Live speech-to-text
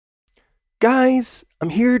Guys, I'm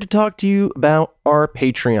here to talk to you about our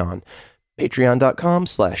Patreon.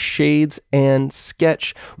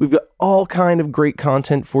 Patreon.com/shades-and-sketch. We've got all kind of great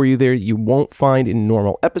content for you there you won't find in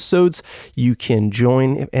normal episodes. You can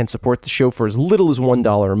join and support the show for as little as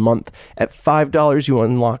 $1 a month. At $5, you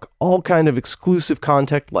unlock all kind of exclusive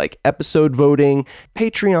content like episode voting,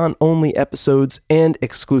 Patreon-only episodes, and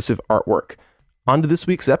exclusive artwork. On to this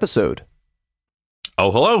week's episode. Oh,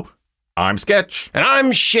 hello. I'm Sketch. And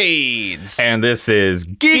I'm Shades. And this is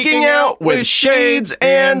Geeking Out with Shades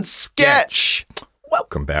and Sketch.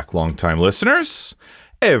 Welcome back, longtime listeners.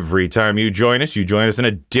 Every time you join us in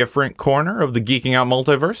a different corner of the Geeking Out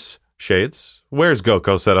multiverse. Shades, where's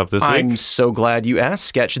GoCo set up this week? I'm so glad you asked,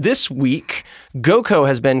 Sketch. This week, GoCo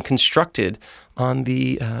has been constructed on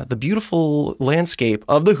the beautiful landscape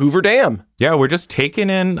of the Hoover Dam. Yeah, we're just taking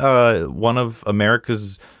in one of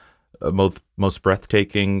America's most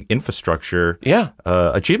breathtaking infrastructure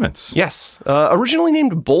achievements. Yes. Originally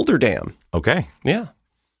named Boulder Dam. Okay. Yeah.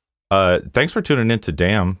 Thanks for tuning in to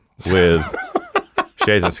Dam with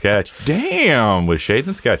Shades and Sketch. Damn with Shades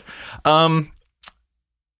and Sketch.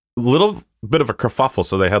 Little bit of a kerfuffle,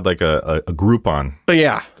 so they had like a Groupon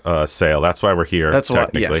sale. That's why we're here. That's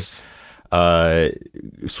technically. Yes.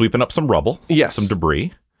 Sweeping up some rubble. Yes. Some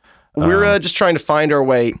debris. We're just trying to find our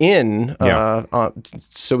way in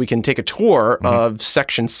so we can take a tour of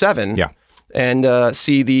Section 7 and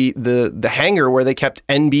see the hangar where they kept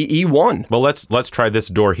NBE-1. Well, let's try this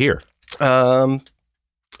door here. I'm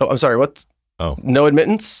sorry, what? Oh. No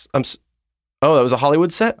admittance? that was a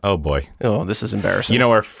Hollywood set? Oh, boy. Oh, this is embarrassing. You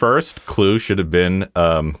know, our first clue should have been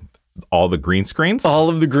all the green screens. All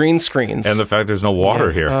of the green screens. And the fact there's no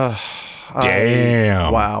water here.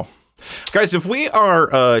 Damn. Wow. Guys, if we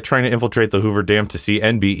are trying to infiltrate the Hoover Dam to see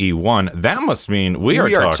NBE-1, that must mean we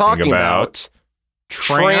are talking about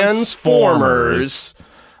Transformers.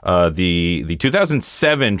 The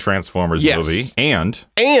 2007 Transformers movie and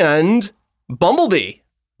Bumblebee.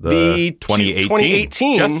 The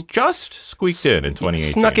 2018 just squeaked in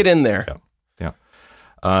 2018. Snuck it in there. Yeah.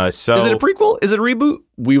 So is it a prequel? Is it a reboot?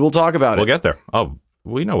 We will talk about it. We'll get there. Oh,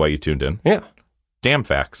 we know why you tuned in. Yeah. Damn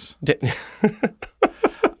facts. Do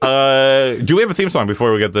we have a theme song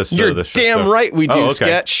before we get this? You're damn right we do,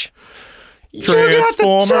 Sketch.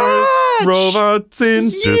 Transformers, robots in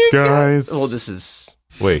disguise. Oh, this is...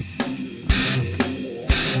 Wait.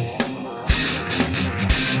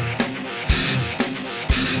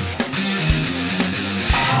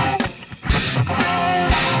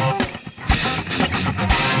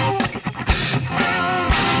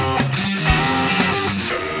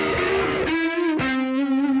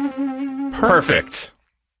 Perfect.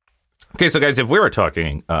 Okay, so guys, if we were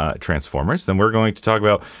talking Transformers, then we're going to talk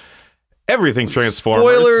about everything Transformers,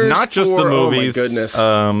 spoilers not just the movies. Oh my goodness.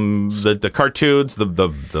 The cartoons,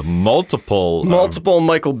 the multiple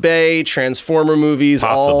Michael Bay Transformer movies.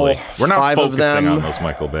 Possibly, we're not five focusing of them on those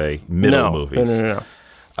Michael Bay movies. No.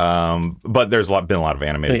 But there's been a lot of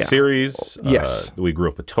animated series. Yes, we grew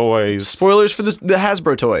up with toys. Spoilers for the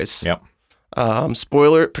Hasbro toys. Yep.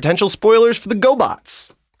 Potential spoilers for the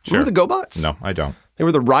GoBots. Sure. Remember the GoBots? No, I don't. They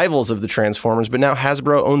were the rivals of the Transformers, but now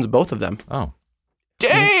Hasbro owns both of them. Oh.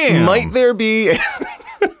 Damn! Might there be...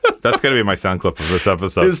 That's going to be my sound clip of this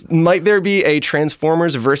episode. Might there be a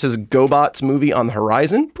Transformers versus GoBots movie on the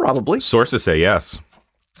horizon? Probably. Sources say yes.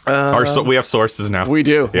 We have sources now. We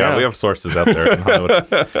do. Yeah, we have sources out there in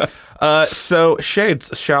Hollywood. So,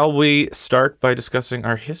 Shades, shall we start by discussing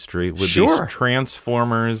our history with these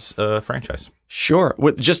Transformers franchise? Sure.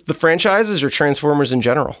 With just the franchises or Transformers in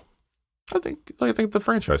general? I think the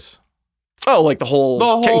franchise. Oh, like the whole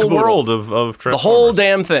world of Transformers. The whole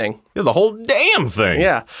damn thing. Yeah, the whole damn thing.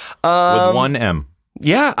 Yeah. With one M.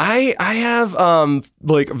 Yeah, I have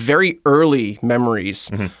like very early memories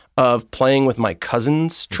of playing with my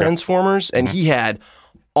cousin's Transformers, and he had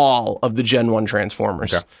all of the Gen 1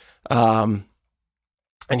 Transformers. Okay. And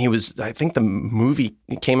I think the movie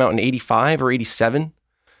came out in 85 or 87.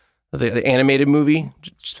 The animated movie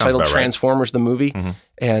titled Transformers, the movie.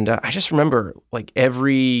 And I just remember like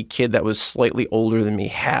every kid that was slightly older than me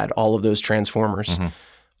had all of those Transformers.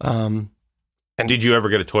 And did you ever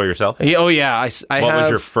get a toy yourself? Oh, yeah. What was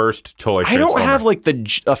your first toy Transformer? I don't have like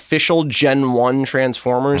the official Gen 1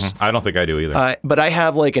 Transformers. I don't think I do either. But I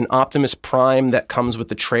have like an Optimus Prime that comes with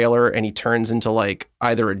the trailer, and he turns into like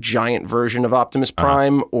either a giant version of Optimus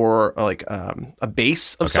Prime or like a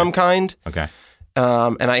base of some kind. Okay.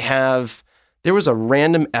 And there was a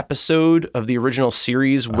random episode of the original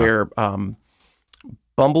series where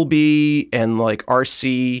Bumblebee and like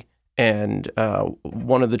RC and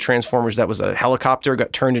one of the Transformers that was a helicopter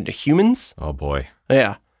got turned into humans. Oh boy.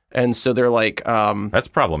 Yeah. And so they're like... that's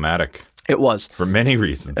problematic. It was. for many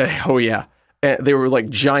reasons. Oh, yeah. And they were like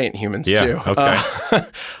giant humans, too. Okay.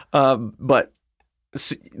 But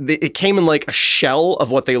it came in like a shell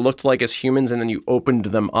of what they looked like as humans, and then you opened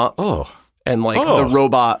them up. Oh. And like the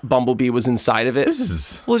robot Bumblebee was inside of it. This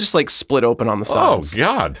is... Well, just like split open on the sides. Oh,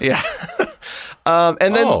 God. Yeah.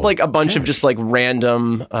 And then like a bunch of just like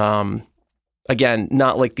random, again,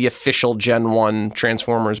 not like the official Gen 1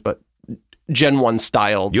 Transformers, but Gen 1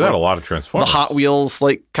 styled. You like, had a lot of Transformers. the Hot Wheels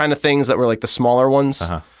like kind of things that were like the smaller ones.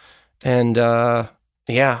 And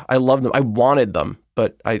yeah, I loved them. I wanted them,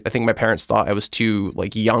 but I think my parents thought I was too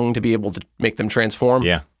like young to be able to make them transform.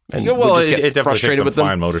 Yeah. And Yeah, well, would just get it definitely frustrated takes with some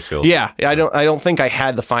them. fine motor skills. Yeah, I don't think I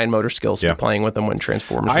had the fine motor skills for playing with them when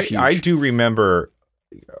Transformers were huge. I do remember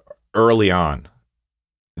early on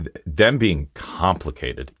them being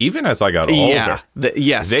complicated. Even as I got older,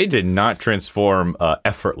 yes, they did not transform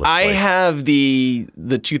effortlessly. I have the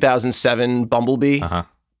 2007 Bumblebee,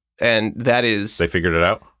 and that is... They figured it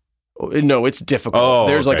out? No, it's difficult. Oh,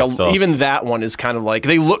 There's okay, like even that one is kind of like,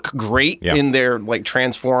 they look great in their like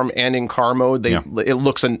transform and in car mode. It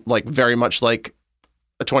looks like very much like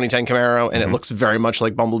a 2010 Camaro, and it looks very much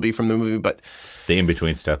like Bumblebee from the movie. But the in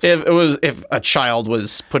between steps. If a child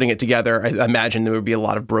was putting it together, I imagine there would be a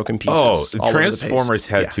lot of broken pieces. Oh, all Transformers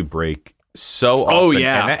had to break so often.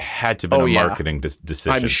 And that had to have been a marketing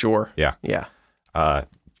decision. I'm sure. Yeah.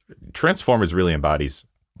 Transformers really embodies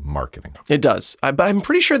marketing. It does. But I'm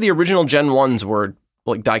pretty sure the original Gen 1s were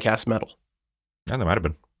like die-cast metal. Yeah, they might have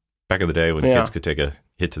been. Back in the day when kids could take a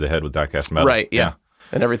hit to the head with die-cast metal. Right, yeah.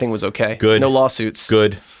 And everything was okay. Good. No lawsuits.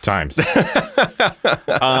 Good times.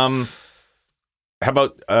 How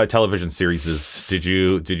about television series? Did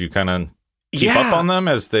you kind of keep up on them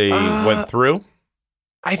as they went through?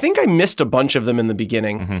 I think I missed a bunch of them in the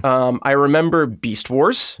beginning. I remember Beast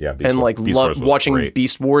Wars. Yeah, and like watching great.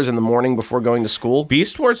 Beast Wars in the morning before going to school.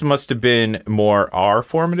 Beast Wars must have been more our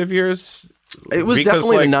formative years. It was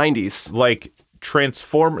definitely the 90s. Like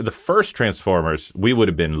the first Transformers, we would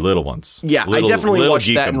have been little ones. Yeah, I definitely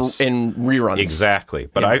watched that in reruns. Exactly.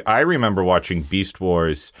 But I remember watching Beast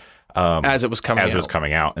Wars as it was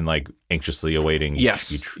coming out and like anxiously awaiting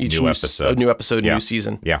each new episode. A new episode, new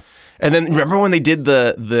season. Yeah. And then remember when they did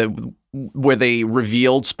the where they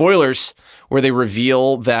revealed spoilers, where they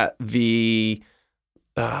reveal that the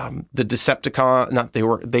Decepticon,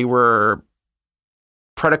 they were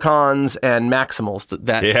Predacons and Maximals. The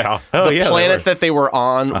planet that they were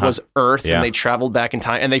on was Earth, and they traveled back in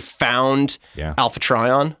time, and they found Alpha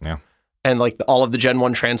Trion. Yeah. And like all of the Gen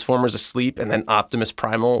 1 Transformers asleep, and then Optimus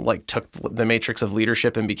Primal like took the Matrix of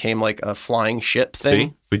Leadership and became like a flying ship thing.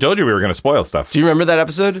 See? We told you we were going to spoil stuff. Do you remember that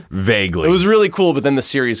episode? Vaguely. It was really cool, but then the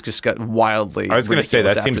series just got wildly I was going to say,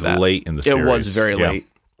 that seems late in the series. It was very late.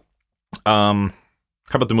 How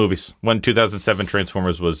about the movies? When 2007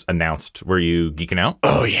 Transformers was announced, were you geeking out?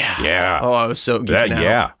 Oh, yeah. Yeah. Oh, I was so geeking out.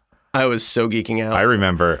 Yeah. I was so geeking out. I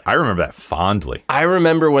remember that fondly. I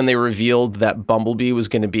remember when they revealed that Bumblebee was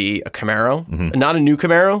going to be a Camaro, not a new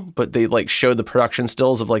Camaro, but they like showed the production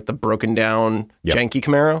stills of like the broken down janky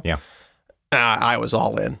Camaro. Yeah. I was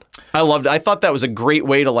all in. I loved it. I thought that was a great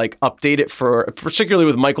way to like update it particularly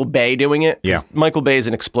with Michael Bay doing it. Yeah. Michael Bay is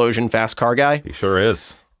an explosion fast car guy. He sure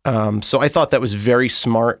is. So I thought that was very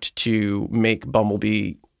smart to make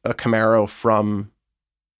Bumblebee a Camaro from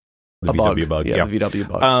the VW bug. Yeah, the VW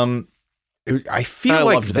bug. I feel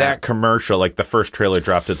like that commercial, like the first trailer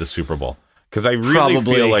dropped at the Super Bowl, because I really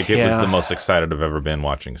feel like it was the most excited I've ever been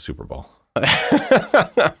watching a Super Bowl.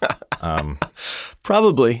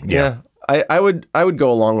 Probably, yeah. I would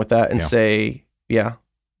go along with that and say,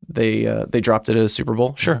 they dropped it at a Super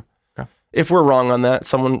Bowl. Sure. Okay. If we're wrong on that,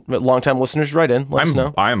 someone, longtime listeners, write in. Let us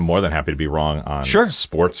know. I am more than happy to be wrong on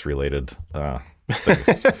sports related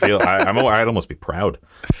things. I'd almost be proud.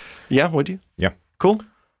 Yeah, would you? Yeah. Cool.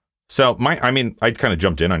 So I kind of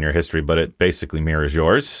jumped in on your history, but it basically mirrors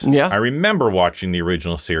yours. Yeah. I remember watching the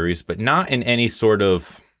original series, but not in any sort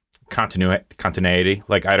of continuity.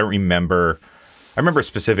 Like I remember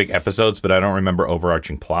specific episodes, but I don't remember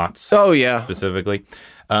overarching plots. Oh yeah. Specifically.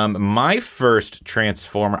 My first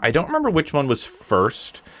Transformer, I don't remember which one was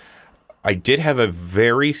first. I did have a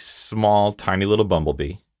very small, tiny little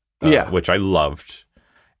Bumblebee. Which I loved.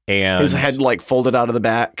 And his head like folded out of the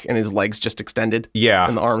back and his legs just extended. Yeah.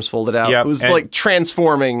 And the arms folded out. Yeah. It was like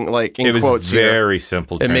transforming, like in quotes here. It was very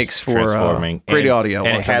simple. It makes for transforming. great audio.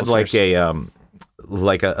 And it had like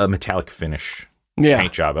a metallic finish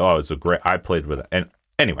paint job. Oh, it was I played with it. And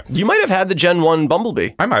anyway. You might have had the Gen 1 Bumblebee.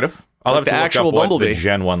 I might have. I'll have the to actual look up Bumblebee. what the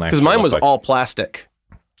Gen 1 because mine was all plastic.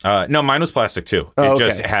 No, mine was plastic too. Oh, it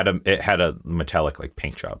just okay. had a metallic like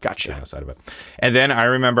paint job. Gotcha. Outside of it. And then I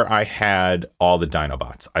remember I had all the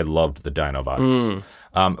Dinobots. I loved the Dinobots.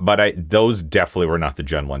 But those definitely were not the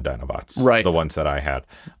Gen 1 Dinobots. Right. The ones that I had.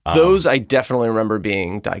 Those I definitely remember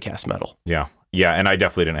being die-cast metal. Yeah. Yeah, and I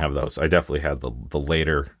definitely didn't have those. I definitely had the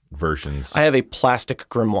later versions. I have a plastic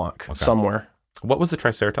Grimlock somewhere. What was the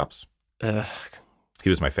Triceratops? He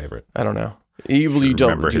was my favorite. I don't know. You don't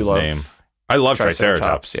remember his love name. I love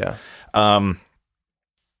Triceratops. Yeah.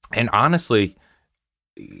 And honestly,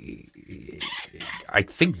 I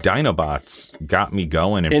think Dinobots got me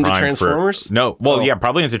going in Into Prime Transformers? Yeah,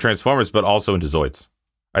 probably into Transformers, but also into Zoids.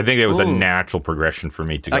 I think it was a natural progression for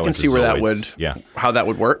me to go into I can see where Zoids. that would, how that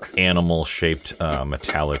would work. Animal-shaped,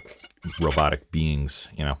 metallic, robotic beings,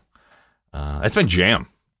 That's my jam.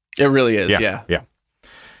 It really is, yeah.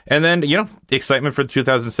 And then, the excitement for the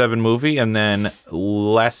 2007 movie, and then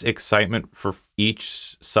less excitement for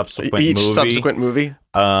each subsequent movie.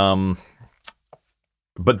 But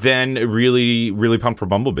then really, really pumped for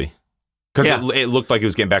Bumblebee. Because it looked like it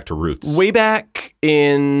was getting back to roots. Way back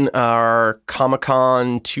in our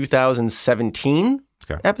Comic-Con 2017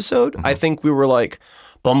 episode, I think we were like,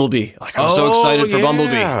 Bumblebee. Like, I'm so excited for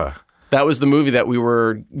Bumblebee. That was the movie that we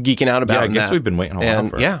were geeking out about. Yeah, I guess we've been waiting a while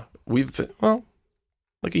for it. Yeah,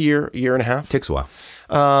 like a year and a half. Takes a while.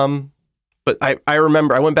 But I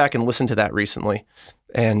remember, I went back and listened to that recently,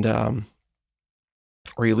 and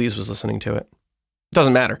Ray Lees was listening to it.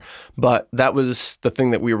 Doesn't matter, but that was the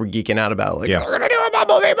thing that we were geeking out about. Like, we're gonna do a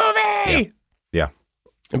Bumblebee movie. Yeah.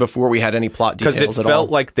 And before we had any plot details at all, because it felt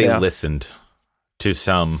like they listened to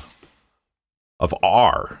some of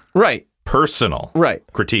our personal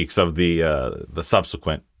critiques of the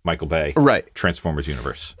subsequent Michael Bay Transformers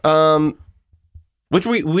universe. Which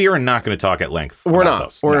we are not going to talk at length. We're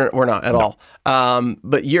not. We're not at all.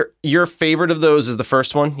 But your favorite of those is the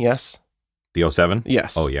first one, yes? The 07?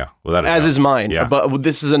 Yes. Oh, yeah. Without as is mine. Yeah. But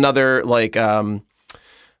this is another Winter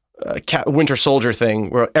Soldier thing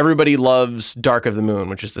where everybody loves Dark of the Moon,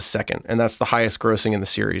 which is the second, and that's the highest grossing in the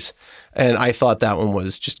series. And I thought that one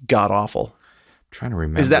was just god awful. I'm trying to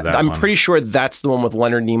remember that I'm one. pretty sure that's the one with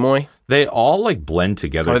Leonard Nimoy. They all blend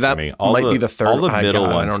together to me. Might be the third. All the middle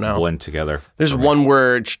ones I don't know. blend together. There's one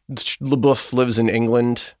where LaBeouf lives in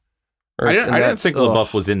England. I didn't think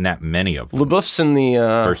LaBeouf was in that many of them. LaBeouf's in the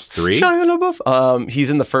first three. Shia LaBeouf.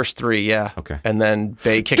 He's in the first three, yeah. Okay. And then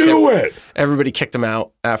they kicked him. Everybody kicked him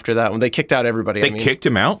out after that one. They kicked out everybody. They kicked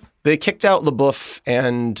him out? They kicked out LaBeouf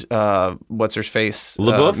and what's her face?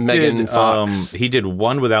 LaBeouf Megan Fox. He did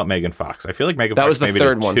one without Megan Fox. I feel like Megan that Fox was the maybe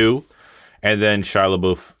third did one. two, and then Shia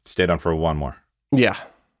LaBeouf stayed on for one more. Yeah.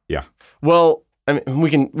 Yeah. Well, I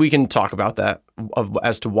mean, we can talk about that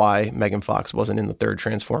as to why Megan Fox wasn't in the third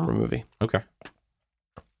Transformer movie. Okay.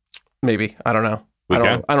 Maybe. I don't know. I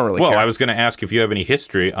don't really care. Well, I was going to ask if you have any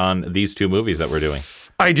history on these two movies that we're doing.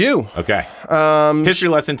 I do. Okay. History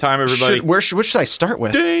lesson time, everybody. Which should I start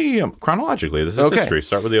with? Damn. Chronologically, this is history.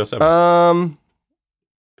 Start with the 07.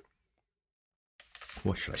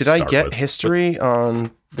 What should I Did I get history on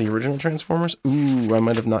the original Transformers? Ooh, I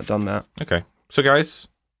might have not done that. Okay. So, guys,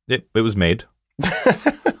 it was made.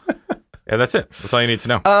 And that's it. That's all you need to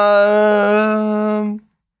know.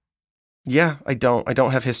 Yeah, I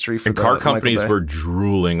don't have history for and car companies were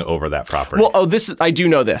drooling over that property. Well, I do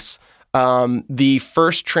know this. The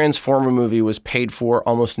first Transformer movie was paid for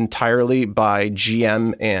almost entirely by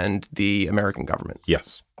GM and the American government.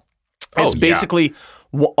 Yes. It's basically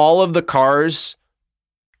all of the cars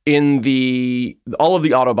all of the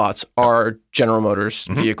Autobots are General Motors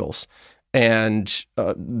vehicles. And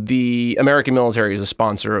the American military is a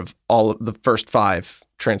sponsor of all of the first 5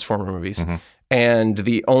 Transformer movies. Mm-hmm. And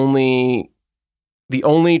the only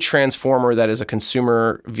Transformer that is a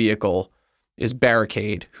consumer vehicle is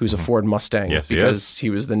Barricade, who's a Ford Mustang, because he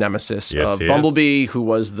was the nemesis of Bumblebee, who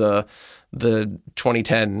was the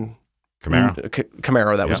 2010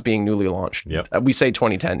 Camaro that was being newly launched. Yep. We say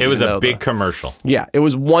 2010. It was a big commercial. Yeah, it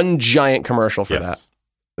was one giant commercial for that,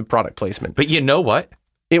 the product placement. But you know what?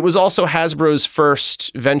 It was also Hasbro's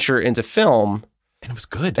first venture into film. And it was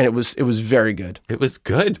good. And it was very good. It was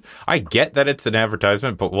good. I get that it's an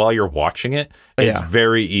advertisement, but while you're watching it, it's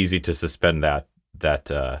very easy to suspend that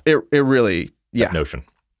it really that notion.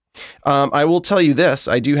 I will tell you this.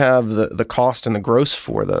 I do have the cost and the gross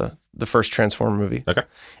for the first Transformer movie. Okay.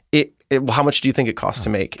 How much do you think it cost to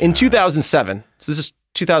make? In 2007. So this is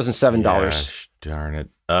 $2007. Gosh, darn it.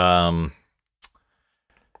 $50.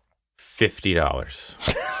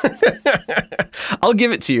 I'll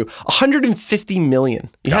give it to you. $150 million.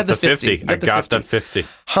 You had the 50. I got the 50.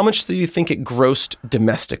 How much do you think it grossed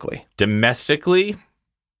domestically? Domestically,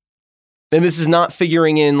 And this is not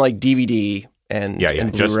figuring in like DVD and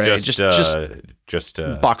and Blu-ray. Just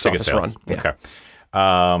box office sales. run. Yeah.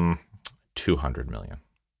 Okay. 200 million.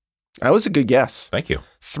 That was a good guess. Thank you.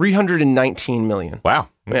 319 million. Wow.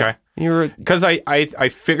 Okay. Yeah. Because I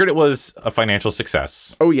figured it was a financial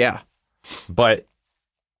success. Oh yeah. But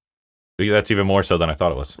that's even more so than I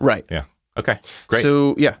thought it was. Right. Yeah. Okay. Great.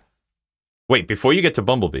 So yeah. Wait, before you get to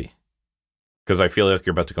Bumblebee, because I feel like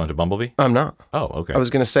you're about to go into Bumblebee. I'm not. Oh, okay. I was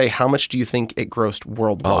going to say, how much do you think it grossed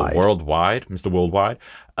worldwide? Oh, worldwide, Mr. Worldwide.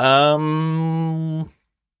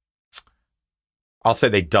 I'll say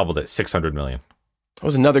they doubled it, 600 million. That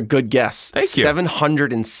was another good guess. Thank you.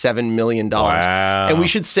 $707 million. Wow. And we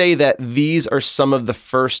should say that these are some of the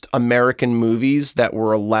first American movies that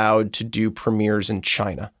were allowed to do premieres in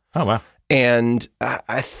China. Oh, wow. And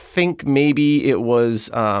I think maybe it was,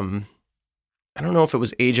 I don't know if it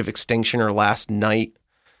was Age of Extinction or Last Night.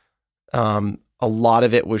 A lot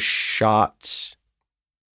of it was shot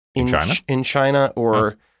in China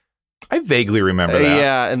or... I vaguely remember that.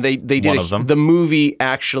 Yeah, and they did one of them. The movie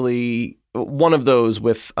actually, one of those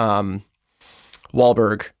with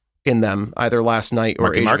Wahlberg in them, either Last Night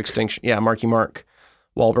or Age of Extinction. Yeah, Marky Mark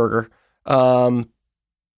Wahlberger.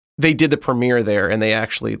 They did the premiere there, and they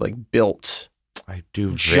actually like built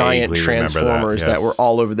giant Transformers that were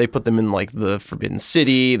all over. They put them in like the Forbidden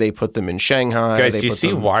City. They put them in Shanghai. Guys, do you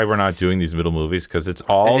see why we're not doing these middle movies? Because it's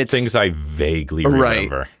all things I vaguely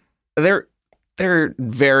remember. Right. They're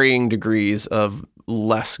varying degrees of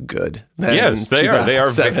less good than yes, they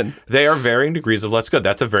 2007. are. They are varying degrees of less good.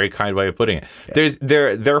 That's a very kind way of putting it.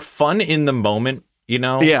 Yeah. They're fun in the moment, you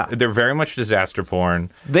know? Yeah. They're very much disaster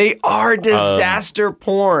porn. They are disaster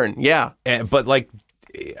porn. Yeah. But like,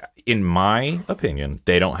 in my opinion,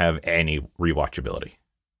 they don't have any rewatchability.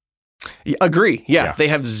 Agree. Yeah. They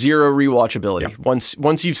have zero rewatchability. Yeah.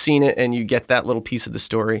 Once you've seen it and you get that little piece of the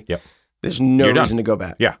story, there's no reason to go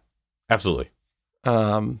back. Yeah. Absolutely.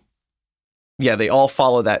 They all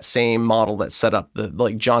follow that same model that's set up.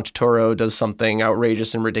 Like John Turturro does something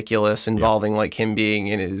outrageous and ridiculous involving like him being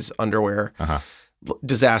in his underwear,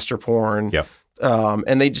 disaster porn. Yep.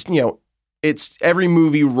 And they just, it's every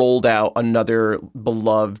movie rolled out another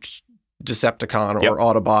beloved Decepticon or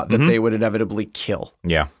Autobot that they would inevitably kill.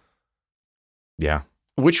 Yeah. Yeah.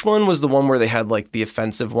 Which one was the one where they had like the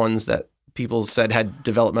offensive ones that people said had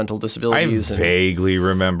developmental disabilities? I vaguely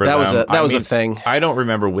remember that was a thing. I don't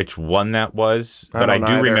remember which one that was, but I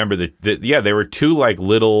do remember that. There were two like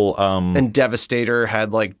little. And Devastator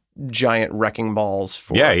had like giant wrecking balls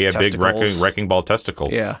for he had testicles. big wrecking ball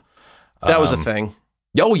testicles. Yeah, that was a thing.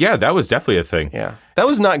 Oh yeah, that was definitely a thing. Yeah, that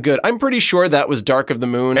was not good. I'm pretty sure that was Dark of the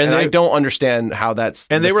Moon, and I don't understand how that's.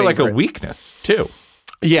 And they were like a weakness too.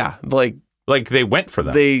 Yeah, like they went for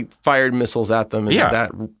that. They fired missiles at them, and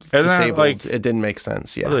that disabled. Like, it didn't make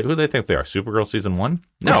sense. Yeah, who do they think they are? Supergirl season 1?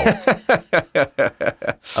 No.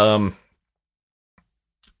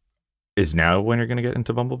 Is now when you're going to get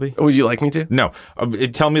into Bumblebee? Would you like me to? No.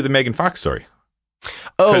 Tell me the Megan Fox story.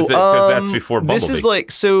 Oh, because that's before Bumblebee. This is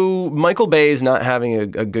like, so Michael Bay is not having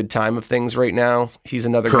a good time of things right now. He's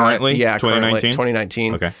another currently? guy. Yeah, 2019?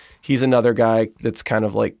 2019. Okay. He's another guy that's kind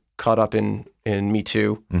of like caught up in Me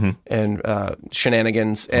Too and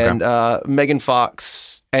shenanigans. Okay. And Megan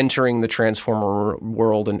Fox entering the Transformer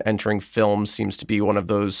world and entering films seems to be one of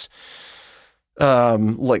those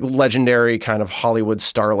like legendary kind of Hollywood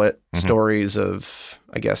starlet stories of,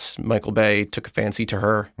 I guess, Michael Bay took a fancy to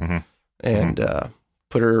her and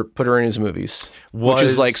put her in his movies, which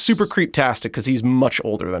is like super creeptastic because he's much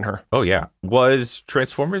older than her. Oh yeah. Was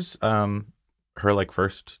Transformers her like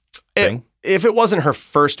first thing? If it wasn't her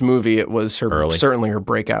first movie, it was certainly her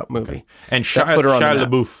breakout movie. Okay. And Shia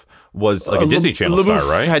LaBeouf was like a Disney Channel LaBeouf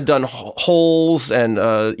star, right? Had done Holes and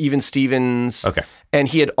Even Stevens. Okay. And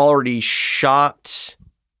he had already shot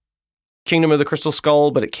Kingdom of the Crystal Skull,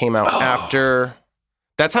 but it came out after.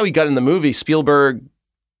 That's how he got in the movie. Spielberg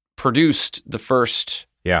produced the first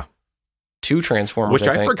two Transformers, which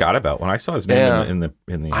I forgot about when I saw his name in the.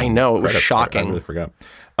 I know, it was shocking. I really forgot.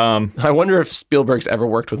 I wonder if Spielberg's ever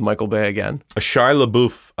worked with Michael Bay again. Shia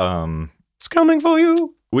LaBeouf. It's coming for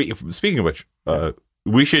you. Speaking of which,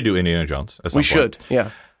 we should do Indiana Jones. We should,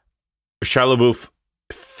 yeah. Shia LaBeouf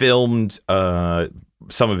filmed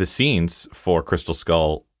some of his scenes for Crystal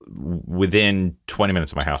Skull within 20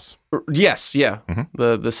 minutes of my house. Yes, yeah.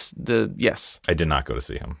 Yes. I did not go to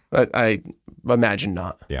see him. I imagine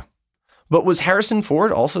not. Yeah. But was Harrison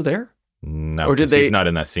Ford also there? No, or he's not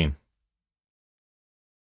in that scene.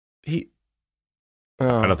 I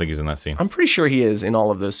don't think he's in that scene. I'm pretty sure he is in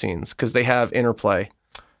all of those scenes because they have interplay.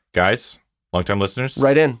 Guys, Long-time listeners?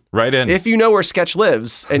 Right in. If you know where Sketch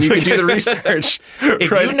lives and you can do the research.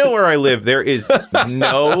 If you know where I live, there is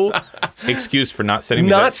no excuse for not sending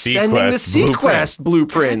me the Sequest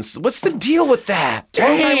blueprints. What's the deal with that?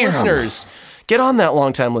 Long-time listeners. Get on that,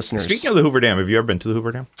 long-time listeners. Speaking of the Hoover Dam, have you ever been to the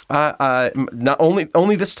Hoover Dam? Not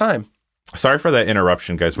only this time. Sorry for that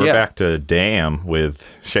interruption, guys. We're back to Dam with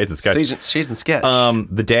Shades and Sketch. Shades and Sketch.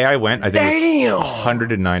 The day I went, I think it was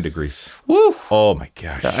 109 degrees. Woo! Oh my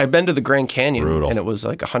gosh. I've been to the Grand Canyon, Brutal. and it was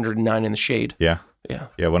like 109 in the shade. Yeah.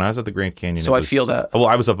 Yeah. When I was at the Grand Canyon, so I feel that. Well,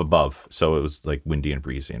 I was up above, so it was like windy and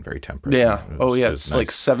breezy and very temperate. Yeah. It's nice.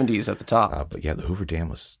 Like 70s at the top. But yeah, the Hoover Dam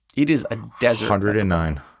was. It is a desert.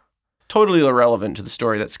 109. Totally irrelevant to the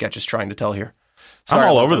story that Sketch is trying to tell here. Sorry,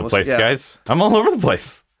 I'm all over the place, guys. I'm all over the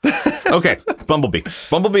place. Okay, Bumblebee.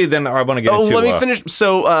 Then I want to get into... let me finish.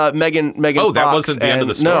 So Megan Fox that wasn't the end of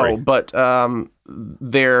the story. No, but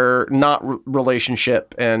their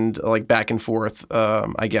relationship and like back and forth,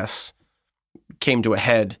 I guess, came to a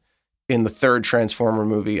head in the third Transformer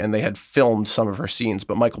movie, and they had filmed some of her scenes,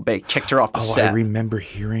 but Michael Bay kicked her off the set. I remember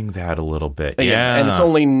hearing that a little bit. Yeah. And it's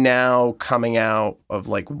only now coming out of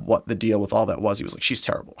like what the deal with all that was. He was like, she's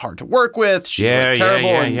terrible, hard to work with. She's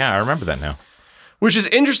terrible. Yeah. I remember that now. Which is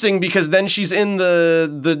interesting because then she's in the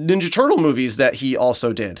Ninja Turtle movies that he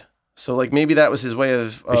also did. So like maybe that was his way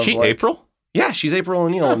of is she April? Yeah, she's April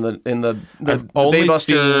O'Neil in the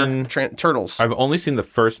Baybuster Turtles. I've only seen the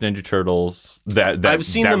first Ninja Turtles I've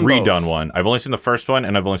seen them redone both. one. I've only seen the first one,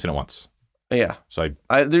 and I've only seen it once. Yeah, so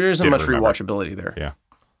there isn't much rewatchability there. Yeah,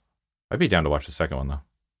 I'd be down to watch the second one though.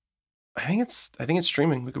 I think it's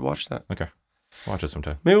streaming. We could watch that. Okay, watch it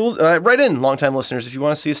sometime. Maybe we'll write in, longtime listeners, if you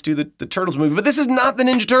want to see us do the Turtles movie. But this is not the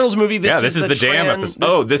Ninja Turtles movie. This is the Dam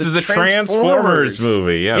episode. This is the Transformers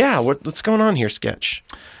movie. Yes. Yeah. What's going on here, Sketch?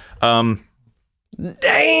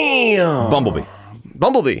 Damn.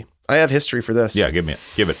 Bumblebee. I have history for this. Yeah, give it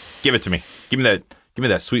to me. Give me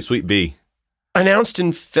that sweet bee. Announced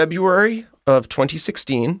in February of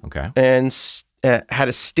 2016. Okay. And had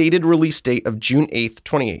a stated release date of June 8th,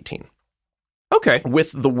 2018. Okay.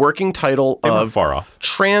 With the working title of far off.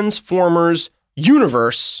 Transformers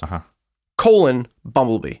Universe,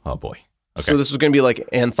 Bumblebee. Oh boy. Okay. So this was going to be like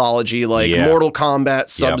anthology, like Mortal Kombat,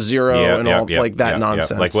 Sub-Zero, and all like that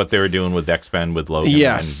nonsense. Like what they were doing with X-Men with Logan.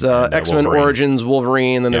 Yes, and X-Men Origins,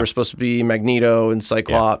 Wolverine, then there was supposed to be Magneto and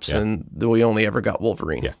Cyclops, and we only ever got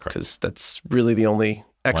Wolverine. Yeah, because that's really the only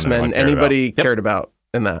X-Men anybody cared about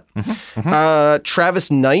in that.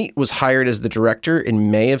 Travis Knight was hired as the director in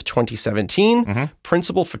May of 2017.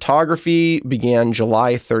 Principal photography began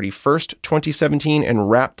July 31st, 2017, and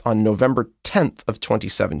wrapped on November 10th of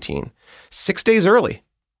 2017. 6 days early.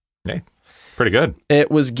 Hey, pretty good. It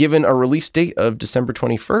was given a release date of December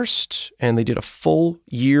 21st, and they did a full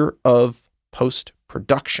year of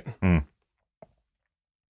post-production.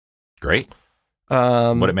 Great.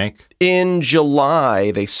 What'd it make? In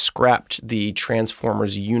July, they scrapped the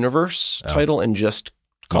Transformers Universe title and just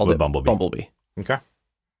called it Bumblebee. Okay.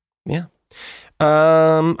 Yeah.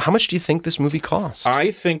 How much do you think this movie cost? I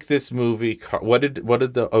think this movie what did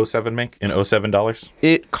the 07 make in $07?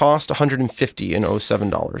 It cost $150 in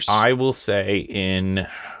 $07. I will say in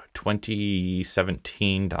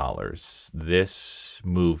 2017 dollars, this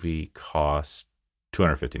movie cost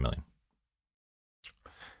 $250 million.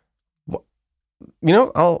 You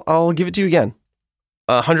know, I'll give it to you again.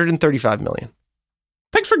 $135 million.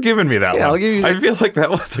 Thanks for giving me that one. I'll give you. I feel like that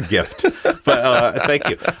was a gift, but thank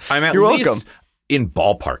you. I'm at You're least welcome. In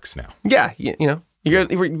ballparks now. Yeah, you know, you've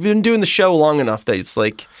been doing the show long enough that it's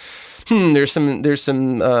like, there's some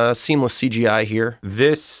seamless CGI here.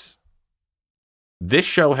 This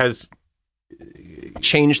show has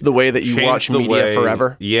changed the way that you watch media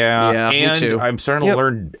forever. Yeah, and me too. I'm starting to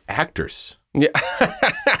learn actors. Yeah,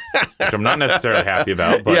 which I'm not necessarily happy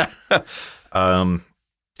about, but and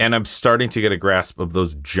I'm starting to get a grasp of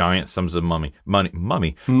those giant sums of money, which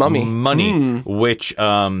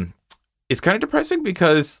is kind of depressing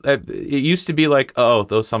because it used to be like, oh,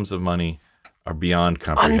 those sums of money are beyond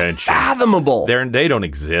comprehension, unfathomable. They don't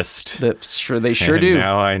exist. They sure do.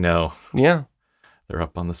 Now I know. Yeah, they're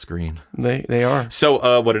up on the screen. They are.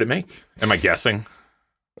 So, what did it make? Am I guessing?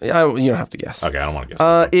 You don't have to guess. Okay, I don't want to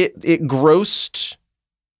guess. It grossed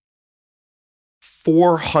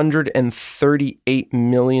 $438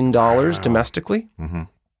 million domestically.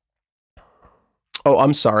 Oh,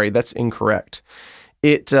 I'm sorry, that's incorrect.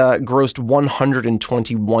 It grossed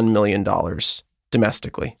 $121 million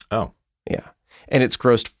domestically. Oh, yeah, and it's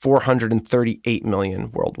grossed $438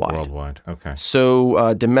 million worldwide. Worldwide, okay.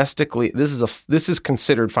 So domestically, this is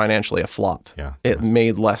considered financially a flop. Yeah, it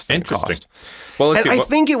made less than it cost. Well, let's see.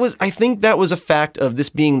 I think that was a fact of this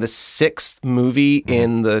being the 6th movie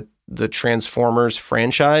in the Transformers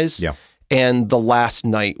franchise. Yeah. And The Last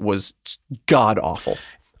Knight was god awful.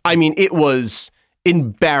 I mean, it was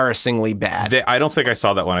embarrassingly bad. I don't think I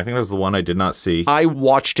saw that one. I think that was the one I did not see. I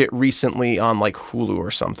watched it recently on like Hulu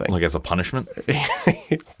or something. Like as a punishment?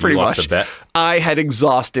 Pretty you much. Lost a bet? I had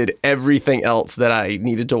exhausted everything else that I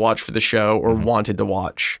needed to watch for the show or wanted to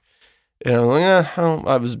watch. And I was like,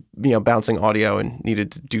 I was bouncing audio and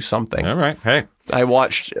needed to do something. All right. Hey. I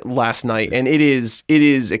watched Last Night, and it is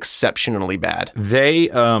exceptionally bad.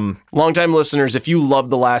 Longtime listeners, if you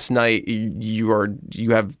love The Last Night,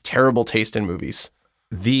 you have terrible taste in movies.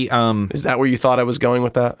 Is that where you thought I was going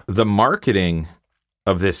with that? The marketing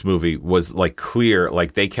of this movie was like clear.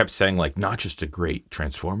 Like they kept saying like not just a great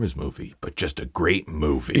Transformers movie, but just a great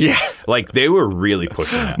movie. Yeah. Like they were really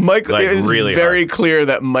pushing that. It was really very clear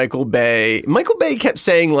that Michael Bay kept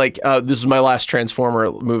saying like, this is my last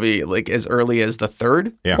Transformer movie, like as early as the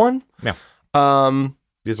 3rd one. Yeah.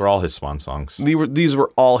 These are all his swan songs. These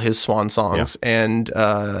were all his swan songs. Yeah. And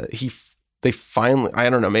they finally, I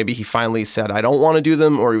don't know, maybe he finally said, I don't want to do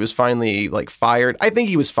them, or he was finally like fired. I think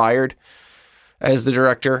he was fired as the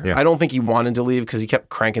director. Yeah. I don't think he wanted to leave because he kept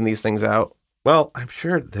cranking these things out. Well, I'm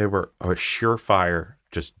sure they were a surefire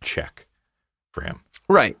just check for him.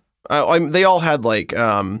 Right. They all had like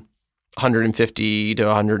 $150 to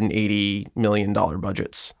 $180 million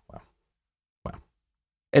budgets. Wow.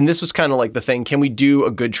 And this was kind of like the thing. Can we do a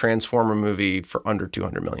good Transformer movie for under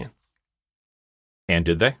 $200 million? And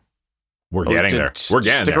did they? We're getting there. We're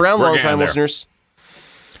getting there. Stick around, long-time listeners.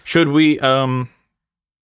 Should we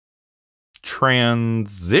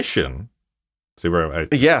transition? See where I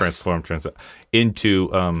transform into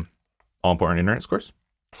all important internet scores?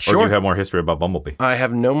 Sure. Or do you have more history about Bumblebee? I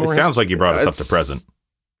have no more. It sounds like you brought us up to present.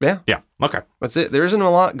 Yeah. Yeah. Okay. That's it. There isn't a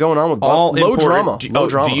lot going on with low drama. Low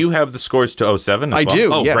drama. Do you have the scores to 07? I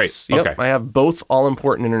do. Oh, yes. great. Yep. Okay. I have both all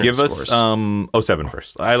important internet scores. Give us 07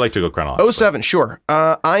 first. I like to go chronologically. 07, sure.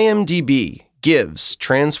 IMDb gives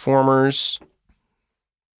Transformers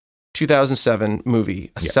 2007 movie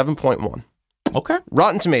a 7.1. Okay.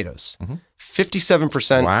 Rotten Tomatoes,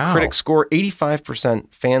 57% critic score,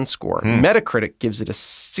 85% fan score. Metacritic gives it a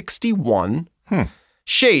 61.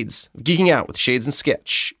 Shades, Geeking Out with Shades and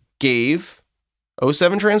Sketch, gave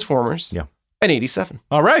 07 Transformers an 87.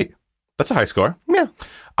 All right. That's a high score. Yeah.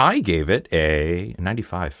 I gave it a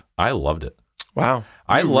 95. I loved it. Wow.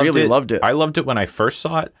 I really loved it. I loved it when I first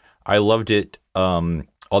saw it. I loved it all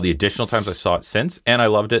the additional times I saw it since, and I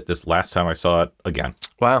loved it this last time I saw it again.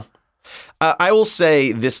 Wow. I will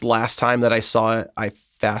say this last time that I saw it, I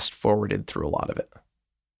fast forwarded through a lot of it.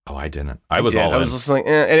 Oh, I didn't. I was listening,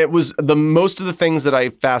 and it was most of the things that I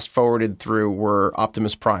fast forwarded through were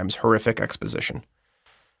Optimus Prime's horrific exposition.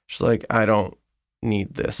 Just like, I don't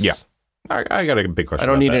need this. Yeah. I got a big question.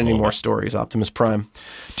 I don't need any more stories, Optimus Prime.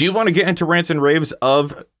 Do you want to get into rants and raves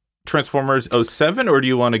of Transformers 07, or do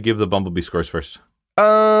you want to give the Bumblebee scores first?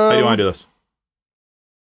 How do you want to do this?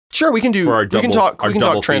 Sure, we can do. We can talk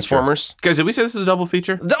Transformers. Guys, did we say this is a double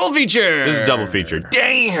feature? Double feature. This is a double feature.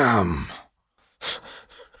 Damn.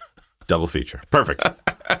 Double feature. Perfect.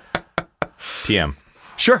 TM.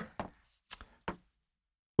 Sure.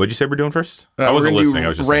 What'd you say we're doing first? I wasn't listening. I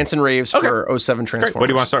was just rants and raves for 07 Transformers. Great. What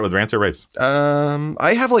do you want to start with, rants or raves?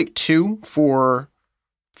 I have like 2 for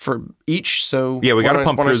each. So yeah, we got to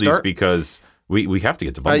pump through these because we have to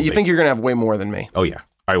get to Bumblebee. You think you're gonna have way more than me? Oh yeah,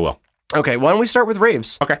 I will. Okay, why don't we start with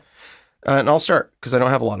raves? Okay. And I'll start because I don't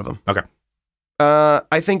have a lot of them. Okay.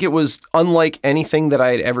 I think it was unlike anything that I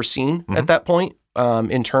had ever seen at that point,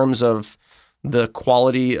 in terms of the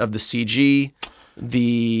quality of the CG,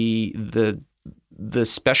 the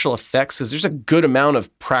special effects, because there's a good amount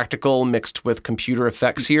of practical mixed with computer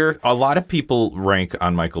effects here. A lot of people rank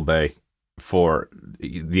on Michael Bay for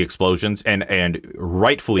the explosions, and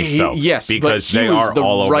rightfully so. Yes, because but he they was are the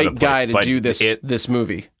all over right the place. guy to do this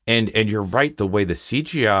movie. And you're right. The way the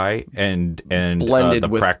CGI and blended the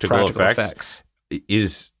with practical effects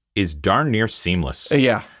is darn near seamless.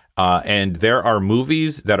 Yeah. And there are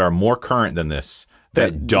movies that are more current than this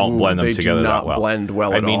that don't blend them together that well. Blend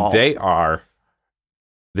well at all. They are.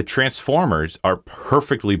 The Transformers are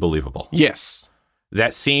perfectly believable. Yes.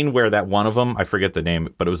 That scene where that one of them, I forget the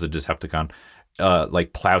name, but it was a Decepticon,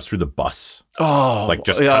 like plows through the bus. Oh, like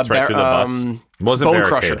just cuts right through the bus. Wasn't Bone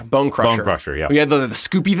Crusher. Bone Crusher, yeah. We had the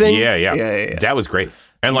Scoopy thing. Yeah. That was great.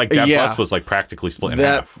 And like that bus was like practically split in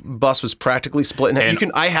half. That bus was practically split in half.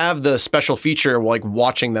 I have the special feature like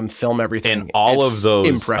watching them film everything. And all of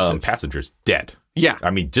those passengers dead. Yeah.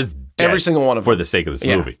 I mean, just dead every single one of them. For the sake of this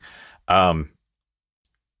movie.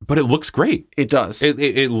 But it looks great. It does.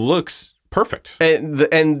 It looks perfect.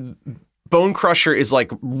 And Bone Crusher is like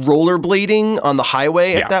rollerblading on the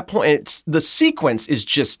highway at that point. The sequence is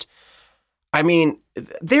just, I mean,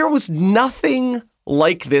 there was nothing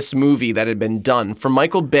like this movie that had been done for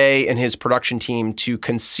Michael Bay and his production team to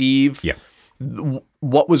conceive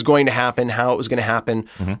what was going to happen, how it was going to happen,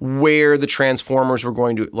 where the Transformers were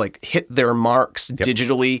going to like hit their marks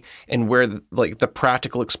digitally, and where the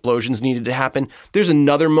practical explosions needed to happen. There's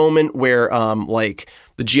another moment where like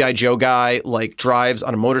the G.I. Joe guy like drives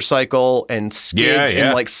on a motorcycle and skids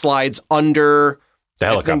and like slides under the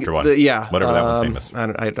helicopter one. Whatever that one's name is.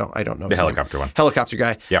 I don't know. The helicopter one. Helicopter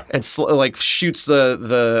guy. Yeah. And like shoots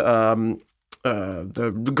the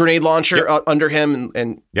grenade launcher under him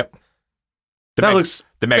and that looks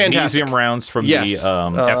the magnesium rounds from the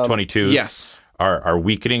F-22s are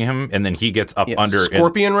weakening him, and then he gets up under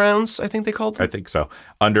Scorpion rounds, I think they called them. I think so.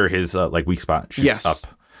 Under his like weak spot, shoots up.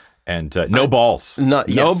 And no balls. No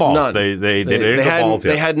balls. None.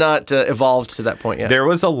 They had not evolved to that point yet. There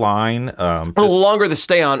was a line. The longer they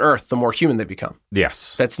stay on Earth, the more human they become.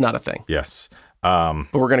 Yes. That's not a thing. Yes.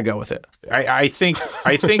 But we're going to go with it. I think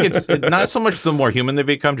it's not so much the more human they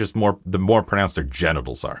become, just the more pronounced their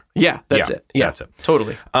genitals are. Yeah, that's it. Yeah, that's it.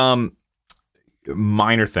 Totally.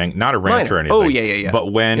 Minor thing, not a ranch or anything. Oh, yeah.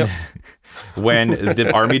 But when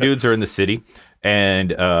the army dudes are in the city and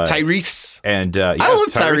Tyrese and I love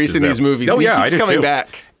Tyrese in these movies. Oh yeah, he keeps coming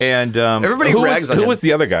back. And everybody rags on him. Who was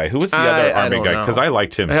the other guy? Who was the other army guy? Because I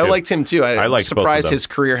liked him. I liked him too. I liked surprised his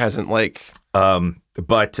career hasn't like.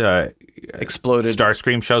 But exploded.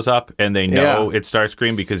 Starscream shows up, and they know it's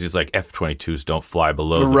Starscream because he's like, F-22s don't fly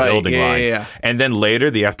below the building line. Yeah. And then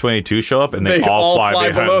later, the F-22s show up, and they all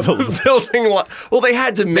fly below the building line. Well, they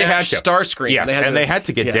had to match Starscream. Yes, they had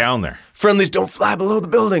to get down there. Friendlies don't fly below the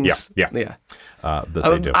buildings. Yeah. They do.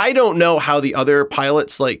 I don't know how the other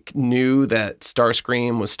pilots like knew that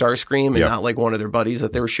Starscream was Starscream and not like one of their buddies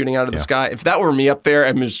that they were shooting out of the sky. If that were me up there,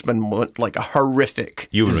 it would have just been like a horrific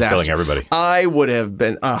You would have disaster. been killing everybody. I would have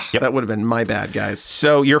been, that would have been my bad, guys.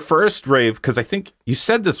 So your first rave, because I think you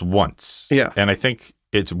said this once. Yeah. And I think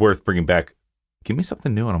it's worth bringing back. Give me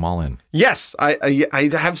something new and I'm all in. Yes, I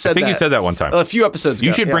have said that. I think you said that one time. A few episodes ago.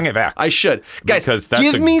 You should bring it back. I should. Guys, because that's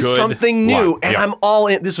give me something new and I'm all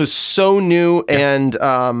in. This was so new. And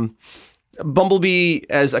Bumblebee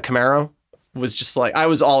as a Camaro was just like, I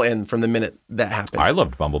was all in from the minute that happened. I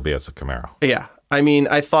loved Bumblebee as a Camaro. Yeah. I mean,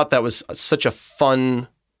 I thought that was such a fun...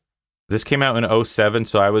 This came out in 2007,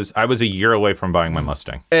 so I was a year away from buying my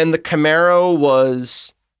Mustang. And the Camaro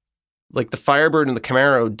was... Like the Firebird and the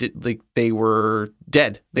Camaro, they were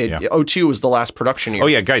dead. 2002 was the last production year. Oh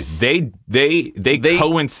yeah, guys, they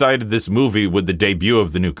coincided this movie with the debut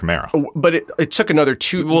of the new Camaro. But it took another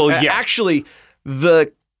 2. Well, yes. Actually,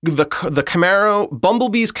 the Camaro,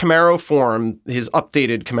 Bumblebee's Camaro form, his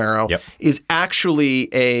updated Camaro, is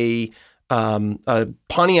actually a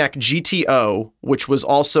Pontiac GTO, which was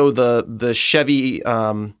also the Chevy.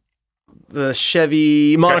 The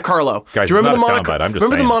Chevy Monte Carlo. Guys, do you remember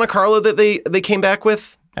the Monte Carlo that they came back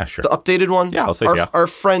with? Yeah, sure. The updated one? Yeah, I'll say Our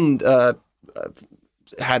friend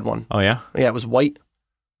had one. Oh, yeah? Yeah, it was white.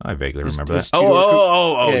 I vaguely remember that.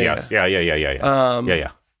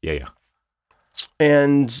 Yes. Yeah.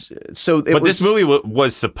 And so this movie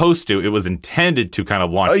was supposed to, it was intended to kind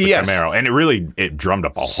of launch the Camaro, and it drummed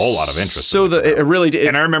up a whole lot of interest. So it really did.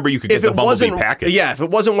 And I remember you could get the Bumblebee package. Yeah, if it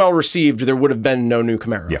wasn't well received, there would have been no new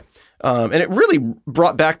Camaro. Yeah. And it really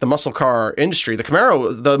brought back the muscle car industry.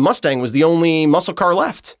 The Mustang was the only muscle car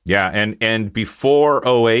left. Yeah, and before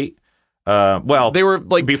 2008, they were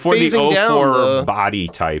like before the 04 body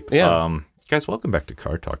type. Yeah. Guys, welcome back to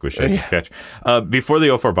Car Talk with Shady Sketch. Before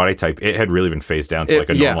the 04 body type, it had really been phased down to like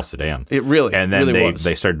a normal sedan. It really, and then really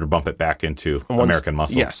they started to bump it back into American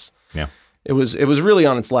muscle. Yes. Yeah. It was really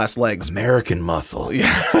on its last legs. American muscle.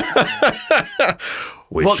 Yeah.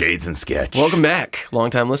 With Shades and Sketch. Welcome back,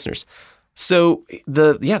 longtime listeners. So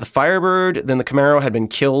the Firebird, then the Camaro had been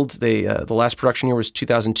killed. The last production year was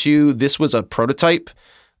 2002. This was a prototype,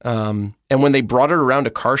 and when they brought it around to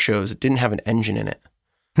car shows, it didn't have an engine in it.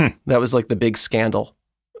 That was like the big scandal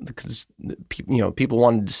because people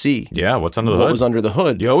wanted to see. Yeah, what's under the hood? What was under the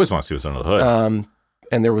hood? You always want to see what's under the hood.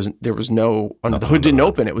 And there was no under the hood didn't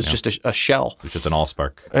open. It was just a shell. It was just an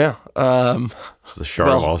Allspark. Yeah. It's the Char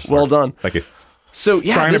of Allspark. Well done. Thank you. So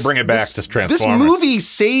yeah, trying to bring it back to Transformers. This movie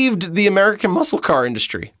saved the American muscle car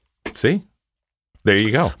industry. See, There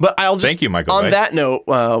you go. But I'll just, thank you, Michael. On that note,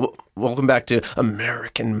 welcome back to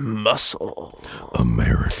American Muscle.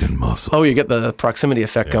 American Muscle. Oh, you get the proximity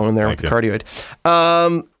effect going there with the cardioid.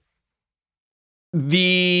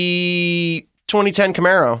 The 2010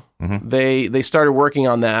 Camaro, they started working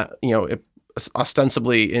on that,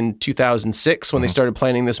 ostensibly in 2006 when they started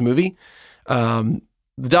planning this movie. The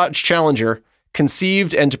Dodge Challenger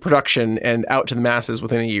conceived and to production and out to the masses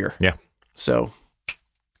within a year. Yeah. So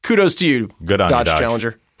kudos to you. Good on Dodge you, Dodge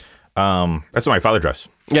Challenger. That's what my father drives.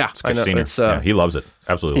 Yeah, I know. It's, he loves it.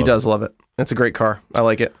 Absolutely. He does love it. It's a great car. I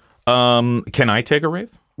like it. Can I take a rave?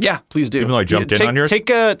 Yeah, please do. Even though I jumped in on yours? Take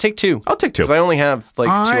two. I'll take two. Because I only have two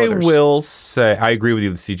others. I will say, I agree with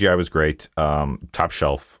you. The CGI was great. Top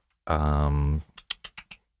shelf.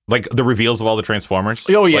 Like the reveals of all the Transformers.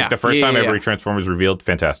 Oh, yeah. Like the first time every Transformers revealed,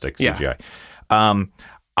 fantastic CGI. Yeah.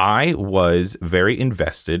 I was very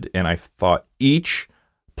invested, and I thought each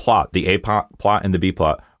plot, the A plot and the B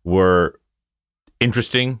plot, were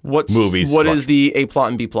interesting movies. What is the A plot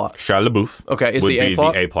and B plot? Shia LaBeouf. Okay, is the A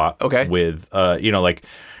plot? The A plot. Okay. With like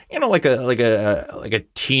a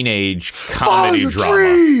teenage comedy drama.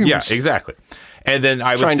 Dreams. Yeah, exactly. And then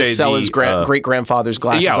I would trying say to sell his great grandfather's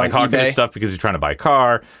glasses. Yeah, like on hawking eBay. his stuff because he's trying to buy a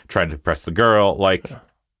car, trying to impress the girl, like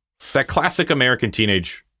that classic American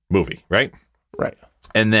teenage movie, right? Right.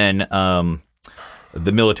 And then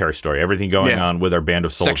the military story, everything going on with our band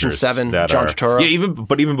of soldiers. Section 7, John Turturro. Yeah,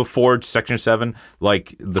 even before Section 7,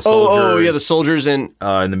 like the soldiers. The soldiers in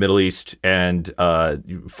the Middle East and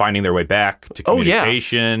finding their way back to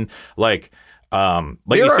communication. Like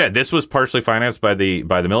you said, this was partially financed by the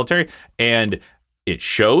military, and it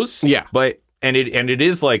shows. Yeah, but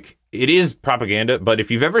it is propaganda. But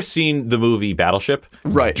if you've ever seen the movie Battleship,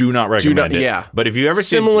 right, do not recommend it. Yeah, but if you've ever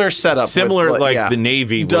similar seen setup, the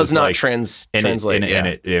Navy does not like, translate, and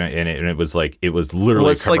it was like it was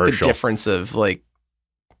literally it's commercial. Like the difference of like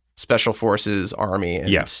Special Forces, Army, and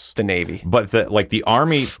the Navy. But the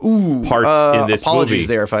Army parts in this apologies movie,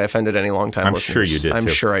 there if I offended any long-time listeners. I'm sure you did. I'm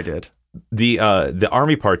sure I did. The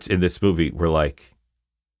Army parts in this movie were like.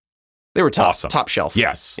 They were awesome. Top shelf.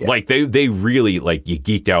 Yes. Yeah. Like they really like you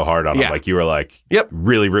geeked out hard on them. Like you were like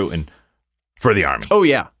really rooting for the Army. Oh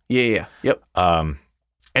yeah. Yeah. Yep. And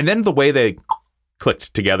then the way they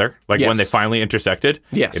clicked together, like when they finally intersected,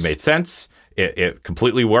 it made sense. It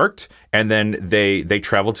completely worked. And then they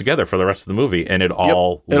traveled together for the rest of the movie and it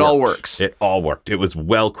all works. It all worked. It was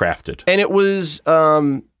well crafted. And it was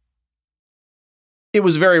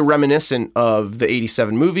very reminiscent of the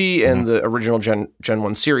 87 movie and the original Gen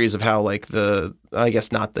 1 series of how like the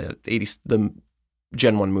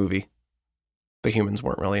Gen 1 movie. The humans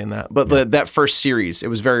weren't really in that. But that first series, it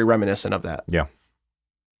was very reminiscent of that. Yeah.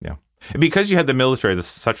 Yeah. Because you had the military,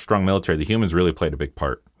 such strong military, the humans really played a big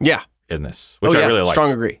part. Yeah. In this, which I really liked.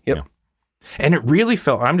 Strong agree. Yep. Yeah. And it really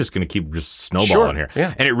felt, I'm just going to keep just snowballing here.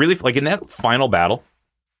 Yeah. And it really, like in that final battle,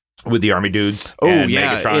 with the Army dudes and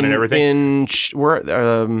Megatron and everything.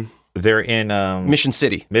 They're in Mission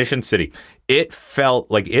City. Mission City. It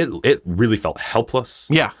felt like it really felt helpless.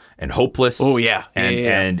 Yeah. And hopeless. Oh yeah.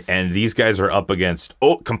 And these guys are up against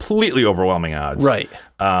completely overwhelming odds. Right.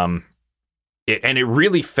 It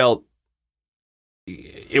really felt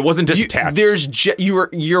it wasn't just attached.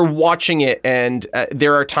 You're watching it, and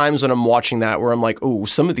there are times when I'm watching that where I'm like, oh,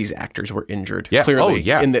 some of these actors were injured. Yeah. Clearly. Oh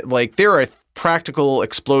yeah. There are practical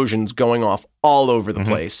explosions going off all over the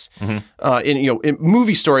place. In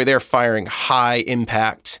movie story, they're firing high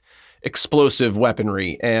impact explosive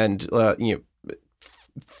weaponry, and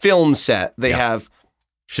film set they have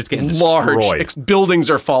shit's getting large buildings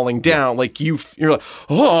are falling down. Like you're like,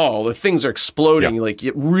 oh, the things are exploding. Like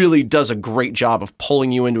it really does a great job of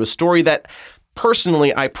pulling you into a story that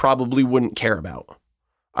personally I probably wouldn't care about.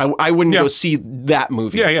 I wouldn't go see that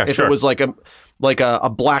movie if it was like a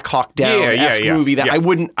Black Hawk Down-esque movie that I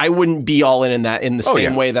wouldn't be all in that in the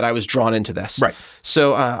same way that I was drawn into this. Right.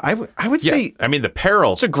 So I would say, I mean, the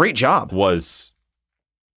peril. It's a great job. Was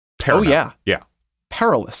paramount. Oh yeah. Yeah.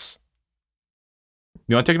 Perilous.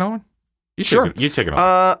 You want to take another one? You take it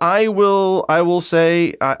on. I will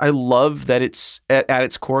say I love that it's at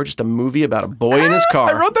its core just a movie about a boy in his car.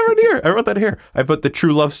 I wrote that here. I put the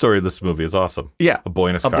true love story of this movie is awesome. Yeah. A boy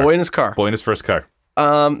in his car. Boy in his car. Boy in his first car.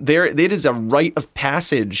 It is a rite of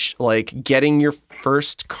passage, like getting your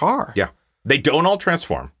first car. Yeah. They don't all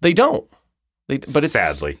transform. They don't.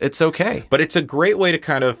 Sadly. It's okay. But it's a great way to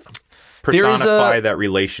kind of personify that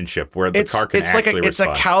relationship where the car can actually respond. It's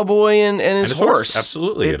a cowboy and his horse.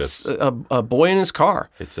 Absolutely, it's a boy in his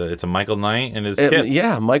car. It's a Michael Knight and his Kit.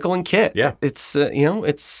 Yeah, Michael and Kit. Yeah.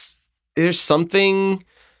 There's something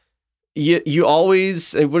You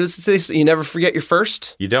always, what does it say? You never forget your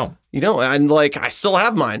first? You don't. You don't. And like, I still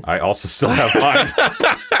have mine. I also still have mine.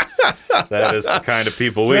 That is the kind of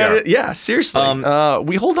people we are. Yeah, seriously.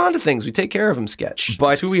 We hold on to things. We take care of them, Sketch. But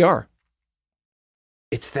that's who we are.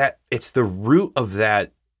 It's the root of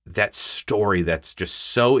that story that's just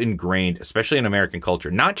so ingrained, especially in American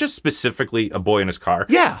culture. Not just specifically A Boy in His Car.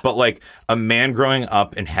 Yeah. But like a man growing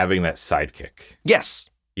up and having that sidekick. Yes.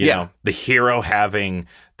 You know, the hero having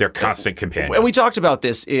their constant companion. And we talked about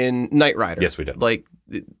this in Knight Rider. Yes, we did. Like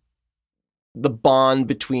the bond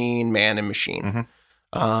between man and machine.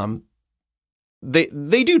 Mm-hmm.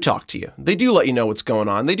 They do talk to you. They do let you know what's going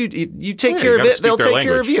on. They do. You take care of it. They'll take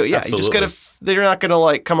care of you. Yeah, Absolutely. You just gotta. They're not gonna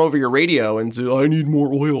like come over your radio and say, "I need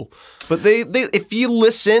more oil." But they if you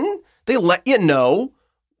listen, they let you know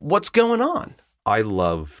what's going on. I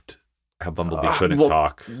loved how Bumblebee couldn't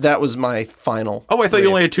talk. That was my final. Oh, I thought you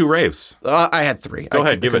only had 2 raves. I had 3. Go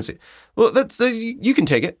ahead, give it. Well, that's you can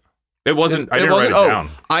take it. It wasn't. I didn't write it down.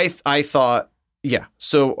 I thought. Yeah.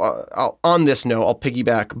 So on this note, I'll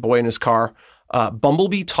piggyback Boy in His Car.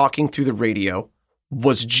 Bumblebee talking through the radio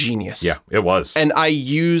was genius. Yeah, it was. And I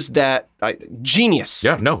used that genius.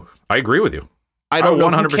 Yeah, no, I agree with you. I don't know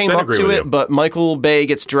who came up to it, but Michael Bay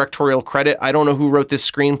gets directorial credit. I don't know who wrote this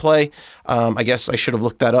screenplay. I guess I should have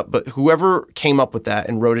looked that up. But whoever came up with that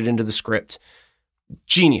and wrote it into the script,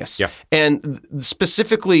 genius. Yeah. And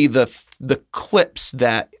specifically the clips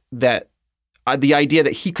that the idea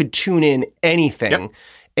that he could tune in anything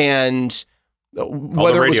and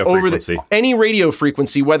whether it was over any radio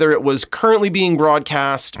frequency, whether it was currently being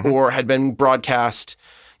broadcast or had been broadcast.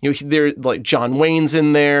 You know, there like John Wayne's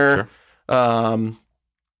in there. Sure.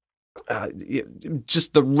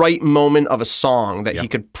 Just the right moment of a song that he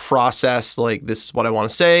could process, like, this is what I want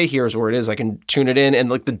to say, here's where it is, I can tune it in, and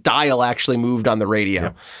like the dial actually moved on the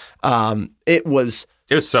radio. It was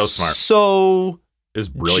so smart. It was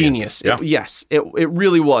brilliant. Genius. Yeah. It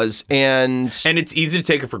really was. And it's easy to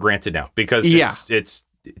take it for granted now because it's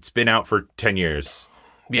been out for 10 years.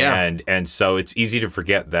 Yeah. And so it's easy to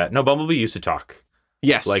forget that. No, Bumblebee used to talk.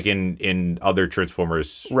 Yes. Like in other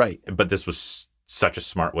Transformers. Right. But this was such a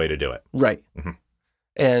smart way to do it. Right. Mm-hmm.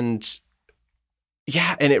 And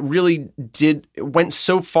it really went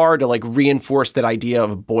so far to like reinforce that idea of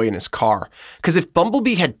a boy in his car. Because if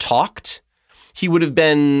Bumblebee had talked, he would have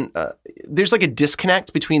been, there's like a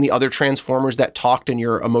disconnect between the other Transformers that talked and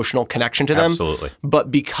your emotional connection to them. Absolutely. But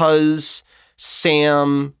because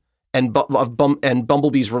Sam and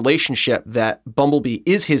Bumblebee's relationship, that Bumblebee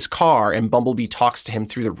is his car and Bumblebee talks to him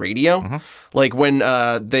through the radio. Like when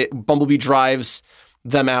Bumblebee drives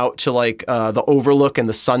them out to like the overlook and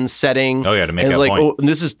the sun setting. Oh yeah, to make and that like, point. Oh,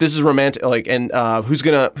 this is romantic. Like, and who's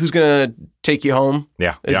gonna take you home?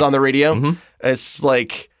 Yeah, is on the radio. Mm-hmm. It's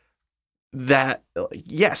like that.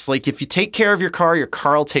 Yes, like if you take care of your car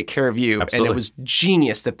will take care of you. Absolutely. And it was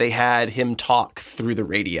genius that they had him talk through the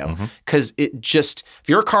radio, because it just, if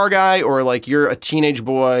you're a car guy or like you're a teenage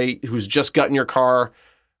boy who's just gotten your car,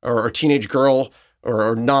 or a teenage girl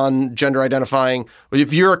or non-gender identifying,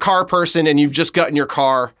 if you're a car person and you've just gotten your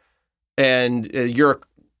car and your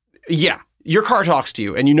car talks to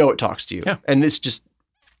you and you know it talks to you. Yeah. And this just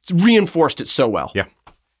reinforced it so well. Yeah.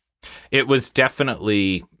 It was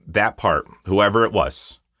definitely that part, whoever it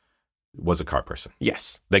was a car person.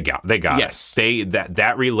 Yes. They got yes. it.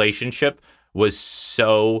 That relationship was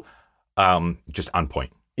so just on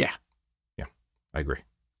point. Yeah. Yeah. I agree.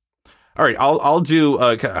 All right, I'll do.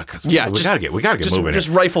 We gotta get moving. Just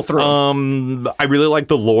rifle through. I really like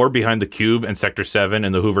the lore behind the Cube and Sector 7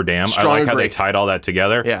 and the Hoover Dam. I like how they tied all that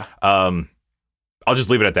together. Yeah. I'll just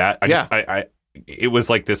leave it at that. It was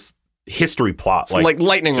like this history plot, it's like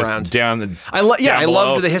lightning round down. I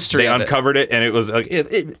loved the history. They uncovered it, and it was like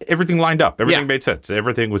everything lined up. Everything made sense.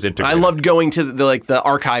 Everything was integrated. I loved going to the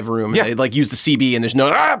archive room. Yeah. They like use the CB, and there's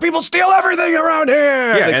no people steal everything around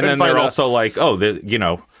here. Yeah, and then they're also like, all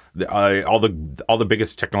the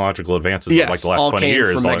biggest technological advances of like the last 20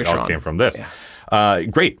 years all came from this. Yeah.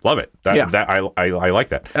 Great, love it. I like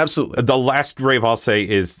that. Absolutely. The last rave I'll say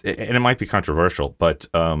is, and it might be controversial, but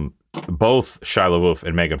both Shia LaBeouf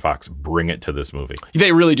and Megan Fox bring it to this movie.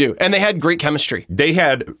 They really do, and they had great chemistry. They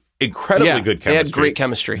had incredibly good chemistry. They had great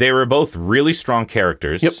chemistry. They were both really strong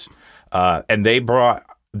characters. Yep. And they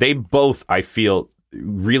both, I feel,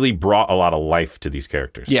 really brought a lot of life to these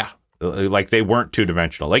characters. Yeah. Like they weren't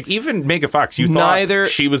two-dimensional. Like even Megan Fox, you thought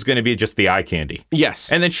she was going to be just the eye candy.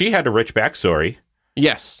 Yes. And then she had a rich backstory.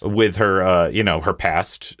 Yes. With her, her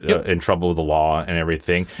past, in trouble with the law and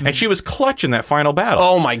everything. And she was clutch in that final battle.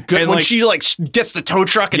 Oh, my goodness. When she, gets the tow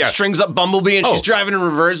truck and strings up Bumblebee and she's driving in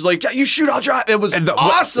reverse, like, yeah, you shoot, I'll drive. It was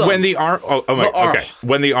awesome. When the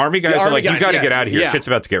when the army guys are like, you got to get out of here. Shit's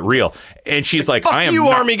about to get real. And she's like,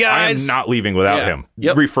 army guys. I am not leaving without him.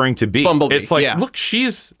 Yep. Referring to B. Bumblebee. It's like, look,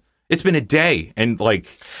 it's been a day. And, like,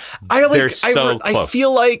 I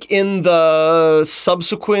feel like in the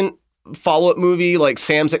subsequent follow-up movie, like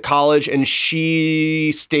Sam's at college and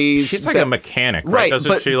she's like a mechanic, right?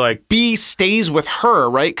 Doesn't she like B stays with her,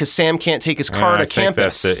 right? Because Sam can't take his car to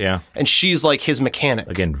campus. That's it, yeah. And she's like his mechanic.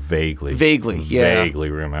 Again, vaguely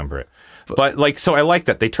remember it. But like, so I like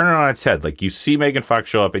that they turn it on its head. Like you see Megan Fox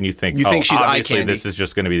show up and you think she's eye candy. This is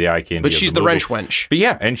just going to be the eye candy. But she's the wrench wench. But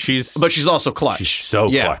yeah, and she's also clutch. She's so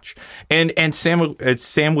clutch. And Sam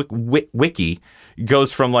Wiki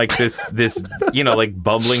goes from like this like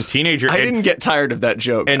bumbling teenager. I didn't get tired of that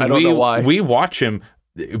joke. And I don't know why. We watch him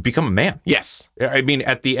become a man. Yes. I mean,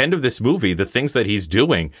 at the end of this movie, the things that he's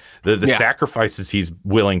doing, the sacrifices he's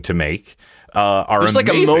willing to make are There's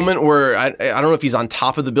amazing. Like a moment where I don't know if he's on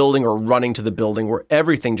top of the building or running to the building where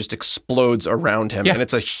everything just explodes around him. Yeah. And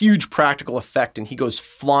it's a huge practical effect and he goes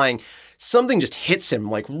flying. Something just hits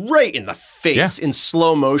him like right in the face in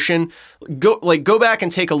slow motion. Go back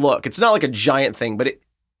and take a look. It's not like a giant thing, but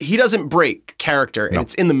he doesn't break character and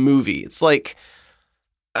it's in the movie. It's like,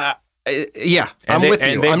 I'm with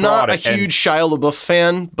you. I'm not a huge Shia LaBeouf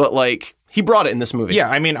fan, but like he brought it in this movie. Yeah,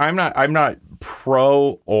 I mean, I'm not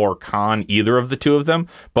pro or con either of the two of them,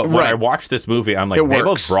 but when I watched this movie, I'm like, they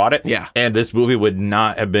both brought it. Yeah. And this movie would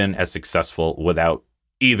not have been as successful without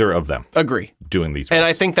either of them. Agree. Doing these roles. And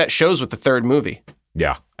I think that shows with the third movie.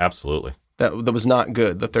 Yeah, absolutely. That was not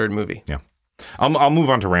good, the third movie. Yeah. I'll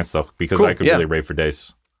move on to rants, though, because I could really rave for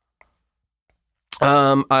days. You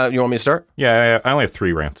want me to start? Yeah, I only have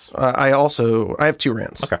 3 rants. I have 2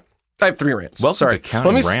 rants. Okay. I have 3 rants. Well, sorry.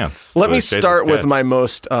 Rants. Let me start with my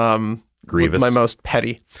most grievous, my most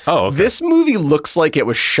petty. Oh, okay. This movie looks like it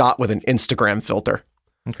was shot with an Instagram filter.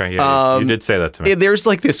 Okay, yeah, you did say that to me. There's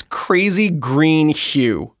like this crazy green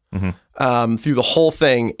hue through the whole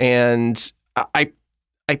thing, and I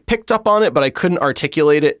picked up on it, but I couldn't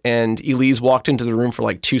articulate it. And Elise walked into the room for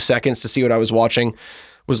like 2 seconds to see what I was watching,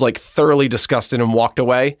 was like thoroughly disgusted and walked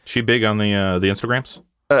away. She big on the Instagrams?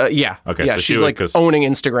 Yeah. Okay. Yeah, so she's like owning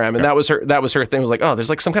Instagram, and that was her thing. Was like, oh,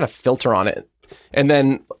 there's like some kind of filter on it, and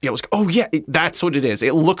then it was, oh yeah, that's what it is.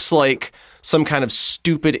 It looks like some kind of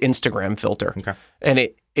stupid Instagram filter, and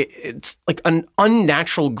it's like an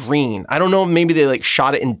unnatural green. I don't know. Maybe they like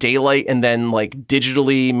shot it in daylight and then like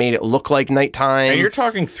digitally made it look like nighttime. And you're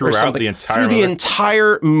talking throughout the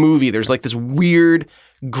entire movie. There's like this weird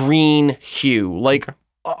green hue, like.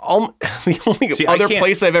 The only other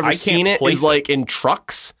place I've ever seen it is like in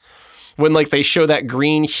trucks when like they show that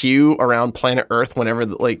green hue around planet Earth whenever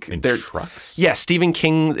like they're trucks. Yeah, Stephen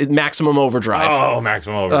King, Maximum Overdrive. Oh,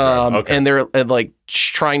 Maximum Overdrive. Okay. And they're like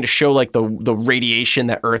trying to show like the radiation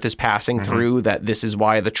that Earth is passing through. That this is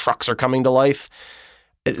why the trucks are coming to life.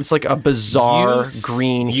 It's like a bizarre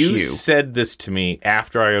green hue. You said this to me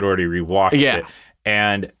after I had already rewatched it,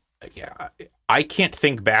 and I can't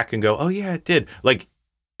think back and go, oh yeah, it did. Like.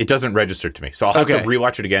 It doesn't register to me, so I'll have to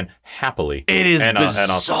rewatch it again happily. It is bizarre.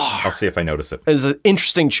 And I'll see if I notice it. It's an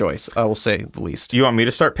interesting choice, I will say the least. You want me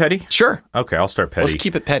to start petty? Sure. Okay, I'll start petty. Let's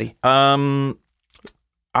keep it petty. I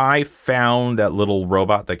found that little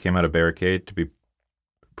robot that came out of Barricade to be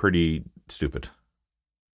pretty stupid.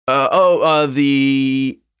 Did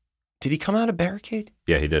he come out of Barricade?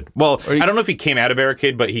 Yeah, he did. Well, I don't know if he came out of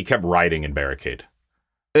Barricade, but he kept riding in Barricade.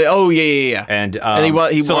 Oh, yeah. And he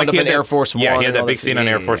wound up in Air Force One. Yeah, he had that big scene on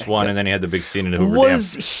Air Force One, and then he had the big scene in Hoover Dam.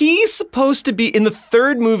 Was he supposed to be, in the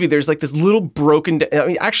third movie, there's like this little broken down, I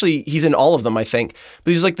mean, actually, he's in all of them, I think,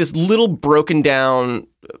 but there's like this little broken down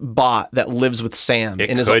bot that lives with Sam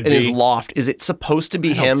in his loft. Is it supposed to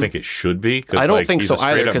be him? I don't think it should be. I don't think so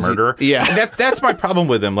either. He's a murderer. That's my problem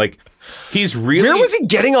with him. Like, he's really... Where was he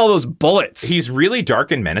getting all those bullets? He's really dark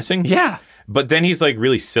and menacing. Yeah. But then he's like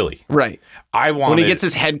really silly. Right. When he gets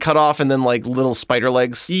his head cut off and then like little spider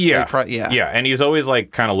legs. Yeah. And he's always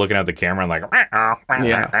like kind of looking at the camera and like,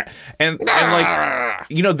 and like,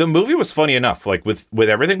 the movie was funny enough. Like with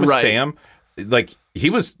everything with Sam, like he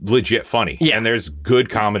was legit funny. Yeah. And there's good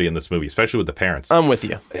comedy in this movie, especially with the parents. I'm with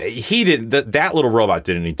you. He didn't, that little robot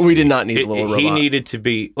didn't need to We did not need the little robot. He needed to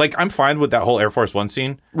be, like, I'm fine with that whole Air Force One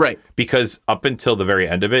scene. Right. Because up until the very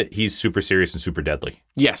end of it, he's super serious and super deadly.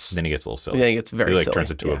 Yes. Then he gets a little silly. Then he gets very silly. He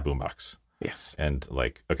turns into a boombox. Yes. And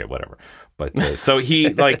like, okay, whatever. But so he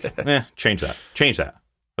like, change that.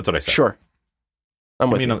 That's what I said. Sure. I'm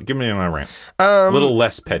with you. Give me another rant. A little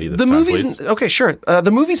less petty this time, please. Okay, sure.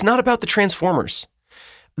 The movie's not about the Transformers.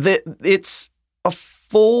 It's a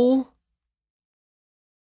full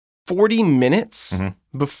 40 minutes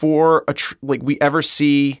before we ever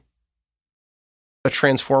see a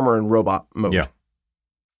Transformer in robot mode. Yeah.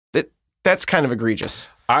 That's kind of egregious.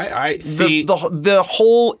 I see the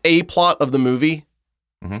whole A plot of the movie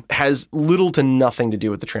has little to nothing to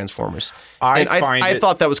do with the Transformers. I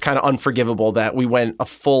thought that was kind of unforgivable that we went a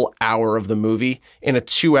full hour of the movie in a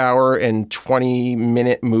 2-hour and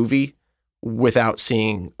 20-minute movie without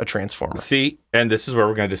seeing a Transformer. See, and this is where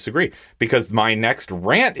we're going to disagree, because my next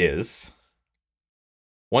rant is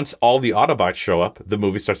once all the Autobots show up, the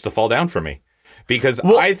movie starts to fall down for me. Because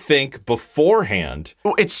I think beforehand...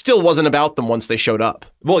 It still wasn't about them once they showed up.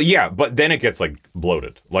 Well, yeah, but then it gets,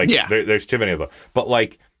 bloated. There's too many of them. But,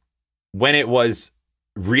 when it was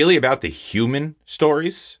really about the human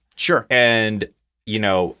stories... Sure. And,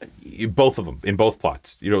 both of them, in both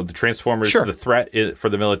plots. The Transformers, the threat for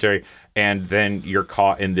the military, and then you're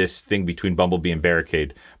caught in this thing between Bumblebee and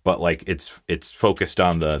Barricade. But, it's focused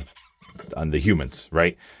on the humans,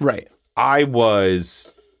 right? Right. I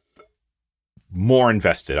was... more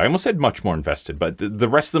invested. I almost said much more invested, but the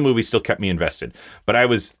rest of the movie still kept me invested. But I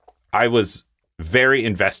was very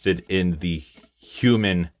invested in the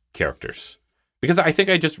human characters because I think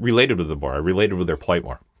I just related with them more. I related with their plight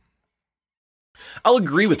more. I'll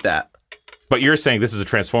agree with that. But you're saying this is a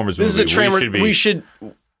Transformers movie. This is we should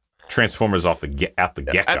Transformers at the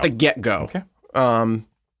get-go. At the get-go. Okay. And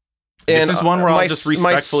this is one where I'll just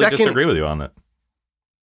respectfully disagree with you on it.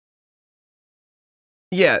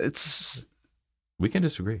 Yeah, it's... We can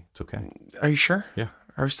disagree. It's okay. Are you sure? Yeah.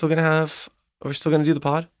 Are we still gonna do the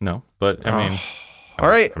pod? No, but I mean. All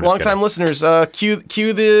right, long-time listeners, cue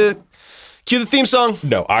the theme song.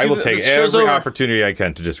 No, I will take every opportunity I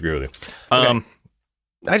can to disagree with you. Okay.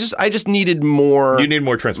 I just needed more. You need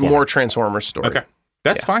more Transformers. More Transformers story. Okay,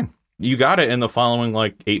 that's fine. You got it in the following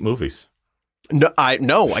 8 movies. No, I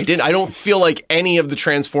didn't. I don't feel like any of the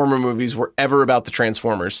Transformer movies were ever about the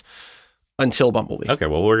Transformers until Bumblebee. Okay,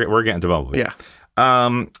 well we're getting to Bumblebee. Yeah.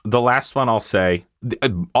 The last one I'll say,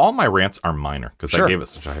 all my rants are minor because I gave it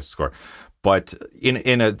such a high score. But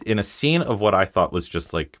in a scene of what I thought was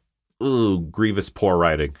just grievous poor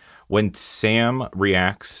writing, when Sam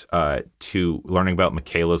reacts to learning about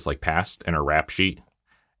Michaela's past and her rap sheet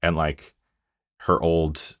and her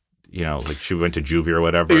old, she went to juvie or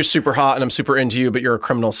whatever. You're super hot and I'm super into you, but you're a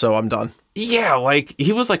criminal, so I'm done. Yeah,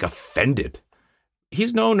 he was offended.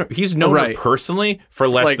 He's known her personally for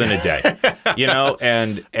less than a day,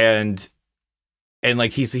 and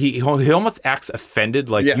he almost acts offended,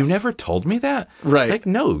 you never told me that, right?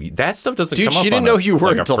 No, that stuff doesn't come up. Dude, she didn't know who you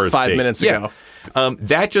were until 5 minutes ago.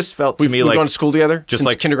 That just felt to me we've gone to school together, just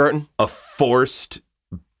since kindergarten. A forced,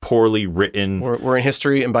 poorly written. We're in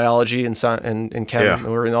history and biology and chem. Yeah.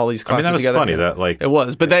 We're in all these classes together. That was funny. That it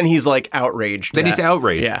was, but then he's outraged. Then he's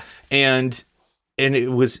outraged. Yeah, and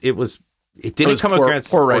it didn't come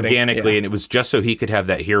across organically, and it was just so he could have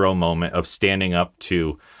that hero moment of standing up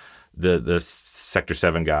to the Sector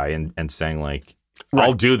 7 guy and saying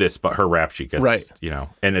I'll do this, but her rap sheet gets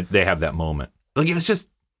and they have that moment.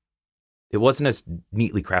 It wasn't as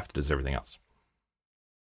neatly crafted as everything else.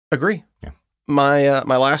 Agree. Yeah. My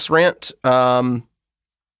last rant.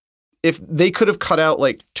 If they could have cut out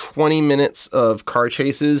 20 minutes of car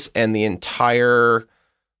chases and the entire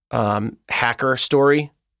hacker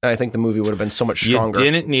story, I think the movie would have been so much stronger. You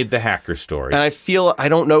didn't need the hacker story. And I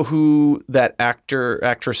don't know who that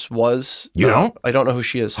actress was. You don't? I don't know who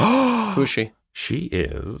she is. Who is she? She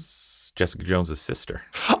is Jessica Jones' sister.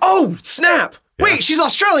 Oh, snap. Yeah. Wait, she's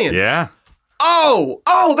Australian. Yeah. Oh,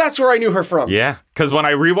 that's where I knew her from. Yeah, because when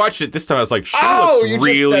I rewatched it this time, I was like, she looks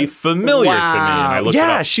really familiar to me. And I looked it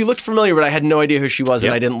up. She looked familiar, but I had no idea who she was,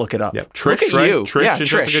 and I didn't look it up. Yep. Trish, right? You. Trish and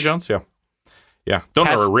Jessica Jones? Yeah. Yeah. Don't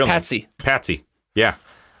know her real name. Patsy. Yeah.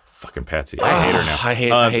 Fucking Patsy. I hate her now. I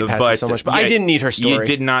hate Patsy so much, but I didn't need her story. You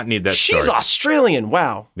did not need that story. She's Australian.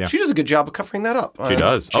 Wow. Yeah. She does a good job of covering that up. She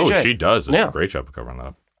does. She does. A great job of covering that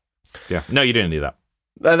up. Yeah. No, you didn't need that.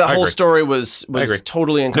 The whole story was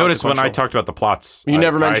totally inconsequential. Notice when I talked about the plots, you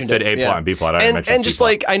never mentioned it. I said A plot and B plot. I didn't mention just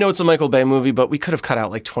C-plot. I know it's a Michael Bay movie, but we could have cut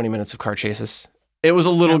out 20 minutes of car chases. It was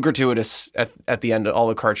a little gratuitous at the end of all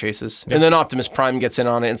the car chases. Yeah. And then Optimus Prime gets in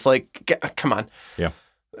on it. It's come on. Yeah.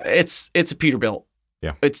 It's a Peterbilt.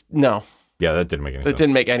 Yeah. No. Yeah, that didn't make any sense. It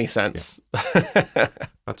didn't make any sense. Yeah.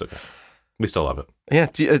 That's okay. We still love it. Yeah.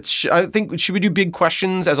 I think, should we do big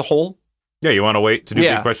questions as a whole? Yeah, you want to wait to do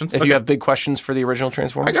big questions? If you have big questions for the original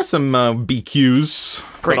Transformers. I got some BQs.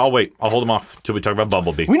 Great. But I'll wait. I'll hold them off till we talk about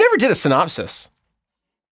Bumblebee. We never did a synopsis.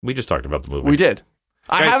 We just talked about the movie. We did.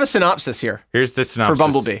 I have a synopsis here. Here's the synopsis for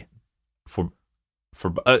Bumblebee. For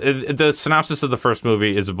the synopsis of the first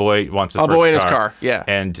movie is a boy wants a boy in his car, yeah,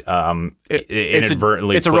 and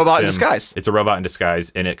inadvertently it's a robot in disguise. It's a robot in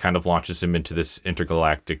disguise, and it kind of launches him into this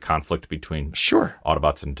intergalactic conflict between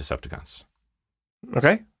Autobots and Decepticons.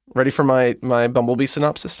 Okay, ready for my Bumblebee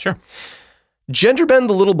synopsis? Sure. Genderbend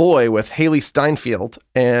the Little Boy with Haley Steinfeld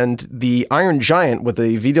and the Iron Giant with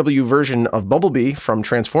a VW version of Bumblebee from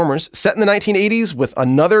Transformers, set in the 1980s with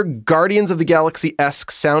another Guardians of the Galaxy-esque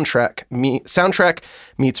soundtrack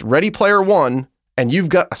meets Ready Player One, and you've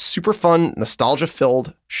got a super fun,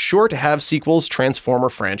 nostalgia-filled, sure to have sequels Transformer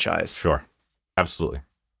franchise. Sure. Absolutely.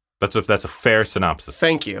 That's a fair synopsis.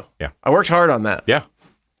 Thank you. Yeah. I worked hard on that. Yeah.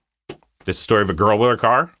 This story of a girl with her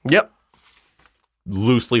car? Yep.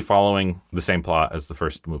 Loosely following the same plot as the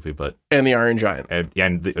first movie, but and the Iron Giant,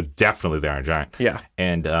 and definitely the Iron Giant,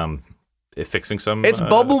 and fixing some. It's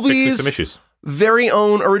Bumblebee's some issues. Very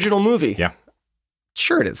own original movie. Yeah,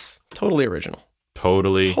 sure it is. Totally original.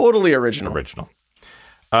 Totally original.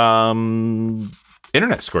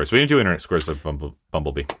 Internet scores. We didn't do internet scores of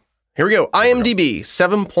Bumblebee. Here we go. IMDb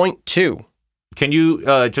 7.2. Can you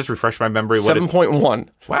just refresh my memory? 7.1.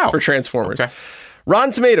 Wow, for Transformers. Okay.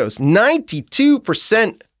 Rotten Tomatoes,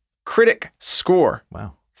 92% critic score.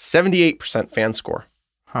 Wow. 78% fan score.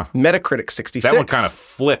 Huh. Metacritic, 66. That one kind of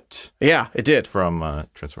flipped. Yeah, it did. From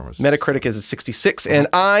Transformers. Metacritic is a 66, and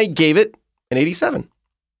I gave it an 87.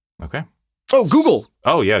 Okay. Oh, Google.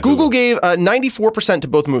 Oh, yeah. Google gave 94% to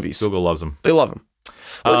both movies. Google loves them. They love them.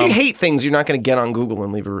 Well, if you hate things, you're not going to get on Google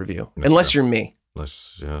and leave a review. Unless you're me. I'm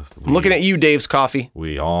looking at you, Dave's Coffee.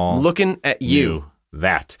 We all looking at you.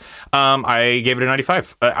 That I gave it a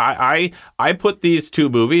 95. I put these two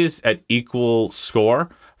movies at equal score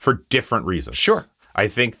for different reasons. Sure. I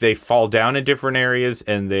think they fall down in different areas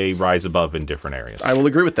and they rise above in different areas. I will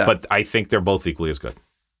agree with that. But I think they're both equally as good.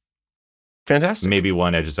 Fantastic. Maybe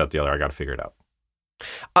one edges out the other. I got to figure it out.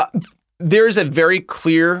 There's a very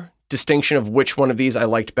clear distinction of which one of these I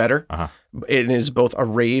liked better. Uh-huh. It is both a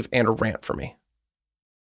rave and a rant for me.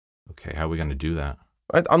 Okay, how are we going to do that?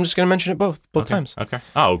 I'm just going to mention it both times. Okay.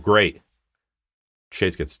 Oh, great.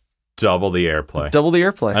 Shades gets double the airplay. Double the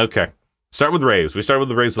airplay. Okay. Start with raves. We start with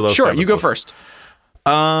the raves of those. Sure, you go first.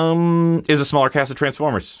 Is a smaller cast of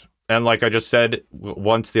Transformers. And like I just said,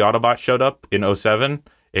 once the Autobots showed up in 2007,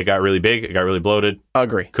 it got really big. It got really bloated.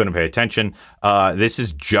 Agree. Couldn't pay attention. This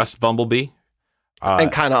is just Bumblebee.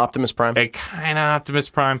 And kind of Optimus Prime.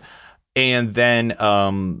 And then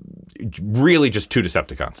really just two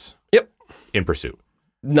Decepticons. Yep. In pursuit.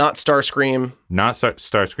 Not Starscream.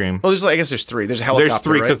 Starscream. Well, I guess there's three. There's a helicopter. There's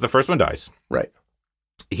three because right? the first one dies. Right.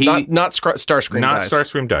 Not Starscream. Not dies.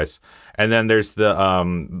 Starscream dies. And then there's the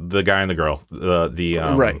guy and the girl.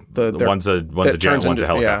 Right. One's a jet, one's a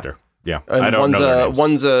helicopter. Yeah. And I don't know their names.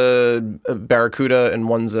 One's a Barracuda and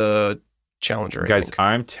one's a Challenger. Guys,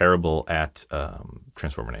 I'm terrible at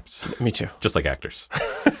Transformer names. Me too. Just like actors.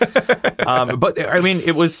 But I mean,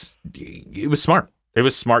 it was smart. It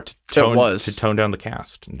was smart to tone down the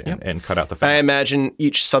cast and cut out the fat. I imagine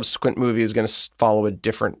each subsequent movie is going to follow a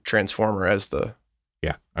different Transformer as the...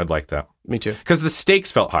 Yeah, I'd like that. Me too. Because the stakes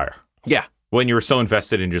felt higher. Yeah. When you were so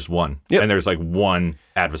invested in just one. Yep. And there's like one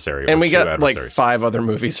adversary. And we got like 5 other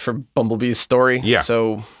movies for Bumblebee's story. Yeah.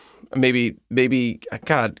 So maybe,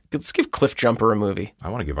 God, let's give Cliff Jumper a movie. I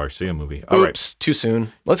want to give RC a movie. All right. Too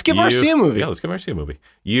soon. Let's give RC a movie. Yeah, let's give RC a movie.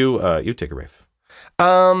 You take a rave.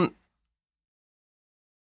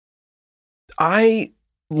 I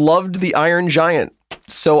loved the Iron Giant,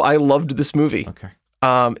 so I loved this movie. Okay.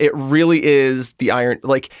 It really is the Iron,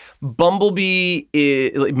 like Bumblebee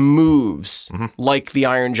moves like the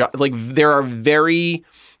Iron Giant. Like there are very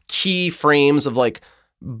key frames of like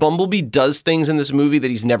Bumblebee does things in this movie that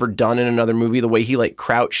he's never done in another movie. The way he like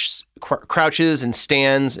crouches and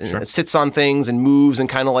stands and sits on things and moves and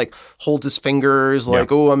kind of like holds his fingers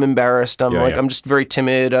like, oh, I'm embarrassed. I'm just very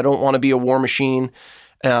timid. I don't want to be a war machine.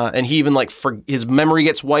 And he even like his memory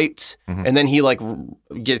gets wiped, and then he like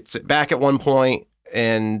gets it back at one point,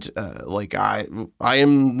 and like I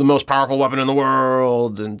am the most powerful weapon in the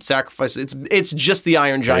world, and sacrifice. It's just the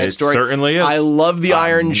Iron Giant story. It certainly is. I love the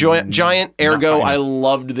Iron Giant. Ergo, I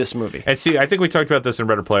loved this movie. And see, I think we talked about this in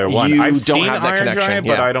Ready Player One. I've don't seen have that Iron connection, Giant,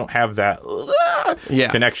 but I don't have that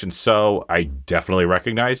connection. So I definitely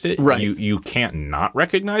recognized it. Right. You can't not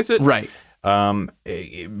recognize it. Right. But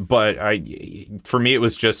for me, it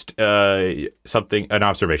was just an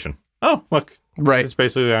observation. Oh, look, right. It's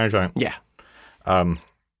basically the Iron Giant. Yeah.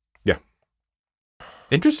 Yeah.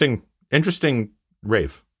 Interesting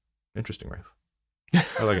rave. Interesting rave.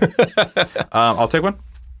 I like it. I'll take one.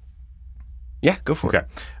 Yeah, go for it.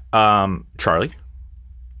 Okay. Charlie.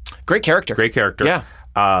 Great character. Great character. Yeah.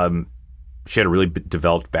 She had a really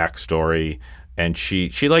developed backstory, and she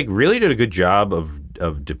like really did a good job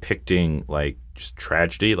of depicting like just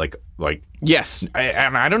tragedy, like yes.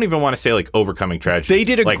 And I don't even want to say like overcoming tragedy. They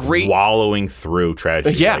did a like great wallowing through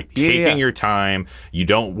tragedy. Yeah. Like taking your time. You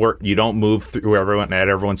don't move through everyone at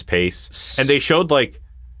everyone's pace. And they showed like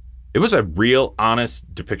it was a real honest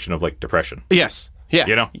depiction of like depression. Yes. Yeah.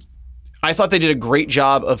 You know? I thought they did a great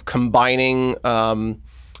job of combining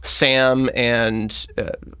Sam and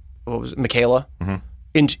what was it, Michaela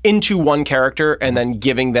into one character, and then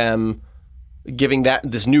giving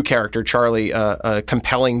this new character, Charlie, a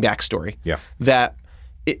compelling backstory. Yeah. That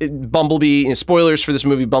Bumblebee, spoilers for this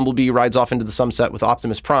movie, Bumblebee rides off into the sunset with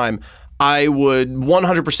Optimus Prime. I would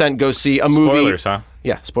 100% go see a movie. Spoilers, huh?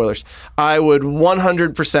 Yeah, spoilers. I would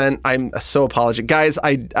 100%. I'm so apologetic, guys.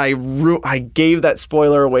 I gave that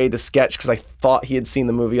spoiler away to Sketch because I thought he had seen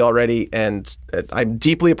the movie already, and I'm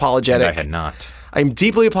deeply apologetic. And I had not. I'm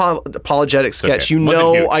deeply apologetic, Sketch. Okay. You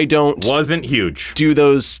know I don't. Wasn't huge. Do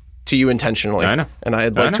those to you intentionally. I know. And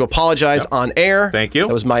I'd like to apologize on air. Thank you.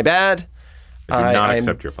 That was my bad. I did not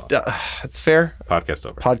accept your apology. That's fair. Podcast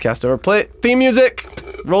over. Podcast over. Play theme music.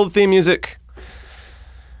 Roll the theme music.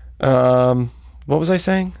 What was I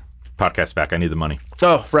saying? Podcast back. I need the money.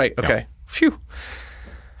 Oh, right. Okay. Yeah. Phew.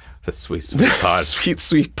 The sweet pod.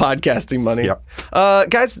 sweet podcasting money. Yep.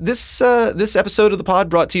 Guys, this episode of the pod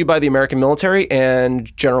brought to you by the American military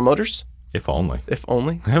and General Motors. If only. If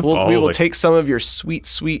only. If We will only. take some of your sweet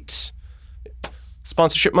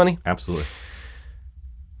sponsorship money. Absolutely.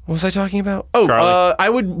 What was I talking about? Oh, Charlie. I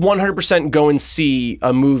would 100% go and see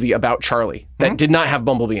a movie about Charlie that did not have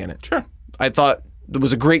Bumblebee in it. Sure. I thought it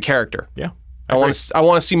was a great character. Yeah. I want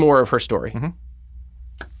to see more of her story.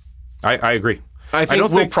 I agree. I think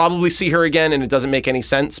we'll probably see her again, and it doesn't make any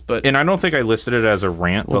sense. But And I don't think I listed it as a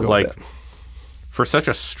rant, but go like with it. for such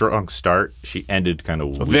a strong start, she ended kind of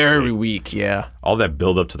weakly. Very weak, yeah. All that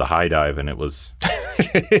build up to the high dive, and it was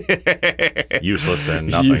useless and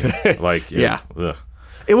nothing. Ugh.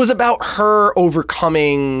 It was about her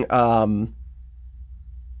overcoming.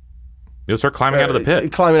 It was her climbing out of the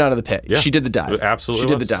pit. Climbing out of the pit. Yeah. She did the dive. It absolutely,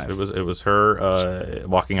 she did the dive. It was her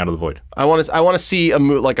walking out of the void. I want to see a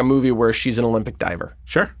movie where she's an Olympic diver.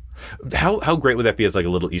 Sure. How great would that be as like a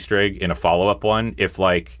little Easter egg in a follow up one? If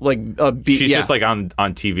she's just like on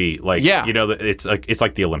TV, like you know, it's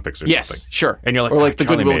like the Olympics or something. Yes, sure. And you're like, or like the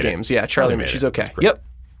Charlie Goodwill made it. Games. Yeah, Charlie made it. She's okay. Yep.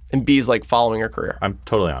 And B's like following her career. I'm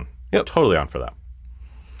totally on. Yep. Totally on for that.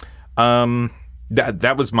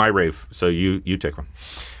 That was my rave. So you take one.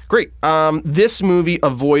 Great. This movie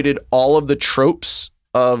avoided all of the tropes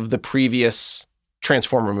of the previous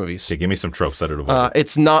Transformer movies. Okay, give me some tropes that it avoided.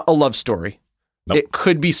 It's not a love story. Nope. It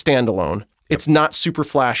could be standalone. It's not super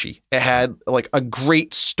flashy. It had like a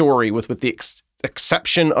great story with the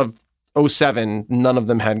exception of 07. None of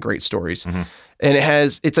them had great stories. And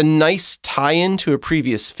it's a nice tie-in to a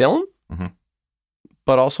previous film,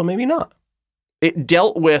 but also maybe not. It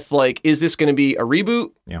dealt with like, is this going to be a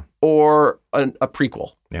reboot or a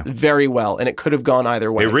prequel? Yeah. Very well. And it could have gone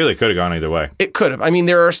either way. It really could have gone either way. It could have. I mean,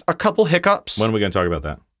 there are a couple hiccups. When are we going to talk about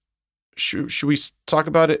that? Should we talk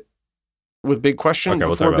about it with big questions? Okay,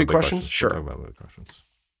 we'll before talk about big questions? Sure. We'll talk about big questions.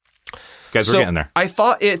 Guys, we're getting there. I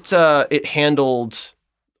thought it handled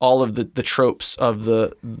all of the tropes of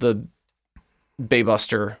the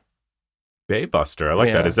Baybuster. Baybuster. I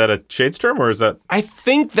like that. Is that a Shades term or is that? I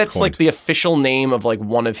think that's coined? like the official name of like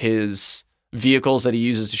one of his vehicles that he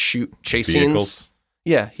uses to shoot chase scenes.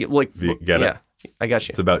 Yeah, Get it? I got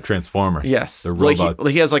you. It's about Transformers. Yes, the robots.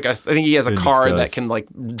 He has I think he has a car disguise. that can like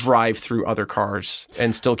drive through other cars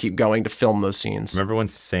and still keep going to film those scenes. Remember when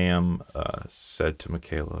Sam said to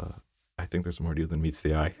Michaela, "I think there's more to you than meets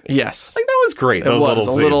the eye." Yes, Like that was great. it Those was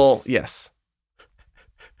a little scenes. yes.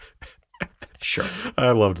 Sure,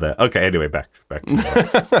 I loved that. Okay, anyway, back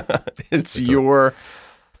to it's your.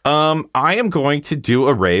 I am going to do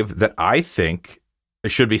a rave that I think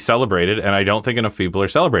should be celebrated, and I don't think enough people are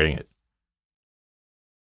celebrating it.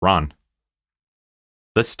 Ron,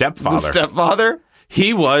 the stepfather. The stepfather.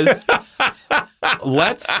 He was.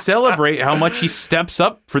 Let's celebrate how much he steps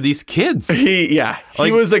up for these kids. He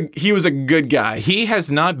was a good guy. He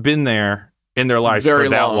has not been there in their lives Very for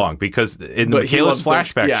that long. long because in But Michaela's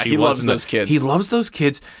flashback, he loves those kids. He loves those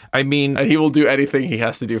kids. I mean, And he will do anything he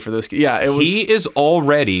has to do for those kids. Yeah, he is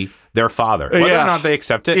already their father. Whether or not they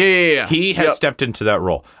accept it, Yeah. he has stepped into that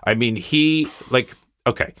role. I mean, he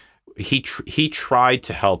tried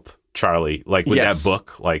to help Charlie, like with Yes. that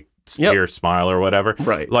book, like Steer Smile or whatever.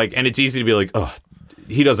 Right. Like, and it's easy to be like, oh,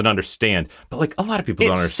 he doesn't understand. But like a lot of people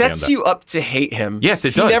don't understand that. It sets you up to hate him. Yes,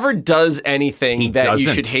 it does. He never does anything you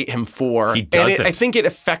should hate him for. He doesn't. And I think it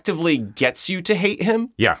effectively gets you to hate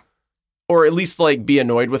him. Yeah. Or at least like be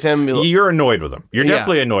annoyed with him. You're annoyed with him. You're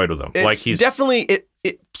definitely annoyed with him. It's definitely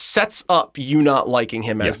it sets up you not liking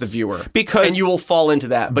him as the viewer. And you will fall into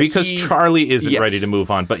that. But because Charlie isn't ready to move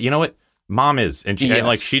on. But you know what? Mom is. And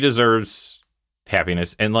she deserves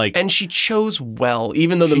happiness. And she chose well,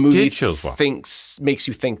 even though the movie makes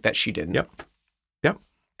you think that she didn't. Yep.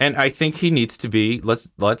 And I think he needs to be let's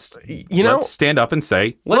stand up and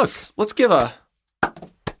say, let's give a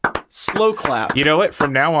slow clap. You know what?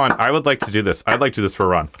 From now on, I would like to do this. I'd like to do this for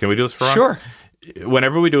Ron. Can we do this for Ron? Sure.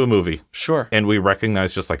 Whenever we do a movie. Sure. And we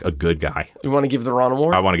recognize just like a good guy. You want to give the Ron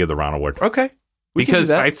Award? I want to give the Ron Award. Okay. Because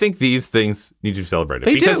I think these things need to be celebrated.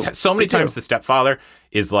 Because so many times the stepfather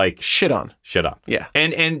is like shit on. Yeah.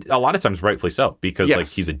 And a lot of times rightfully so. Because like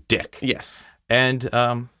he's a dick. Yes. And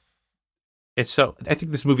it's so I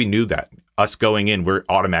think this movie knew that. Us going in, we're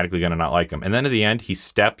automatically gonna not like him. And then at the end, he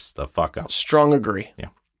steps the fuck up. Strong agree. Yeah.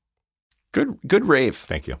 Good rave.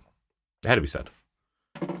 Thank you. It had to be said.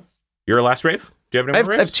 Your last rave? Do you have any more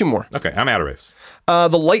raves? I have two more. Okay, I'm out of raves. The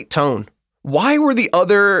light tone. Why were the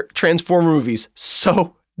other Transformer movies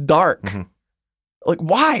so dark? Mm-hmm. Like,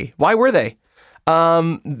 why? Why were they?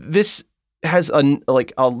 This has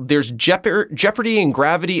there's jeopardy and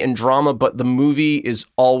gravity and drama, but the movie is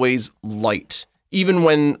always light, even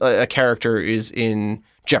when a character is in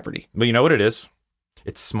jeopardy. But you know what it is?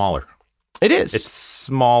 It's smaller. It is. It's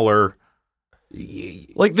smaller.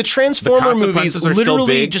 Like the Transformer movies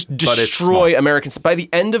literally just destroy Americans. By the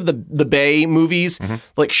end of the Bay movies,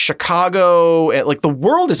 like Chicago, like the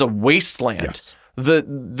world is a wasteland. Yes.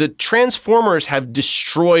 The Transformers have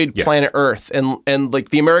destroyed planet Earth, and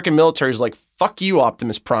like the American military is like, fuck you,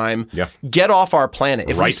 Optimus Prime. Yeah. Get off our planet.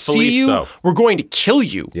 If we see you, we're going to kill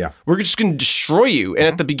you. Yeah. We're just going to destroy you. And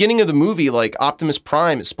at the beginning of the movie, like Optimus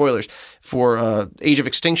Prime, spoilers for Age of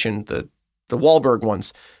Extinction, the Wahlberg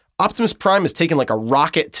ones, Optimus Prime is taking like a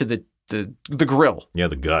rocket to the grill. Yeah,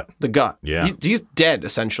 the gut. The gut. Yeah. He's dead,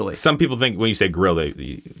 essentially. Some people think when you say grill,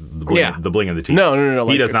 the bling of the teeth. No. He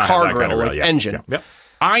like does not car have that grill, kind of grill. like engine. Yep.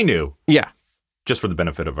 I knew. Yeah. Just for the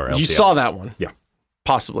benefit of our LTLs. You saw that one. Yeah.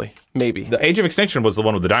 Possibly. Maybe. The Age of Extinction was the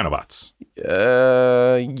one with the Dinobots.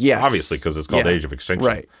 Yes. Obviously, because it's called Age of Extinction.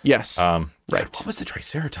 Right. Yes. Right. What was the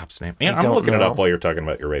Triceratops name? Man, I'm looking it up while you're talking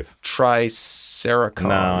about your rave. Triceracon.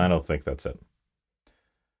 No, I don't think that's it.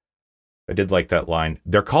 I did like that line.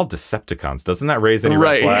 They're called Decepticons. Doesn't that raise any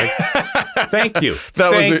red flags? Thank you.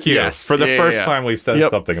 Thank you. Yes. For the first time we've said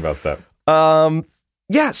something about that.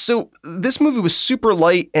 Yeah, so this movie was super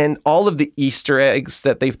light, and all of the Easter eggs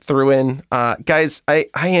that they threw in, guys, I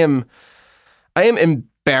am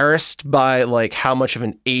embarrassed by like how much of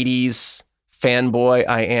an 80s fanboy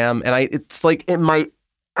I am, and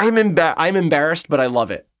I'm embarrassed, but I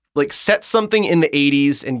love it. Like, set something in the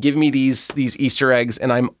 80s and give me these Easter eggs,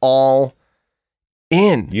 and I'm all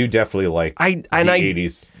in. You definitely like the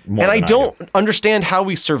 80s more and than I don't understand how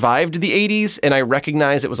we survived the 80s, and I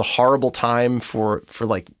recognize it was a horrible time for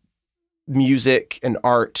like music and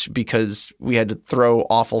art because we had to throw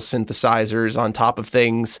awful synthesizers on top of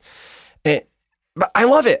things. But I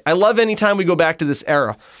love it. I love any time we go back to this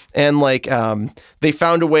era. And like they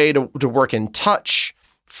found a way to work in touch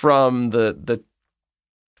from the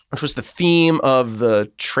which was the theme of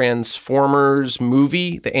the Transformers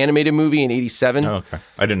movie, the animated movie in '87. Oh, okay.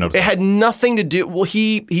 I didn't notice. It had nothing to do. Well,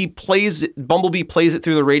 Bumblebee plays it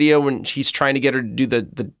through the radio when he's trying to get her to do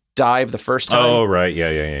the dive the first time. Oh, right. Yeah.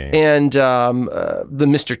 And the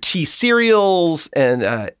Mr. T cereals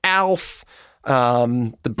and Alf,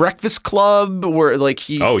 the Breakfast Club, where like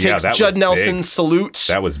he takes Judd Nelson's salute.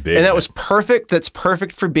 That was big. And that was perfect. That's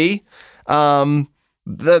perfect for B.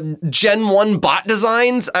 The Gen 1 bot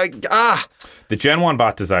designs, the Gen 1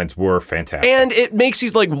 bot designs were fantastic. And it makes you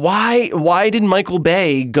like, why did Michael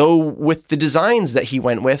Bay go with the designs that he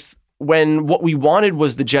went with when what we wanted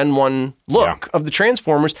was the Gen 1 look of the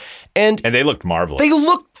Transformers? And they looked marvelous. They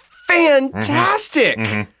looked fantastic.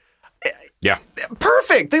 Mm-hmm. Yeah.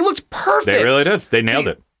 Perfect. They looked perfect. They really did. They nailed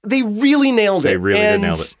it. They really nailed it. They really did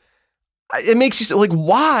nail it. It makes you like,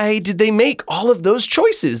 why did they make all of those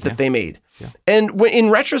choices that they made? Yeah. And in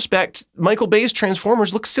retrospect, Michael Bay's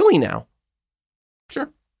Transformers look silly now. Sure.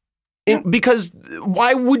 Because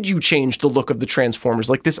why would you change the look of the Transformers?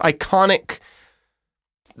 Like this iconic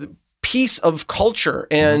piece of culture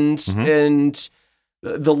and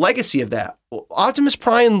the legacy of that. Optimus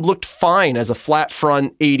Prime looked fine as a flat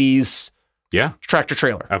front 80s tractor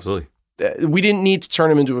trailer. Absolutely. We didn't need to turn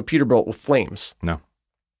him into a Peterbilt with flames. No.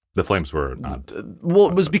 The flames were not. Well,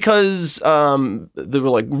 it was because they were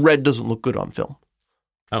like, red doesn't look good on film.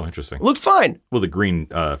 Oh, interesting. It looked fine. With a green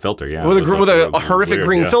filter, yeah. With a horrific weird,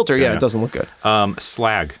 green filter, yeah, it doesn't look good.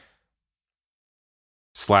 Slag.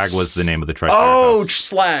 Slag was the name of the Triceratops. Oh,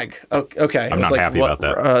 slag. Okay. I'm not happy about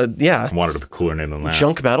that. Yeah. I wanted a cooler name than that.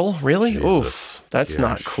 Junk metal? Really? Jesus. Oof. That's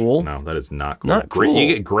not cool. No, that is not cool. Not cool.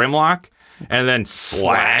 You get Grimlock and then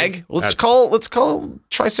slag. Let's call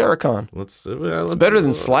Triceracon. It's better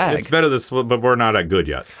than slag. It's better than, but we're not that good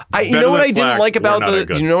yet. You know what I didn't like about the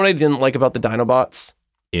Dinobots?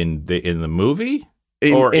 In the movie?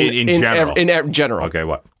 In general? In general. Okay,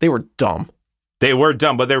 what? They were dumb. They were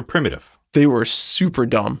dumb, but they were primitive. They were super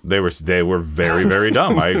dumb. They were very, very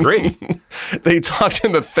dumb. I agree. They talked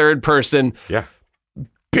in the third person. Yeah.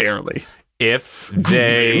 Barely. If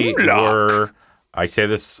they were, I say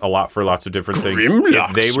this a lot for lots of different things.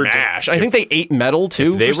 Grimlock smash. I think they ate metal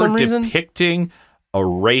too. If they for some were reason. depicting a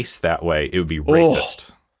race that way, it would be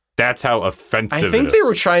racist. That's how offensive it is. I think they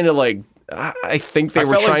were trying to like. I think they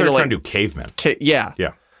were felt trying like to trying to do cavemen. Yeah.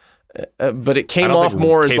 Yeah. But it came I don't off think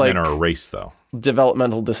more as cavemen like are a race, though.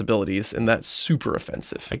 developmental disabilities, and that's super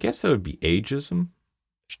offensive. I guess that would be ageism.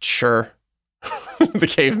 Sure. The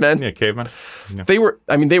cavemen. Yeah, cavemen. Yeah. They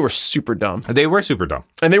were super dumb. They were super dumb.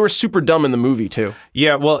 And they were super dumb in the movie too.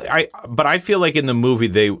 Yeah, well, but I feel like in the movie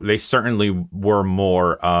they certainly were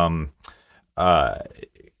more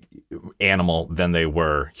animal than they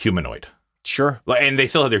were humanoid. Sure. And they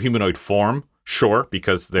still had their humanoid form, sure,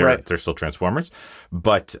 because they're still Transformers.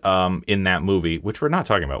 But in that movie, which we're not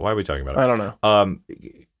talking about, why are we talking about it? I don't know.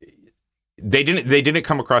 They didn't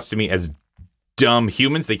come across to me as dumb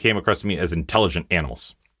humans. They came across to me as intelligent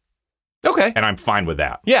animals. Okay. And I'm fine with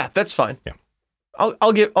that. Yeah, that's fine. Yeah.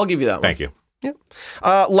 I'll give you that one. Thank you. Yeah.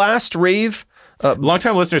 Last rave.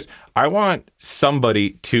 Longtime listeners, I want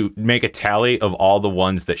somebody to make a tally of all the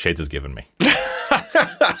ones that Shades has given me.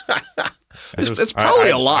 It's probably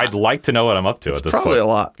a lot. I'd like to know what I'm up to at this point. Probably a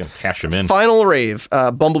lot. Gonna cash them in. Final rave.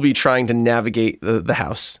 Bumblebee trying to navigate the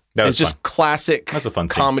house. It's just fun. classic That's a fun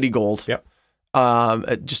comedy gold. Yep.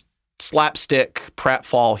 Just slapstick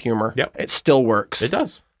pratfall humor. Yep. It still works. It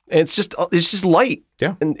does. It's just light.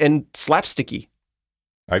 Yeah. And slapsticky.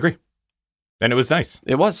 I agree. And it was nice.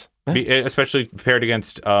 It was. Especially paired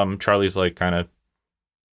against Charlie's like kind of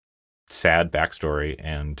sad backstory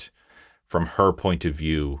and from her point of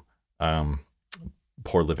view,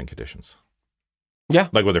 poor living conditions. Yeah.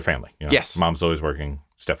 Like with her family. You know? Yes. Mom's always working.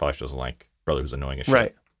 Stepfather doesn't like. Brother was annoying as shit.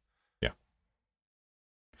 Right. Yeah.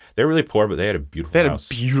 They were really poor, but they had a beautiful house.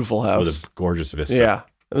 They had a beautiful house. With a gorgeous vista. Yeah.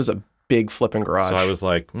 It was a big flipping garage. So I was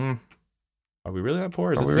like, are we really that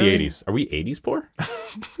poor? Is this the 80s? Are we 80s poor?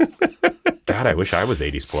 God, I wish I was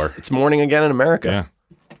 80s poor. It's morning again in America. Yeah.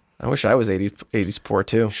 I wish I was 80s poor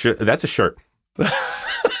too. That's a shirt.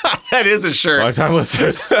 That is a shirt. Long-time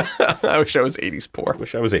listeners. I wish I was 80s poor.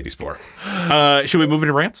 Wish I was 80s poor. Should we move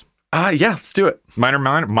into rants? Yeah, let's do it.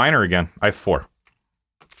 Minor again. I have 4.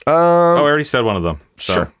 I already said one of them.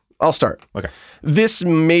 So. Sure. I'll start. Okay. This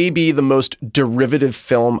may be the most derivative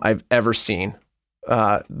film I've ever seen.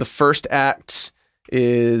 The first act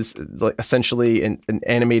is like essentially an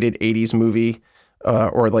animated 80s movie,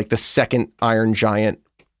 or like the second Iron Giant.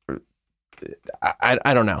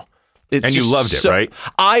 I don't know. And you loved it, right?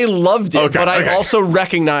 I loved it, but I also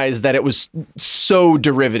recognized that it was so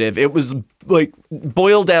derivative. It was like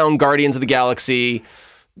boiled down Guardians of the Galaxy,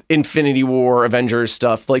 Infinity War, Avengers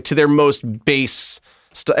stuff, like to their most base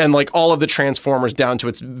and like all of the Transformers down to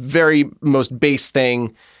its very most base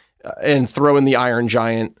thing, and throw in the Iron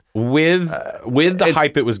Giant. With the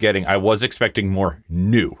hype it was getting, I was expecting more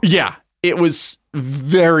new. Yeah, it was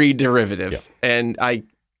very derivative, and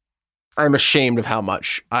I'm ashamed of how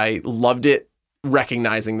much I loved it,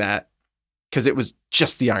 recognizing that, because it was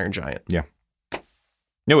just the Iron Giant. Yeah. You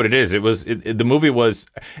know what it is? The movie was,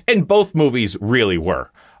 and both movies really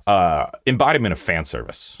were, embodiment of fan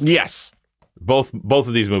service. Yes. Both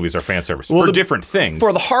of these movies are fan service for different things.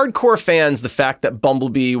 For the hardcore fans, the fact that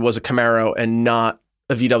Bumblebee was a Camaro and not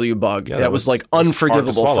a VW Bug, that was like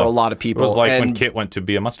unforgivable for a lot of people. It was like when Kit went to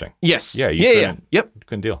be a Mustang. Yes. Yeah.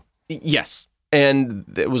 Couldn't deal. Yes. And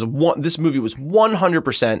this movie was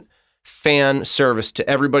 100% fan service to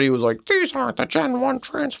everybody who was like, these aren't the Gen 1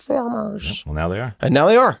 Transformers. Yep. Well, now they are. And now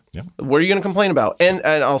they are. Yep. What are you going to complain about? And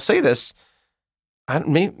I'll say this.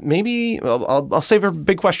 Maybe I'll save our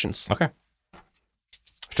big questions. Okay.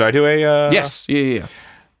 Should I do a... Yes. Yeah.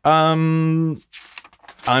 I'm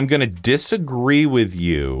going to disagree with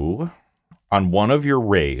you on one of your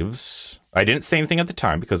raves. I didn't say anything at the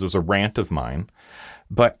time because it was a rant of mine.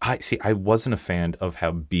 But I wasn't a fan of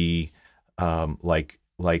how B,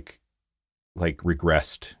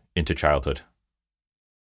 regressed into childhood.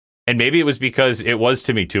 And maybe it was because it was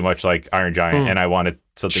to me too much like Iron Giant and I wanted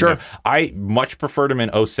something new. I much preferred him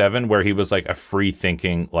in 07 where he was like a free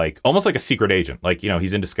thinking, like almost like a secret agent. Like,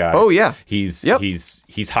 he's in disguise. Oh yeah. He's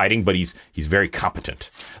hiding, but he's very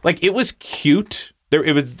competent. Like it was cute.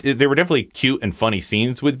 There were definitely cute and funny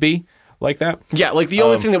scenes with B like that. Yeah, like the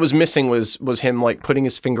only thing that was missing was him like putting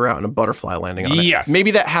his finger out and a butterfly landing on it. Yes.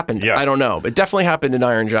 Maybe that happened. Yes. I don't know. It definitely happened in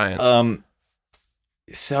Iron Giant.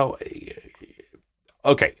 So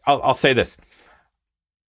okay, I'll say this.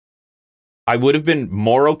 I would have been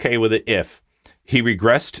more okay with it if he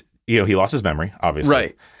regressed, he lost his memory,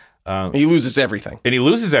 obviously. Right. He loses everything. And he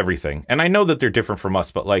loses everything. And I know that they're different from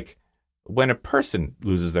us, but like when a person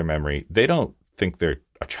loses their memory, they don't think they're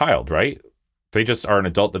a child, right? They just are an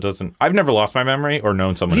adult that doesn't... I've never lost my memory or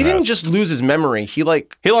known someone He who didn't has. just lose his memory. He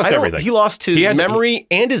lost everything. He lost his memory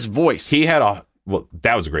and his voice. He had well,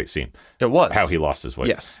 that was a great scene. It was. How he lost his voice.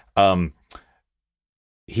 Yes.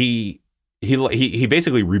 He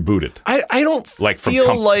basically rebooted. I don't like feel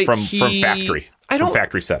from factory. From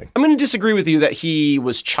factory setting. I'm going to disagree with you that he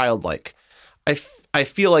was childlike. I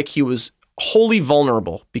feel like he was wholly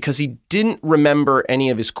vulnerable because he didn't remember any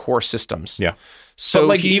of his core systems. Yeah. So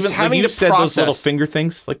like he's even having like you to said process those little finger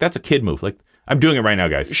things. Like that's a kid move. Like I'm doing it right now,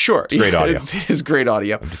 guys. Sure. It's great audio. It is great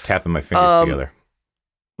audio. I'm just tapping my fingers together.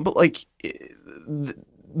 But like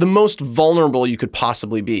the most vulnerable you could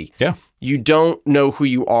possibly be. Yeah. You don't know who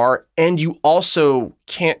you are, and you also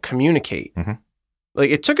can't communicate. Mm-hmm. Like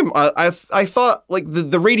it took him. I thought like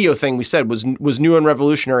the radio thing we said was new and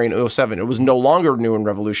revolutionary in 07. It was no longer new and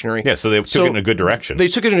revolutionary. Yeah, so they took it in a good direction. They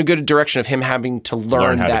took it in a good direction of him having to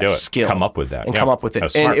learn how that to do it. skill, come up with that, and come up with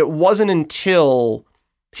it. And it wasn't until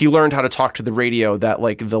he learned how to talk to the radio that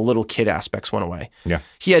like the little kid aspects went away. Yeah,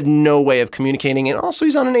 he had no way of communicating, and also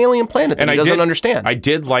he's on an alien planet that he doesn't understand. I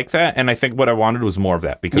did like that, and I think what I wanted was more of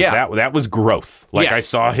that because that was growth. Like I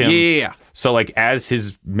saw him. Yeah. So like as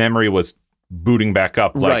his memory was booting back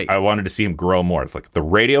up, like I wanted to see him grow more. It's like the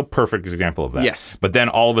radio, perfect example of that. Yes. But then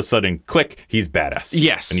all of a sudden, click, he's badass.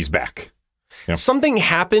 Yes. And he's back. Something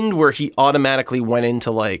happened where he automatically went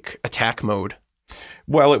into like attack mode.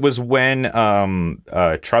 Well, it was when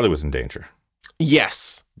Charlie was in danger.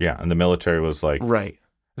 Yes. Yeah, and the military was like... Right.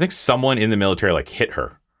 I think someone in the military like hit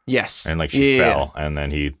her. Yes. And like she fell, and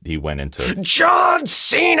then he went into... John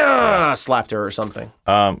Cena! Slapped her or something.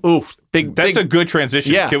 Oof. That's a good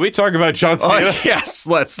transition. Yeah. Can we talk about John Cena? Yes,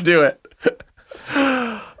 let's do it.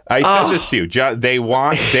 I said this to you.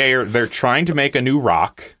 They're trying to make a new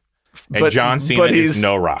Rock, and John Cena is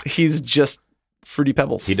no Rock. He's just Fruity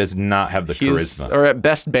Pebbles. He does not have the charisma. Or at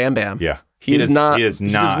best, Bam Bam. Yeah. He does not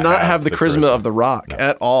have the charisma of The Rock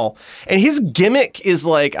at all. And his gimmick is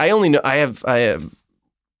like, I have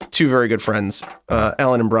two very good friends,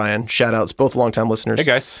 Ellen and Brian. Shout outs, both longtime listeners. Hey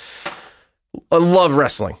guys. I love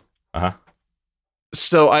wrestling. Uh-huh.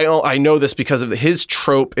 So I know this because of his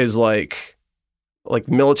trope is like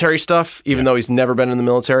military stuff, even though he's never been in the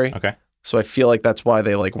military. Okay. So I feel like that's why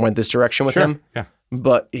they like went this direction with him. Yeah.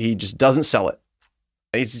 But he just doesn't sell it.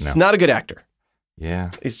 He's not a good actor.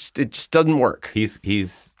 Yeah. It just doesn't work. He is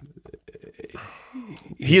no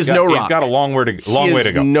Rock. He's got a long way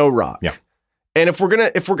to go. No Rock. Yeah. And if we're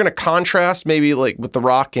gonna contrast maybe like with The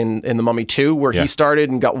Rock in The Mummy 2, where he started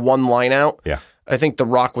and got one line out. Yeah. I think The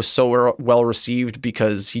Rock was so well received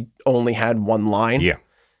because he only had one line. Yeah.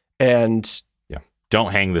 And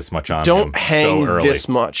don't hang this much on. Don't hang this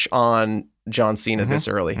much on John Cena this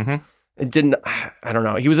early. Mm-hmm. It didn't. I don't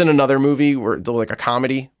know. He was in another movie where like a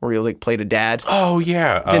comedy where he like played a dad. Oh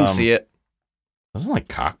yeah. Didn't see it. Wasn't it like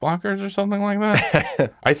Cock Blockers or something like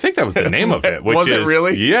that? I think that was the name of it. Was it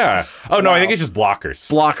really? Yeah. Oh no, I think it's just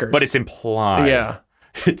Blockers. Blockers. But it's implied. Yeah.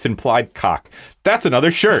 It's implied cock. That's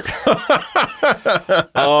another shirt. Because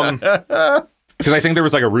I think there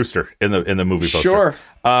was like a rooster in the movie poster. Sure.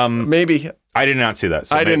 Maybe. I did not see that.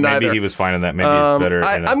 So I didn't either. Maybe he was fine in that. Maybe he's better.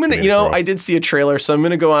 I'm gonna, I did see a trailer, so I'm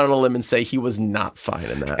gonna go out on a limb and say he was not fine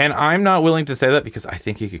in that. And I'm not willing to say that because I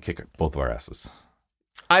think he could kick both of our asses.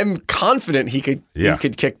 I'm confident he could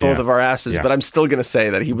kick both of our asses, but I'm still gonna say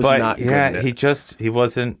that he was not good in it. He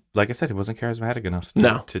wasn't, like I said, he wasn't charismatic enough. He's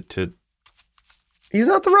not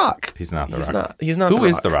The Rock. He's not The Rock. He's not. Who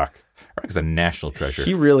is The Rock? Rock is a national treasure.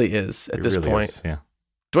 He really is at this point. Yeah.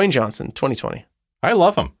 Dwayne Johnson, 2020. I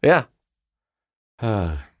love him. Yeah.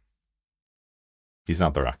 He's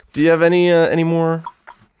not The Rock. Do you have any more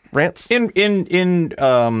rants? In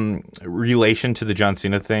relation to the John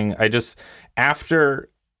Cena thing, I just, after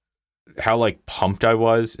how like pumped I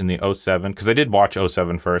was in the 07, because I did watch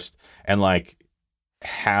 07 first, and like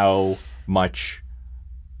how much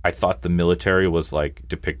I thought the military was like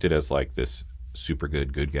depicted as like this super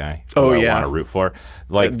good guy. Oh, I yeah. want to root for.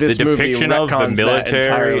 Like This the movie depiction of the retcons that military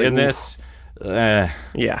entirely. in this,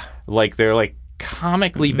 Yeah. like they're like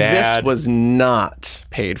comically bad. This was not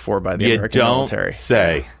paid for by the American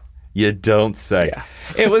military. You don't say. Yeah.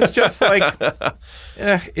 It was just like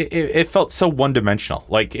it felt so one-dimensional.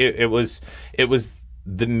 Like it was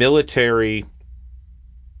the military.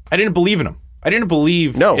 I didn't believe in them. I didn't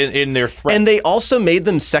believe in their threat. And they also made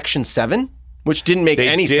them Section 7, which didn't make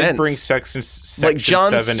any sense. They did bring Section 7 like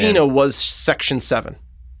John Cena in. was Section 7.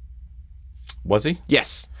 Was he?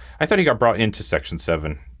 Yes. I thought he got brought into Section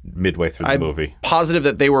 7 midway through the movie. Positive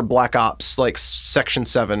that they were Black Ops, like Section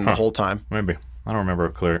 7 the whole time. Maybe. I don't remember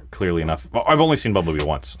it clearly enough. Well, I've only seen Bumblebee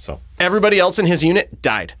once, so. Everybody else in his unit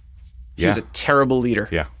died. He was a terrible leader.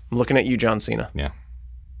 Yeah. I'm looking at you, John Cena. Yeah.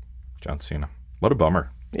 John Cena. What a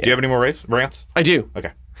bummer. Yeah. Do you have any more rants? I do.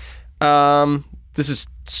 Okay. This is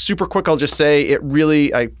super quick. I'll just say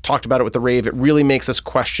I talked about it with the rave. It really makes us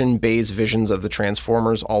question Bay's visions of the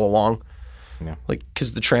Transformers all along. Yeah. Like,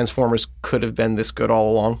 because the Transformers could have been this good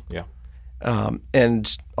all along. Yeah.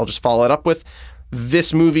 And I'll just follow it up with,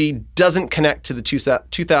 this movie doesn't connect to the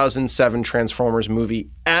 2007 Transformers movie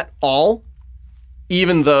at all,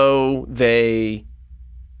 even though they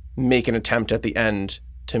make an attempt at the end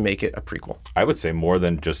to make it a prequel. I would say more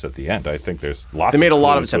than just at the end. I think there's lots. They made of a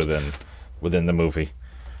lot of clues attempts within the movie.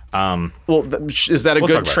 Well, is that a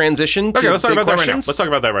good transition to okay, let's talk about questions? that right now. Let's talk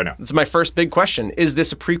about that right now. It's my first big question. Is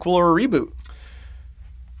this a prequel or a reboot?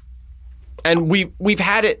 And we've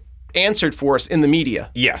had it answered for us in the media.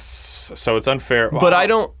 Yes. So it's unfair. But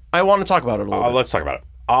I want to talk about it a little bit. Let's talk about it.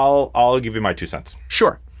 I'll give you my 2 cents.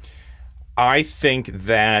 Sure. I think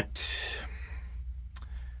that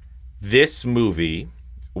this movie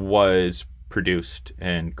was produced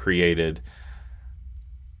and created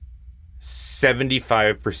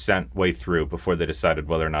 75% way through before they decided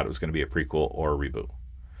whether or not it was going to be a prequel or a reboot.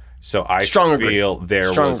 So I feel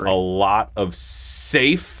there was a lot of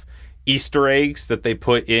safe Easter eggs that they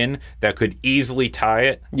put in that could easily tie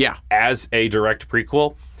it as a direct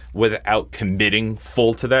prequel without committing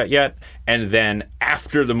full to that yet. And then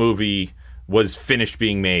after the movie was finished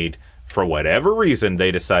being made, for whatever reason,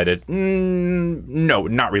 they decided, no,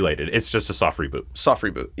 not related. It's just a soft reboot. Soft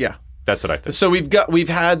reboot, yeah. That's what I think. So we've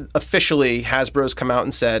had officially Hasbro's come out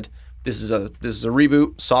and said this is a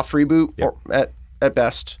reboot, soft reboot, or at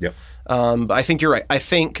best. Yep. But I think you're right. I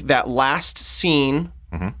think that last scene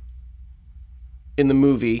in the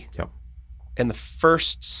movie and the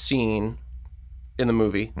first scene in the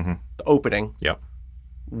movie, the opening,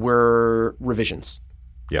 were revisions.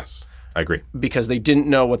 Yes, I agree. Because they didn't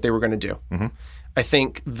know what they were going to do. I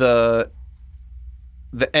think the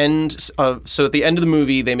end of, so at the end of the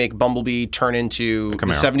movie, they make Bumblebee turn into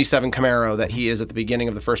the 77 Camaro that he is at the beginning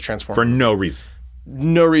of the first Transformers. For no reason.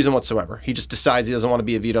 No reason whatsoever. He just decides he doesn't want to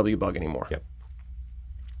be a VW bug anymore. Yep.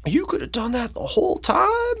 You could have done that the whole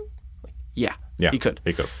time? Yeah, he could.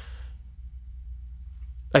 He could.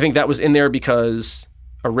 I think that was in there because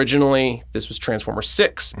originally this was Transformers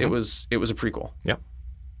 6. It was a prequel. Yep.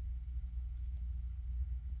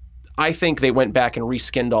 I think they went back and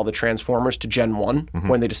reskinned all the Transformers to Gen 1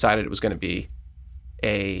 when they decided it was going to be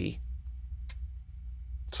a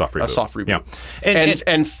soft reboot. Yeah.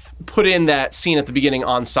 And put in that scene at the beginning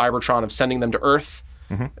on Cybertron of sending them to Earth,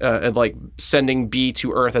 and like sending B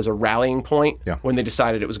to Earth as a rallying point when they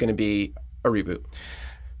decided it was going to be a reboot.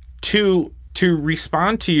 To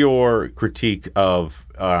respond to your critique of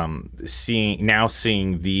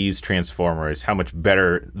seeing these Transformers, how much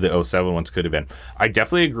better the 07 ones could have been, I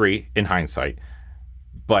definitely agree in hindsight.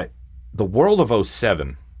 But the world of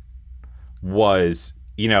 07 was,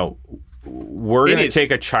 we're going to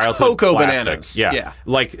take a childhood Cocoa classic. Bananas. Yeah.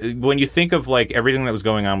 Like when you think of like everything that was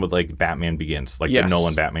going on with like Batman Begins, like the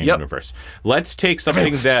Nolan Batman universe. Let's take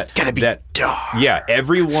something that's gonna be dark. Yeah,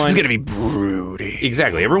 everyone. It's gonna be broody.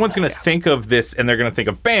 Exactly. Everyone's gonna think of this, and they're gonna think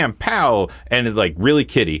of bam, pow, and like really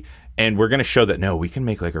kiddie. And we're gonna show that no, we can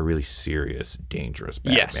make like a really serious, dangerous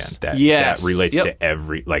Batman that relates to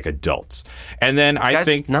every like adults. And then I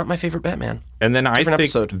think not my favorite Batman. And then Different I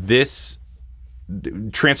think episode. this.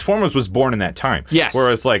 Transformers was born in that time. Yes.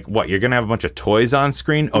 Whereas, like, what, you're going to have a bunch of toys on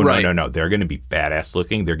screen? Oh, right. no. They're going to be badass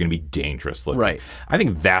looking. They're going to be dangerous looking. Right. I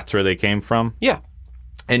think that's where they came from. Yeah.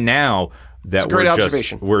 And now that great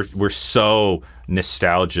observation. We're so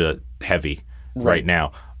nostalgia heavy right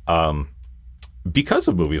now because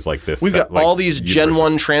of movies like this. We've got all these Gen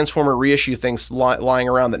 1 Transformer reissue things lying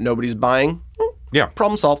around that nobody's buying. Yeah.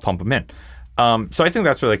 Problem solved. Pump them in. So I think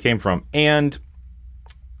that's where they came from. And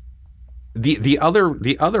the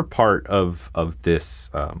other part of this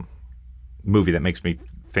movie that makes me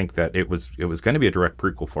think that it was going to be a direct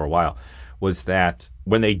prequel for a while was that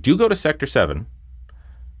when they do go to Sector 7,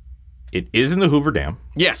 it is in the Hoover Dam.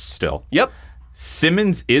 Yes. Still. Yep.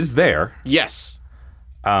 Simmons is there. Yes.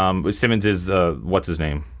 Simmons is, what's his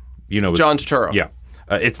name? John Turturro. Yeah.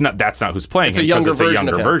 That's not who's playing it's him. A younger it's a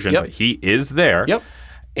younger version. Yep. But he is there. Yep.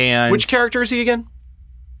 And which character is he again?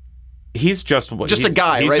 He's just a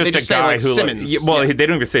guy, right? They just say like Simmons. They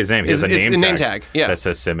don't even say his name. He has a name tag. Yeah. That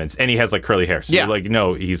says Simmons, and he has like curly hair. So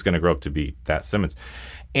he's going to grow up to be that Simmons.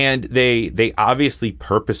 And they obviously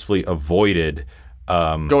purposefully avoided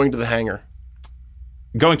going to the hangar,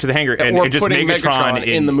 and just Megatron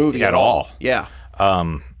in the movie at all. Yeah.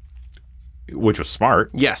 Which was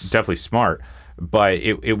smart. Yes, definitely smart. But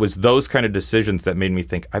it was those kind of decisions that made me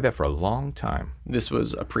think, I bet for a long time this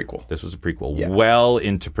was a prequel. Well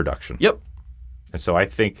into production. Yep. And so I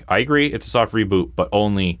agree it's a soft reboot, but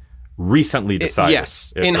only recently decided.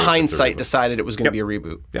 In hindsight, decided it was going to be a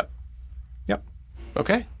reboot. Yep.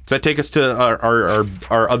 Okay. Does that take us to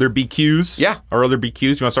our other BQs? Yeah. Our other BQs. You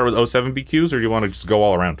want to start with 07 BQs, or do you want to just go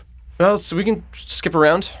all around? Well, so we can skip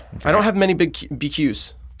around. Okay. I don't have many big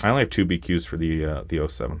BQs. I only have 2 BQs for the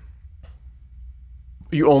 07.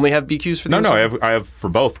 You only have BQs for the 07? No, I have for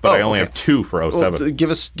both, but I only have 2 for 07. Well, give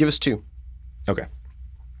us 2. Okay.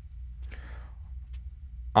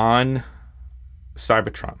 On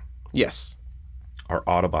Cybertron. Yes. Are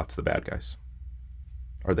Autobots the bad guys?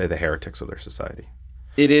 Are they the heretics of their society?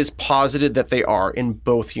 It is posited that they are in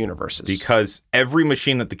both universes. Because every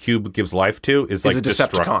machine that the Cube gives life to is like a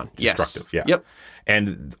Decepticon. Destructive. Yes. Yeah. Yep.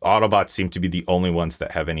 And Autobots seem to be the only ones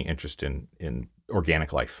that have any interest in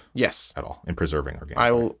organic life. Yes. At all. In preserving organic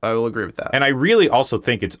life. I will agree with that. And I really also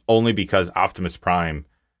think it's only because Optimus Prime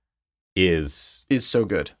is so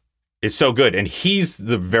good. Is so good. And he's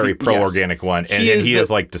the very pro-organic one. And he is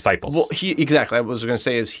like disciples. Well, exactly. I was going to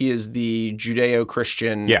say he is the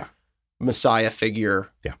Judeo-Christian Messiah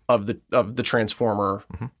figure of the Transformer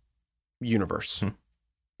universe.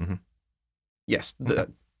 Mm-hmm. Yes.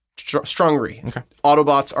 Strong agree. Okay.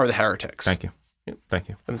 Autobots are the heretics. Thank you. Thank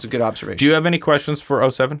you. And it's a good observation. Do you have any questions for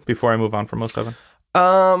 07 before I move on from 07?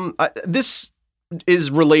 This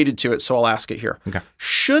is related to it, so I'll ask it here. Okay.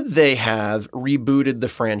 Should they have rebooted the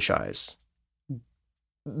franchise?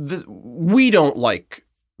 We don't like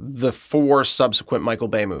the 4 subsequent Michael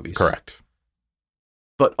Bay movies. Correct.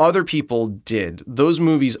 But other people did. Those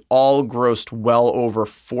movies all grossed well over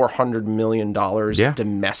 $400 million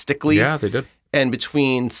domestically. Yeah, they did. And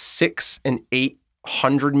between $600 and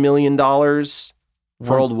 $800 million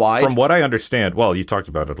worldwide. From what I understand, well, you talked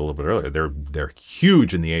about it a little bit earlier. They're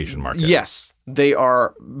huge in the Asian market. Yes, they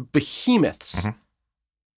are behemoths. Mm-hmm.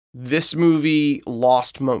 This movie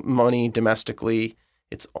lost money domestically.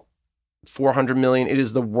 It's $400 million. It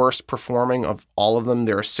is the worst performing of all of them.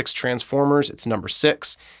 There are 6 Transformers. It's number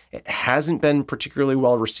 6. It hasn't been particularly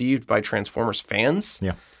well received by Transformers fans.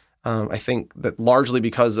 Yeah, I think that largely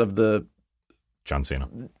because of the John Cena.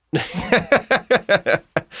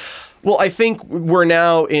 Well, I think we're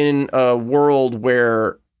now in a world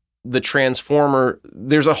where there's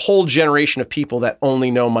a whole generation of people that only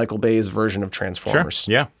know Michael Bay's version of Transformers.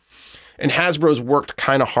 Sure. Yeah. And Hasbro's worked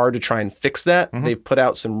kind of hard to try and fix that. Mm-hmm. They've put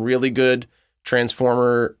out some really good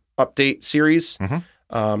Transformer update series.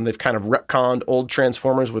 Mm-hmm. They've kind of retconned old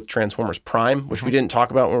Transformers with Transformers Prime, which we didn't talk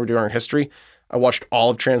about when we were doing our history. I watched all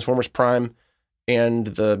of Transformers Prime and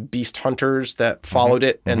the Beast Hunters that followed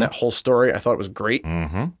it and that whole story. I thought it was great.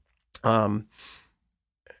 Mm-hmm.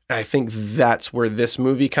 I think that's where this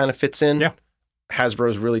movie kind of fits in. Yeah.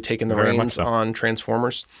 Hasbro's really taken the reins on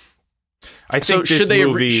Transformers. I think should they have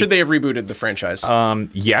rebooted the franchise?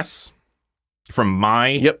 Yes. From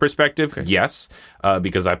my perspective, yes.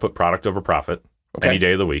 Because I put product over profit any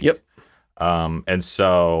day of the week. Yep. And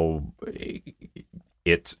so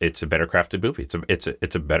it's a better crafted movie.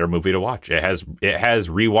 It's a better movie to watch. It has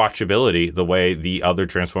rewatchability the way the other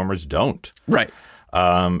Transformers don't. Right.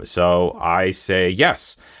 So I say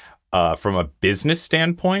yes. From a business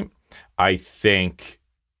standpoint, I think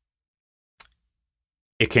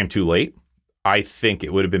it came too late. I think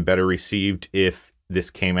it would have been better received if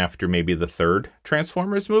this came after maybe the 3rd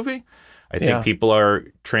Transformers movie. I think people are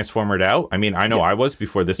Transformered out. I mean, I know I was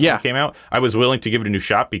before this one came out. I was willing to give it a new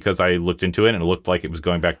shot because I looked into it and it looked like it was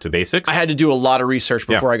going back to basics. I had to do a lot of research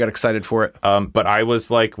before I got excited for it. But I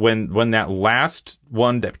was like, when that last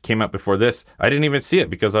one that came out before this, I didn't even see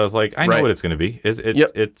it because I was like, I know what it's going to be.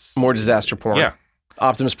 It's more disaster porn. Yeah.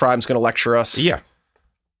 Optimus Prime's going to lecture us. Yeah.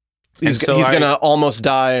 He's going to almost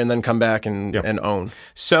die and then come back and own.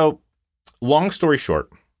 So, long story short,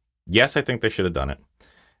 yes, I think they should have done it.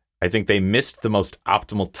 I think they missed the most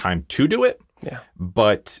optimal time to do it. Yeah.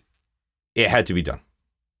 But it had to be done.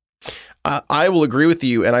 I will agree with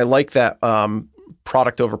you, and I like that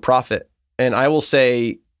product over profit. And I will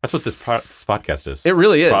say... That's what this podcast is. It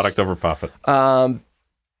really is. Product over profit.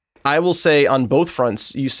 I will say on both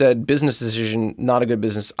fronts, you said business decision, not a good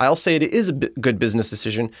business. I'll say it is a good business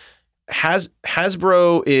decision.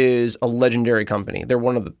 Hasbro is a legendary company. They're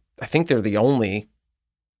I think they're the only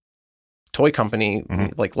toy company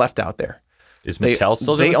like left out there. Is Mattel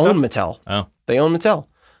still doing stuff? They own Mattel. Oh. They own Mattel.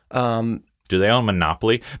 Do they own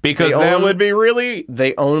Monopoly? Because that would be really...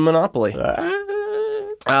 They own Monopoly.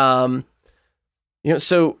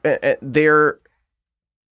 So they're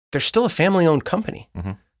still a family-owned company.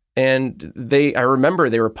 Mm-hmm. And I remember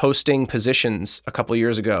they were posting positions a couple of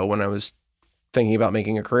years ago when I was thinking about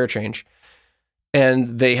making a career change.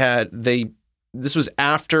 And this was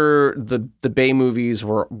after the Bay movies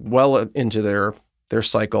were well into their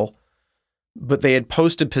cycle, but they had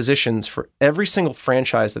posted positions for every single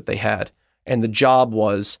franchise that they had. And the job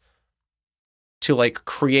was to like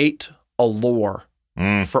create a lore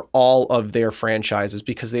for all of their franchises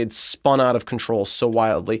because they had spun out of control so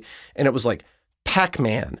wildly. And it was like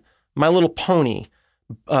Pac-Man, My Little Pony.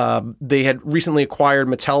 They had recently acquired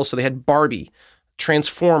Mattel, so they had Barbie,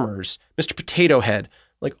 Transformers, Mr. Potato Head.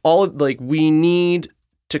 Like we need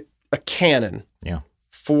a canon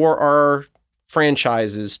for our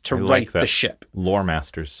franchises to write the ship. Lore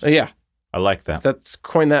masters. Yeah. I like that. That's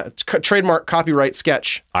trademark, copyright,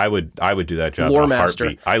 sketch. I would do that job. Lore in a master.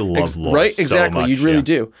 Heartbeat. I love lore. Right, exactly. So much, you really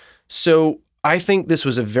do. So I think this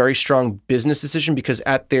was a very strong business decision because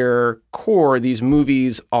at their core, these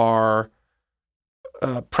movies are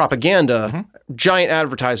propaganda, giant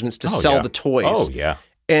advertisements to sell the toys. Oh yeah.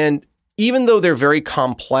 And even though they're very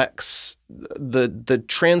complex, the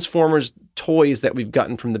Transformers toys that we've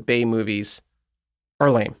gotten from the Bay movies are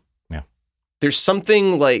lame. Yeah. There's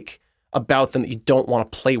something like about them that you don't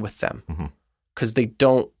want to play with them because they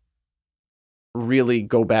don't really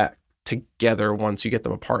go back together once you get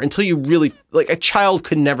them apart until you really like a child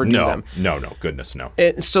could never do them. No, goodness, no.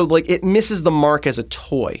 And so like it misses the mark as a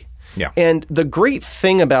toy. Yeah. And the great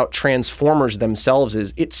thing about Transformers themselves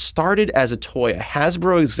is it started as a toy. A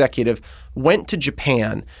Hasbro executive went to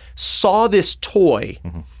Japan, saw this toy,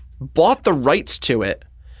 bought the rights to it,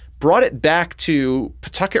 brought it back to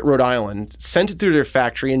Pawtucket, Rhode Island, sent it through their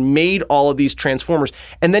factory, and made all of these Transformers,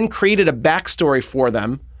 and then created a backstory for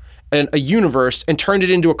them and a universe and turned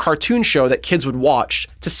it into a cartoon show that kids would watch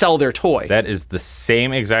to sell their toy. That is the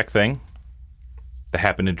same exact thing that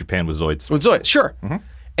happened in Japan with Zoids. With Zoids, sure.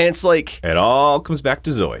 And it's like... It all comes back to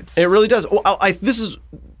Zoids. It really does. Well, I think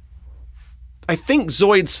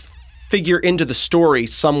Zoids figure into the story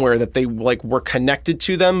somewhere that they like were connected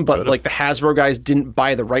to them, but like the Hasbro guys didn't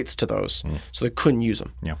buy the rights to those, so they couldn't use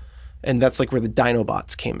them. Yeah. And that's like where the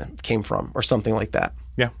Dinobots came from or something like that.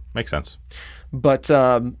 Yeah, makes sense. But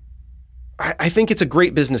I think it's a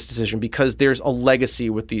great business decision because there's a legacy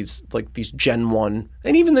with these Gen 1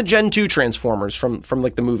 and even the Gen 2 Transformers from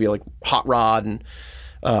like the movie, like Hot Rod and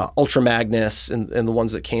Ultra Magnus and the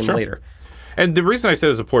ones that came later. And the reason I said it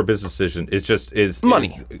was a poor business decision is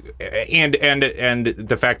money, and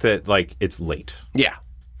the fact that like it's late. Yeah,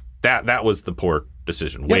 that was the poor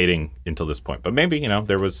decision, waiting until this point. But maybe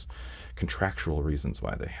there was contractual reasons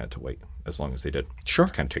why they had to wait as long as they did. Sure,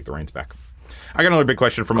 to kind of take the reins back. I got another big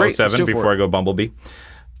question from Great, 07 before I go Bumblebee.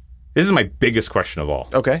 This is my biggest question of all.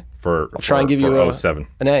 Okay, I'll try and give you 07.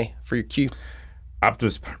 An A for your Q.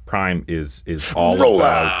 Optimus Prime is all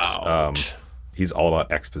about he's all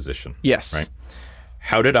about exposition. Yes. Right?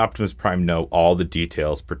 How did Optimus Prime know all the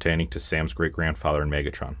details pertaining to Sam's great-grandfather and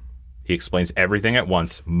Megatron? He explains everything at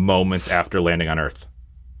once, moments after landing on Earth.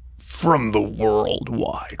 From the World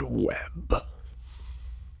Wide Web.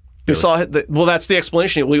 You saw well, that's the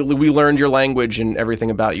explanation. We learned your language and everything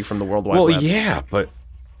about you from the World Wide Web. Well, yeah, but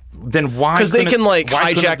then why? Because they can like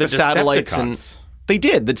hijack the satellites and... They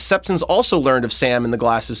did. The Decepticons also learned of Sam and the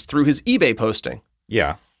glasses through his eBay posting.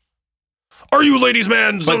 Yeah. Are you ladies'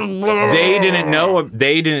 man? But they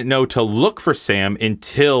didn't know to look for Sam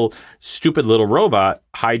until stupid little robot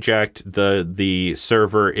hijacked the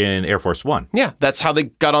server in Air Force One. Yeah, that's how they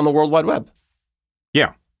got on the World Wide Web.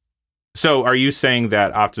 Yeah. So are you saying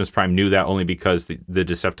that Optimus Prime knew that only because the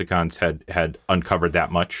Decepticons had uncovered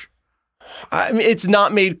that much? I mean, it's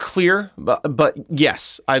not made clear, but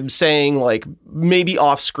yes, I'm saying like maybe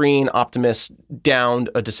off screen Optimus downed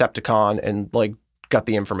a Decepticon and like got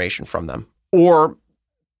the information from them, or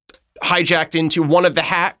hijacked into one of the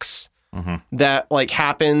hacks that like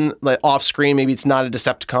happen like off screen. Maybe it's not a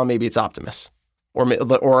Decepticon, maybe it's Optimus. or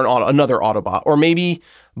another Autobot, or maybe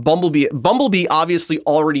Bumblebee. Bumblebee obviously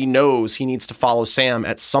already knows he needs to follow Sam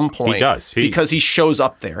at some point. He does. Because he shows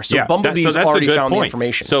up there. So Bumblebee's already found the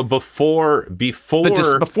information. So before the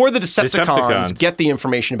Decepticons get the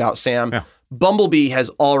information about Sam, Bumblebee has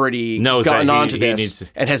already gotten onto this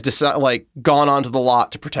and has gone onto the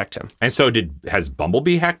lot to protect him. And so has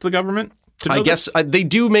Bumblebee hacked the government? I guess they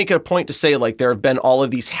do make a point to say there have been all of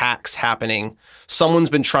these hacks happening. Someone's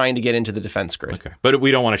been trying to get into the defense grid. Okay, but we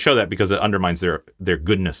don't want to show that because it undermines their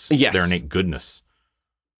goodness, their innate goodness.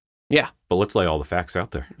 Yeah, but let's lay all the facts out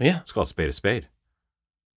there. Yeah, let's call a spade a spade.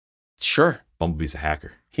 Sure, Bumblebee's a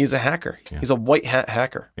hacker. He's a hacker. Yeah. He's a white hat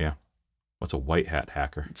hacker. Yeah, what's a white hat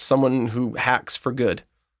hacker? It's someone who hacks for good.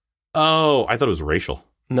 Oh, I thought it was racial.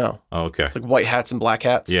 No. Oh, okay. It's like white hats and black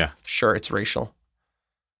hats. Yeah, sure, it's racial.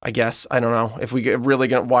 I guess. I don't know. If we really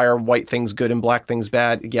going to, why are white things good and black things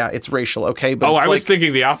bad? Yeah, it's racial. Okay. But I was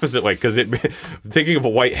thinking the opposite way because thinking of a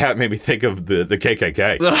white hat made me think of the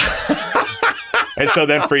KKK. And so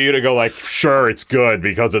then for you to go sure, it's good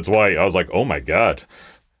because it's white. I was like, oh my God.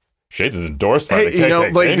 Shades is endorsed by the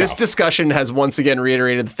KKK. This discussion has once again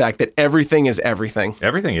reiterated the fact that everything is everything.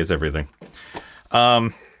 Everything is everything.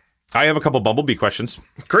 I have a couple Bumblebee questions.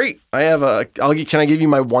 Great. I have can I give you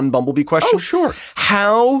my one Bumblebee question? Oh, sure.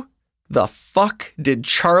 How the fuck did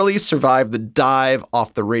Charlie survive the dive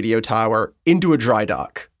off the radio tower into a dry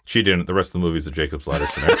dock? She didn't. The rest of the movie is a Jacob's Ladder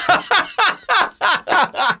scenario.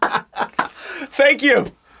 Thank you.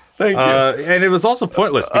 And it was also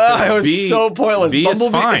pointless. It was so pointless. B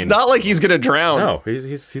Bumblebee, is fine. It's not like he's going to drown. No,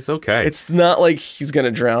 he's okay. It's not like he's going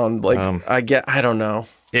to drown. I don't know.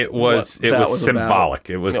 It was symbolic.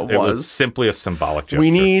 It was simply a symbolic gesture.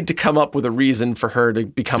 We need to come up with a reason for her to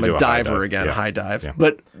become a diver again, high dive. Yeah.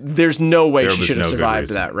 But there's no way she should have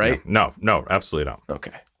survived that, right? Yeah. No, absolutely not.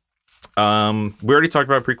 Okay. We already talked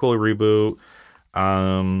about prequel or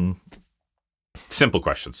reboot. Simple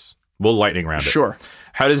questions. We'll lightning round it. Sure.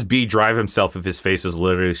 How does B drive himself if his face is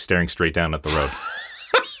literally staring straight down at the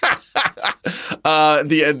road?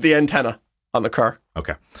 The antenna on the car.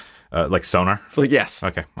 Okay. Like sonar? Yes.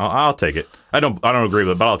 Okay. I'll take it. I don't agree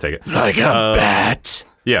with it, but I'll take it. Like a bat.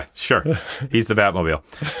 Yeah, sure. He's the Batmobile.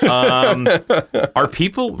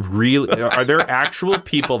 Are there actual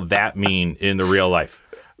people that mean in the real life?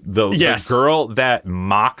 The girl that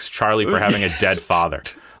mocks Charlie for having a dead father.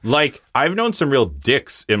 I've known some real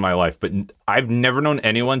dicks in my life, but I've never known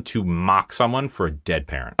anyone to mock someone for a dead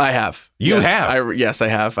parent. I have. You have? Yes, I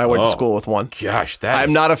have. I went to school with one. Gosh,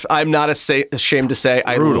 I'm not ashamed to say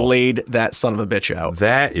brutal. I laid that son of a bitch out.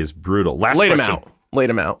 That is brutal. Laid him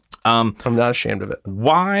out. I'm not ashamed of it.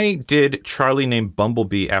 Why did Charlie name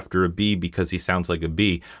Bumblebee after a bee because he sounds like a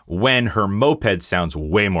bee when her moped sounds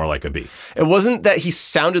way more like a bee? It wasn't that he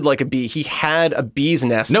sounded like a bee. He had a bee's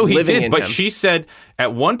nest living in him. But she said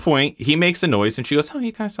at one point he makes a noise and she goes, oh,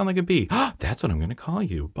 you kind of sound like a bee. That's what I'm going to call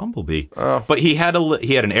you, Bumblebee. Oh. But he had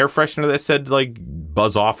an air freshener that said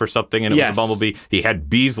buzz off or something and it was a Bumblebee. He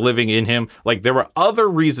had bees living in him. There were other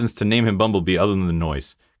reasons to name him Bumblebee other than the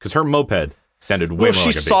noise because her moped sounded way more like a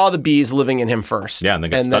bee. She saw the bees living in him first. Yeah,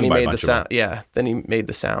 and then he made the sound. Yeah, then he made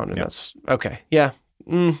the sound, and that's okay. Yeah,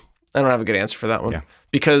 I don't have a good answer for that one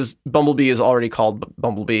because Bumblebee is already called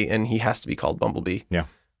Bumblebee, and he has to be called Bumblebee. Yeah,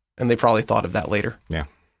 and they probably thought of that later. Yeah,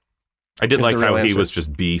 I did like how he was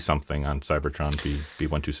just B something on Cybertron,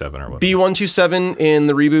 B127 or whatever. B127 in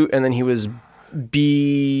the reboot, and then he was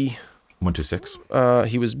B126.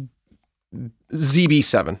 He was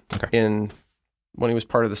ZB7 when he was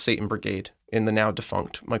part of the Satan Brigade in the now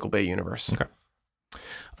defunct Michael Bay universe. Okay.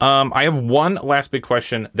 I have one last big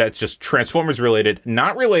question that's just Transformers related,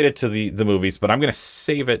 not related to the movies, but I'm going to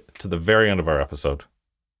save it to the very end of our episode.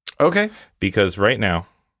 Okay. Because right now,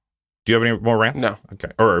 do you have any more rants? No.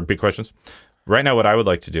 Okay. Or big questions? Right now, what I would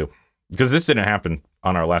like to do, because this didn't happen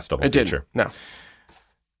on our last double feature. No.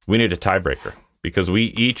 We need a tiebreaker because we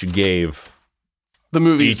each gave the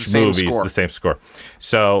movies the same score.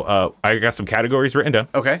 So I got some categories written down.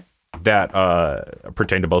 Okay. That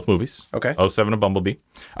pertain to both movies. Okay. 07 and Bumblebee.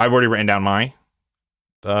 I've already written down my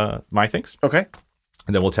things. Okay.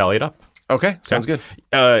 And then we'll tally it up. Okay. Sounds good.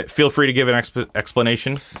 Feel free to give an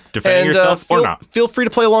explanation defending yourself or not. Feel free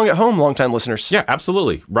to play along at home, longtime listeners. Yeah,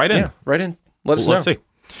 absolutely. Write in. Yeah, write in. Let us know. Let's see.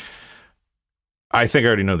 I think I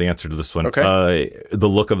already know the answer to this one. Okay. The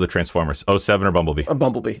look of the Transformers. 07 or Bumblebee? A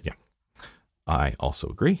Bumblebee. Yeah. I also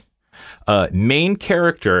agree. Main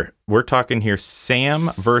character, we're talking here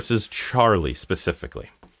Sam versus Charlie specifically.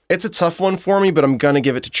 It's a tough one for me, but I'm going to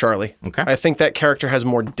give it to Charlie. Okay. I think that character has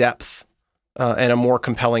more depth and a more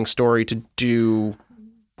compelling story to do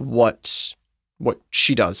what what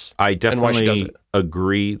she does. I and why she does definitely it.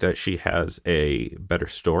 agree that she has a better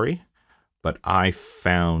story, but I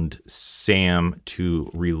found Sam to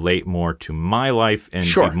relate more to my life and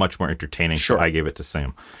Sure. be much more entertaining. Sure. So I gave it to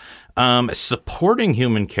Sam. Supporting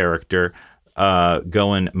human character,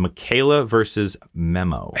 going Michaela versus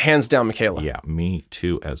Memo. Hands down, Michaela. Yeah, me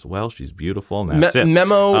too as well. She's beautiful, and that's it.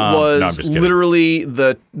 Memo No, I'm was just kidding. literally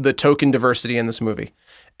the token diversity in this movie.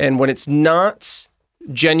 And when it's not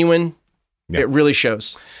genuine, Yeah. it really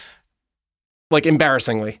shows. Like,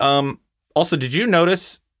 embarrassingly. Also, did you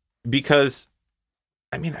notice, because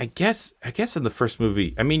I mean, I guess in the first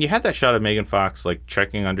movie, I mean, you had that shot of Megan Fox like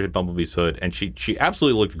checking under Bumblebee's hood, and she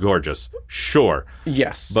absolutely looked gorgeous. Sure.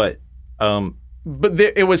 Yes. But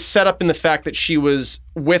it was set up in the fact that she was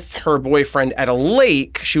with her boyfriend at a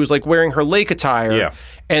lake. She was like wearing her lake attire. Yeah.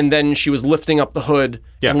 And then she was lifting up the hood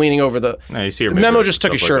Yeah. and leaning over the... no, you see her Memo mirror just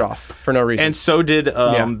took and his stuff shirt like off for no reason. that. And so did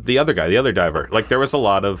the other guy, the other diver. Like, there was a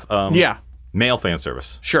lot of male fan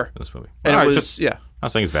service Sure. in this movie. And All it right, was, I'm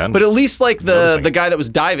not saying it's bad. But at least like the Noticing. guy that was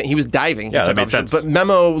diving, he was diving. He Yeah, that took made off his shirt. sense. But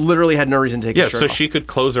Memo literally had no reason to take yeah, his shirt so off. she could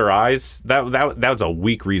close her eyes. That was a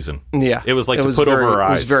weak reason. Yeah. It was like It to was put over very- her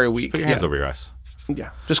eyes. it was very Just weak, put your hands yeah. over your eyes. Yeah.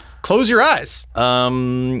 Just close your eyes.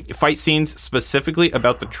 Fight scenes specifically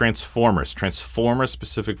about the Transformers.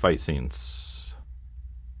 Transformer-specific fight scenes.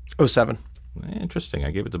 07. Interesting.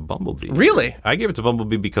 I gave it to Bumblebee. Really? I gave it to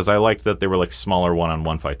Bumblebee because I liked that they were like smaller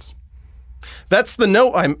one-on-one fights. That's the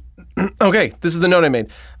note I'm... Okay, this is the note I made.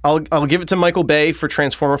 I'll give it to Michael Bay for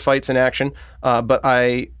Transformer fights in action, but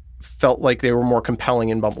I felt like they were more compelling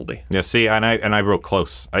in Bumblebee. Yeah, see, and I wrote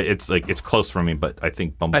close. It's close for me, but I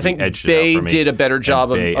think Bumblebee edged Bay it out for me. did a better job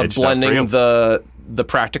Bay of edged it out for blending you. the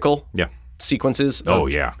practical Yeah. sequences. Oh,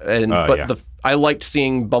 yeah. But yeah. I liked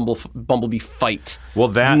seeing Bumblebee fight. Well,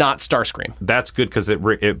 not Starscream. That's good because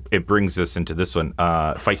it brings us into this one.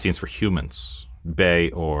 Fight scenes for humans, Bay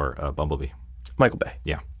or Bumblebee. Michael Bay.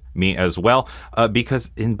 Yeah, me as well. Because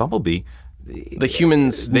in Bumblebee, The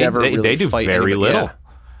humans never really they do fight very anybody. little.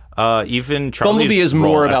 Yeah. Even Charlie's Bumblebee is role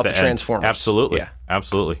more at about the end. Transformers. Absolutely, Yeah.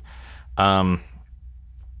 absolutely.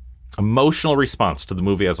 Emotional response to the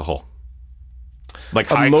movie as a whole. Like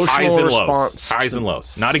highs and lows. Highs and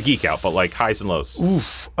lows. Not a geek out, but like highs and lows.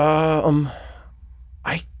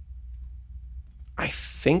 I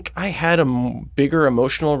think I had a bigger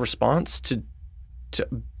emotional response to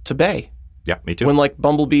Bay Yeah, me too. when like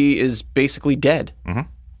Bumblebee is basically dead.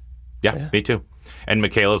 yeah, me too. And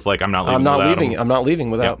Michaela's like, I'm not leaving. I'm not without leaving. him. I'm not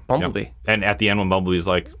leaving without Yep. Bumblebee. And at the end, when Bumblebee's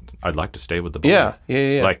like, I'd like to stay with the Bumblebee.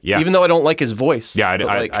 Yeah. Like, yeah. Even though I don't like his voice. Yeah, but,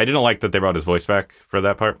 like, I didn't like that they brought his voice back for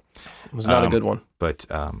that part. it was not a good one. But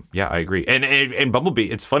yeah, I agree. And Bumblebee,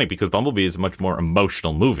 it's funny because Bumblebee is a much more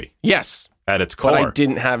emotional movie Yes. at its core. But I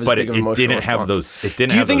didn't have as but big of an it emotional didn't have response. those. It didn't.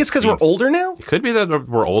 Do you have think those it's because we're scenes. older now? It could be that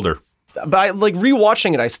we're older. But I like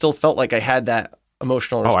rewatching it. I still felt like I had that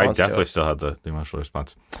emotional Oh, response. I definitely still had the emotional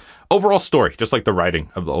response. Overall story, just like the writing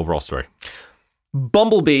of the overall story.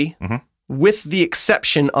 Bumblebee, Mm-hmm. with the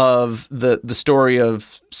exception of the story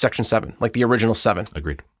of Section 7, like the original 7.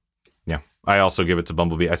 Agreed. Yeah, I also give it to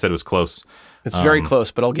Bumblebee. I said it was close. It's very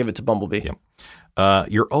close, but I'll give it to Bumblebee. Yeah.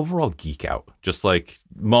 Your overall geek out, just like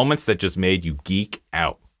moments that just made you geek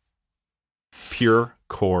out. Pure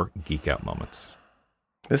core geek out moments.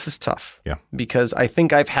 This is tough. Yeah. Because I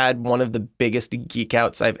think I've had one of the biggest geek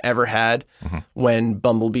outs I've ever had when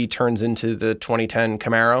Bumblebee turns into the 2010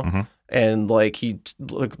 Camaro and like he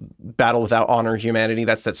like Battle Without Honor Humanity.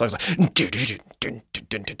 That's that song. Like,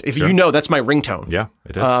 if you know, that's my ringtone. Yeah,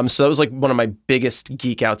 it is. So that was like one of my biggest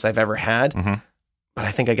geek outs I've ever had. But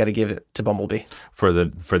I think I got to give it to Bumblebee. For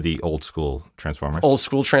the old school Transformers. Old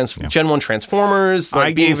school Gen 1 Transformers, like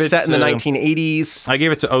I being gave it set in the to- 1980s. I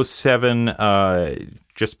gave it to 07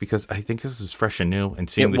 just because I think this was fresh and new and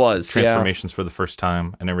seeing It the was, yeah. transformations for the first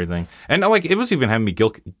time and everything. And like it was even having me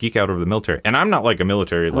geek out over the military. And I'm not like a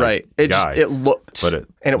military Right. It guy. just, it looked, but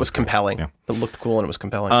and it was compelling. Yeah. It looked cool and it was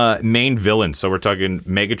compelling. Main villain. So we're talking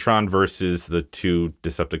Megatron versus the two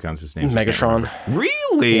Decepticons whose names I can't Megatron. remember.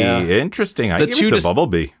 Really? Yeah. Interesting. I gave it to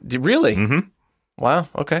Bumblebee. Really? Wow.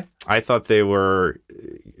 Okay. I thought they were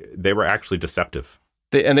actually deceptive.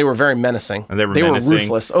 They were very menacing. And they were menacing.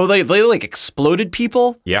 ruthless. Oh, they like exploded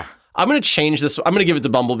people. Yeah. I'm gonna change this. I'm gonna give it to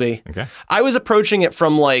Bumblebee. Okay. I was approaching it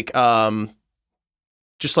from like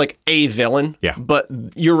just like a villain. Yeah. But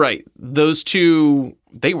you're right. Those two,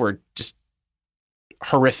 they were just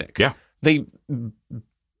horrific. Yeah. They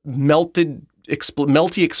melty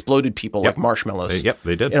exploded people like marshmallows.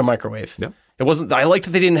 They did. In a microwave. Yep. It wasn't. I liked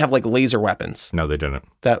that they didn't have like laser weapons. No, they didn't.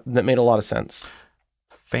 That made a lot of sense.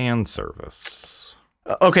 Fan service.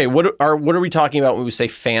 Okay, what are we talking about when we say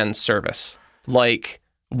fan service? Like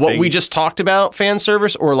What we just talked about, fan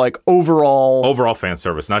service, or like overall fan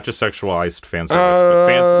service, not just sexualized fan service, but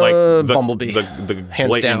fans like Bumblebee, the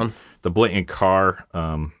hands down, the blatant car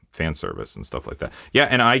fan service and stuff like that. Yeah,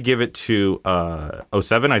 and I give it to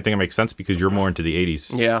 07. I think it makes sense because you're more into the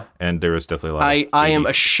 80s. Yeah, and there is definitely a lot. I am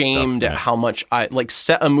ashamed at how much I like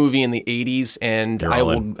set a movie in the 80s, and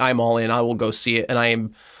I'm all in. I will go see it, and I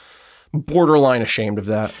am borderline ashamed of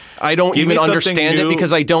that. I don't even understand it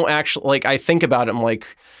because I don't actually like. I think about it. I'm like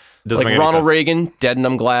Ronald Reagan, dead and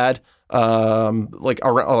I'm glad. Like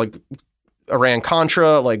Iran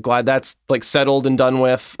Contra, like glad that's like settled and done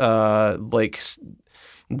with. Like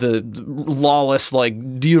the lawless like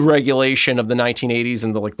deregulation of the 1980s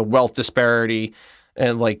and the like the wealth disparity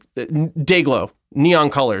and like Dayglow, neon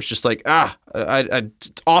colors, just like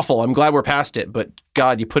it's awful. I'm glad we're past it, but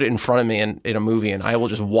God, you put it in front of me in a movie, and I will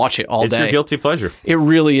just watch it all day. It's your guilty pleasure. It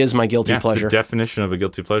really is my guilty pleasure. It's the definition of a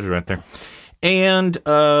guilty pleasure right there. And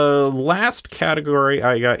last category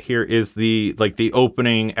I got here is the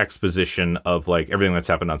opening exposition of like everything that's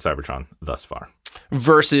happened on Cybertron thus far.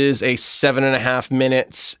 Versus a 7.5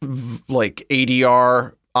 minutes like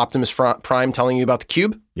ADR Optimus Prime telling you about the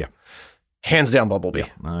cube. Yeah. Hands down Bumblebee. Yeah,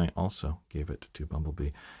 I also gave it to Bumblebee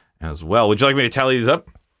as well. Would you like me to tally these up?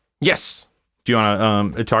 Yes. Do you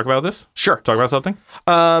want to talk about this? Sure. Talk about something?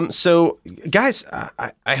 So, guys,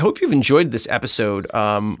 I hope you've enjoyed this episode.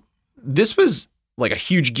 This was like a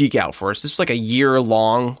huge geek out for us. This was like a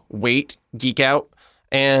year-long wait geek out.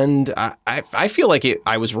 And I feel like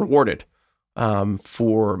I was rewarded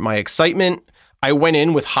for my excitement. I went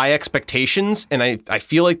in with high expectations, and I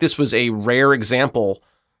feel like this was a rare example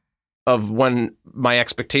of when my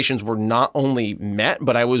expectations were not only met,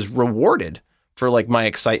 but I was rewarded for like my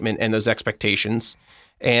excitement and those expectations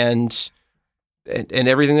and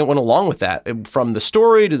everything that went along with that, from the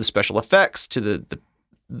story to the special effects to the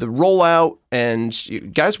rollout.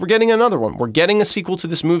 And guys, we're getting another one. We're getting a sequel to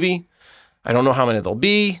this movie. I don't know how many there'll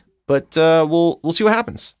be, but we'll see what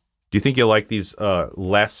happens. Do you think you'll like these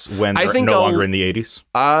less when they're no longer in the 80s?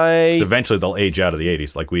 So eventually they'll age out of the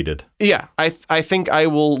 80s like we did. Yeah, I think I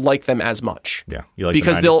will like them as much. Yeah, you like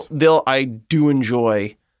because the 90s? I do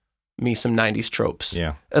enjoy me some 90s tropes.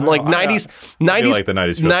 Yeah. And like 90s like the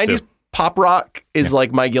 90s tropes 90s too. Pop rock is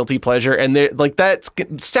like my guilty pleasure, and they're like that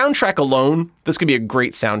soundtrack alone, this could be a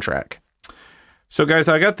great soundtrack. So, guys,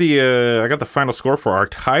 I got the final score for our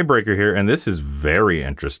tiebreaker here, and this is very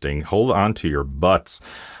interesting. Hold on to your butts.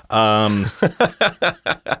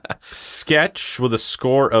 Sketch with a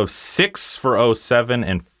score of 6 for 07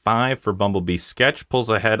 and 5 for Bumblebee. Sketch pulls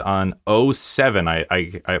ahead on 07.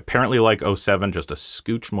 I apparently like 07 just a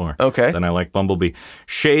scooch more than I like Bumblebee.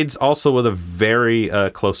 Shades also with a very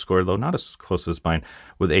close score, though not as close as mine,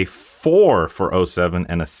 with a 4 for 07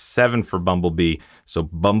 and a 7 for Bumblebee. So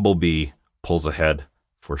Bumblebee pulls ahead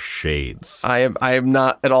for Shades. I am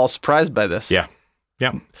not at all surprised by this. Yeah.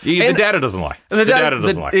 Yeah. The data doesn't lie. The data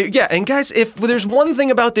doesn't lie. Yeah. And guys, if there's one thing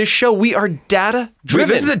about this show, we are data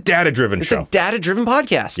driven. This is a data driven show. It's a data driven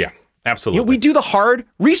podcast. Yeah, absolutely. We do the hard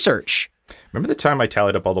research. Remember the time I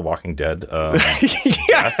tallied up all the Walking Dead?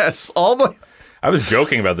 Yes. I was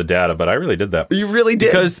joking about the data, but I really did that. You really did.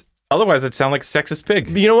 Because otherwise it'd sound like sexist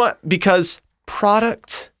pig. You know what? Because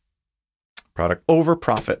product over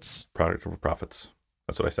profits. Product over profits.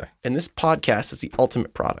 That's what I say. And this podcast is the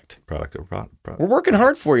ultimate product. Product over product. We're working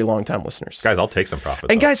hard for you, longtime listeners. Guys, I'll take some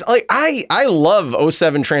profit. And guys, like I love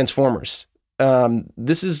 07 Transformers.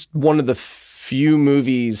 This is one of the few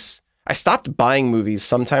movies. I stopped buying movies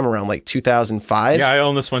sometime around like 2005. Yeah, I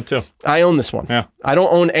own this one too. I own this one. Yeah. I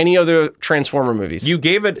don't own any other Transformer movies. You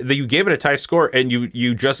gave it a tie score, and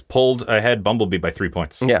you just pulled ahead Bumblebee by 3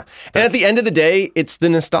 points. Yeah. And at the end of the day, it's the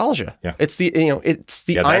nostalgia. Yeah. It's the Iron that's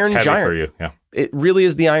heavy Giant for you. Yeah. It really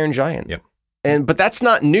is the Iron Giant. Yeah. But that's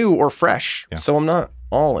not new or fresh. Yeah. So I'm not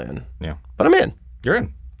all in. Yeah. But I'm in. You're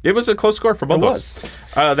in. It was a close score for both of us.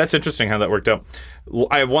 That's interesting how that worked out.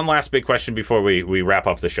 I have one last big question before we wrap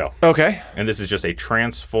up the show. Okay. And this is just a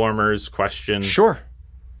Transformers question. Sure.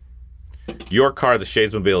 Your car, the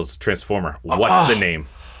Shadesmobile, is Transformer. What's the name?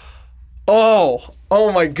 Oh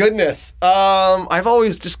my goodness. I've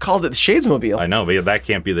always just called it the Shadesmobile. I know, but that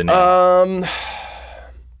can't be the name.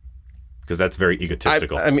 Because that's very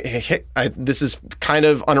egotistical. I mean, this is kind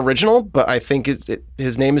of unoriginal, but I think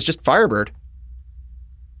his name is just Firebird.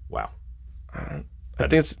 Wow. I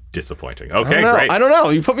think it's disappointing. Okay, great. I don't know.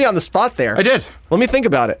 You put me on the spot there. I did. Let me think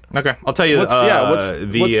about it. Okay, I'll tell you.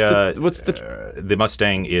 What's the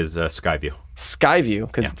Mustang is Skyview. Skyview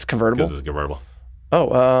because it's convertible. Because it's convertible.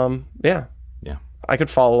 Oh, yeah. Yeah. I could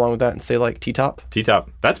follow along with that and say like T-top. T-top.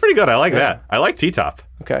 That's pretty good. I like that. I like T-top.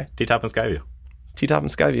 Okay. T-top and Skyview. T-top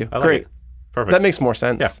and Skyview. I like Great. it. Perfect. That makes more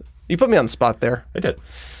sense. Yeah. You put me on the spot there. I did.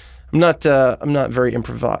 I'm not very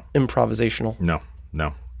improvisational.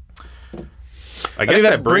 No. I guess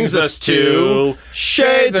that brings us to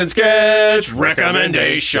Shades and Sketch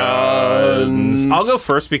recommendations. I'll go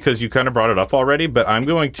first because you kind of brought it up already, but I'm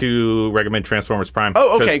going to recommend Transformers Prime.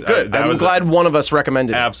 Oh, okay, good. I'm glad one of us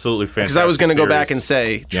recommended it. Absolutely fantastic. Because I was going to go back and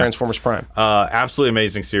say Transformers Prime. Absolutely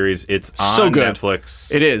amazing series. It's on so good.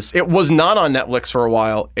 Netflix. It is. It was not on Netflix for a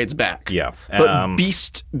while. It's back. Yeah. But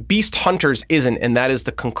Beast Hunters isn't, and that is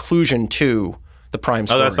the conclusion to the Prime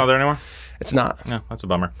story. Oh, that's not there anymore? It's not. No, that's a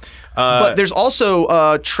bummer. But there's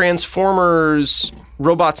also Transformers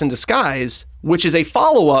Robots in Disguise, which is a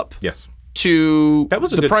follow-up to that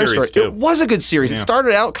was a the good Prime series story. too. It was a good series. Yeah. It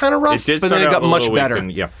started out kind of rough, but then it got much better.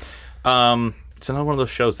 It's another one of those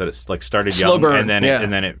shows that it's like started slow young burn,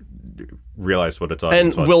 and then it realized what its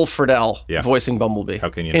audience was. And Will Friedle voicing Bumblebee. How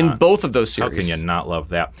can you in both of those series? How can you not love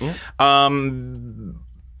that? Yeah.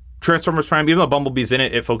 Transformers Prime, even though Bumblebee's in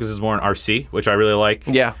it, it focuses more on RC, which I really like.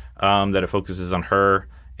 Yeah. That it focuses on her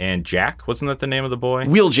and Jack. Wasn't that the name of the boy?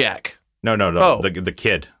 Wheeljack. No. Oh. The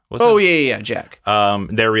kid. Yeah, Jack.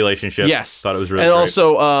 Their relationship. Yes. Thought it was really great. And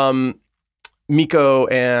also Miko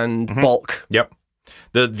and Bulk. Yep.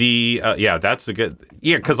 That's a good...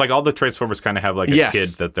 Yeah, because like all the Transformers kind of have like a kid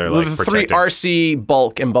that they're like protecting. The three, RC,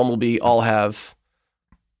 Bulk, and Bumblebee all have...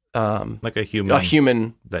 like a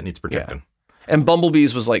human that needs protecting. Yeah. And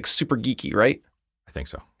Bumblebee's was like super geeky, right? I think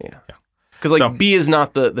so. Yeah. Because like B is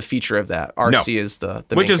not the feature of that. RC is the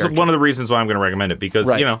which main is character. One of the reasons why I'm going to recommend it because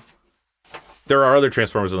there are other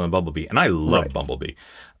Transformers other than Bumblebee, and I love Bumblebee.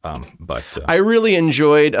 But I really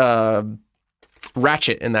enjoyed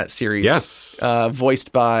Ratchet in that series. Yes,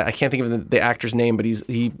 voiced by I can't think of the actor's name, but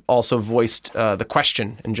he also voiced the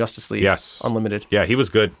Question in Justice League. Yes, Unlimited. Yeah, he was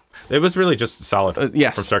good. It was really just solid.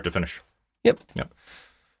 From start to finish. Yep.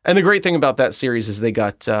 And the great thing about that series is they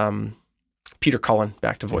got Peter Cullen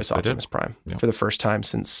back to voice Optimus Prime for the first time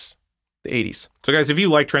since the 80s. So guys, if you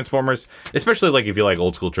like Transformers, especially like if you like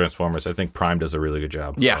old school Transformers, I think Prime does a really good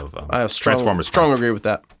job. Yeah, of Transformers. Strong agree with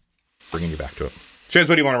that. Bringing you back to it. Shans,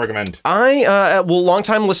 what do you want to recommend?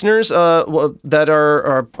 Longtime listeners that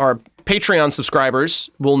are Patreon subscribers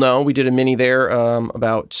will know we did a mini there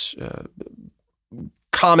about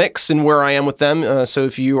comics and where I am with them. So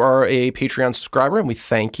if you are a Patreon subscriber, and we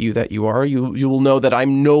thank you that you are, you will know that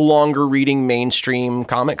I'm no longer reading mainstream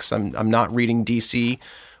comics. I'm not reading DC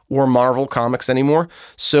or Marvel comics anymore.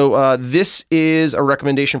 So this is a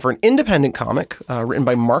recommendation for an independent comic written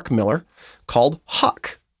by Mark Miller called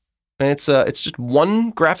Huck. And it's just one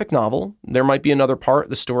graphic novel. There might be another part.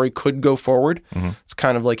 The story could go forward. Mm-hmm. It's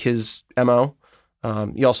kind of like his MO.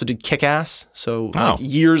 He also did Kick-Ass. So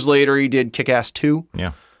years later, he did Kick-Ass 2.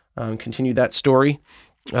 Yeah. Continued that story.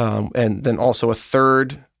 And then also a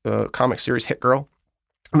third comic series, Hit Girl.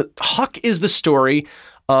 But Huck is the story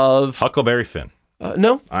of... Huckleberry Finn.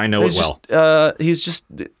 No. I know it well. He's just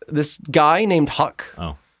this guy named Huck.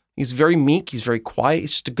 Oh. He's very meek. He's very quiet.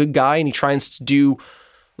 He's just a good guy. And he tries to do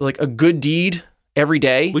like a good deed every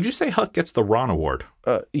day. Would you say Huck gets the Ron Award?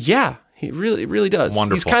 Yeah. He really does.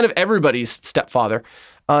 Wonderful. He's kind of everybody's stepfather.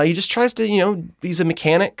 He just tries to, he's a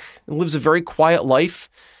mechanic and lives a very quiet life.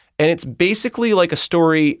 And it's basically like a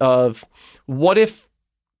story of what if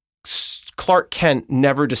Clark Kent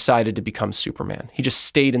never decided to become Superman? He just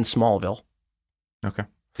stayed in Smallville. Okay.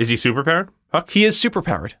 Is he superpowered, Huck? He is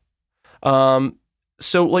superpowered.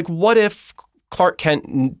 So like what if Clark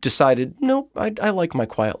Kent decided, no, I like my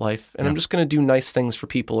quiet life, and I'm just going to do nice things for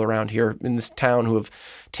people around here in this town who have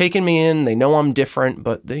taken me in. They know I'm different,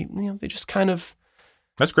 but they just kind of...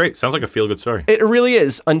 That's great. Sounds like a feel-good story. It really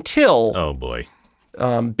is, until... Oh, boy.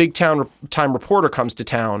 Big time reporter comes to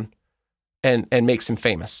town and makes him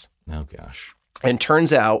famous. Oh, gosh. And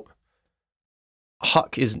turns out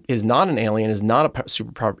Huck is not an alien, is not a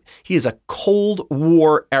superpower. He is a Cold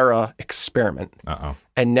War era experiment. Uh-oh.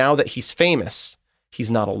 And now that he's famous,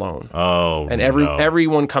 he's not alone. Oh, and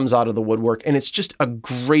everyone comes out of the woodwork, and it's just a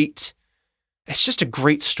great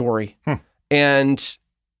story. And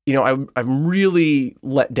I'm really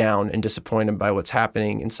let down and disappointed by what's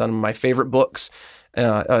happening in some of my favorite books.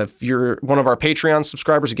 If you're one of our Patreon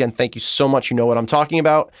subscribers, again, thank you so much. You know what I'm talking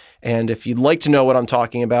about. And if you'd like to know what I'm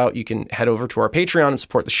talking about, you can head over to our Patreon and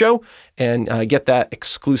support the show and get that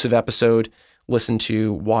exclusive episode. Listen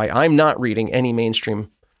to why I'm not reading any mainstream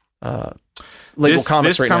label comics right now.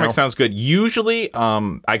 This comic sounds good. Usually,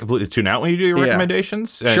 I completely tune out when you do your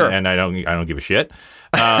recommendations, and I don't give a shit.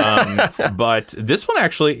 But this one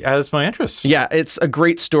actually has my interest. Yeah, it's a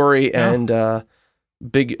great story, and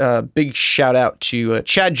big shout out to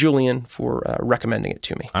Chad Julian for recommending it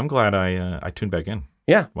to me. I'm glad I tuned back in.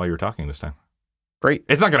 Yeah, while you were talking this time. Great.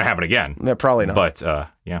 It's not going to happen again. Yeah, probably not. But,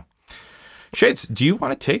 yeah. Shades, do you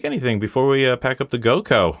want to take anything before we pack up the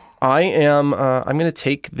GoCo? I am. I'm going to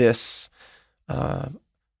take this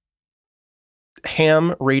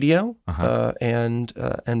ham radio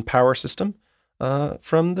and power system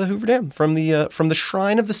from the Hoover Dam, from the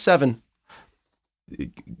Shrine of the Seven.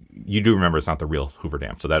 You do remember it's not the real Hoover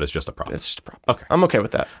Dam, so that is just a prop. It's just a prop. Okay. I'm okay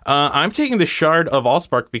with that. I'm taking the Shard of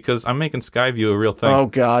Allspark because I'm making Skyview a real thing. Oh,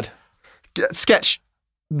 God. Sketch.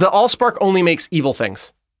 The Allspark only makes evil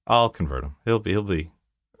things. I'll convert him. He'll be.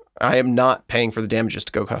 I am not paying for the damages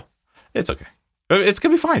to GoCo. It's okay. It's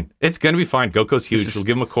going to be fine. It's going to be fine. GoCo's huge. We'll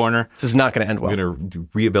give him a corner. This is not going to end well. We're going to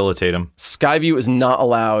rehabilitate him. Skyview is not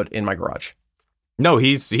allowed in my garage. No,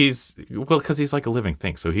 he's because he's like a living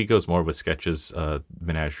thing. So he goes more with Sketch's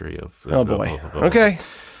menagerie of. Oh boy. Okay.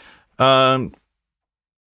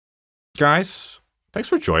 Guys, thanks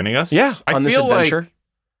for joining us. Yeah, on this adventure.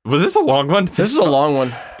 Was this a long one? This is a long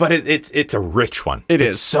one, but it's a rich one. It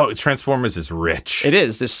is. So Transformers is rich. It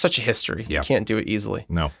is. There's such a history. Yeah. You can't do it easily.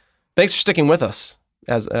 No. Thanks for sticking with us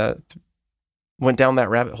as went down that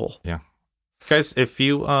rabbit hole. Yeah. Guys, if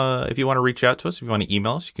you want to reach out to us, if you want to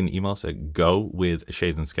email us, you can email us at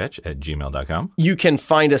gowithshadesandsketch@gmail.com. You can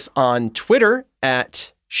find us on Twitter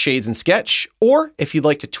at Shades and Sketch, or if you'd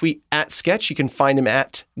like to tweet at Sketch, you can find him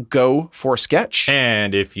at Go4Sketch.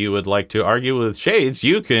 And if you would like to argue with Shades,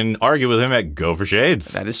 you can argue with him at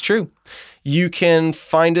Go4Shades. That is true. You can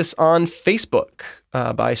find us on Facebook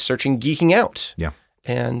by searching Geeking Out. Yeah.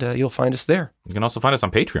 And you'll find us there. You can also find us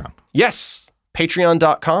on Patreon. Yes.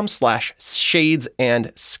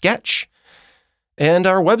 Patreon.com/shadeandsketch. And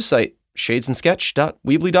our website,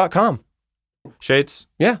 shadesandsketch.weebly.com. Shades.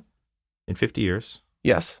 Yeah. In 50 years.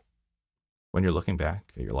 Yes. When you're looking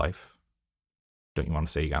back at your life, don't you want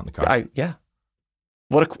to say you got in the car? Yeah.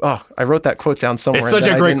 I wrote that quote down somewhere. It's such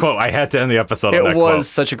a great quote. I had to end the episode on that quote. It was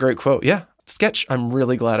such a great quote. Yeah. Sketch, I'm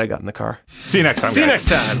really glad I got in the car. See you next time. See you next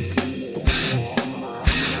time.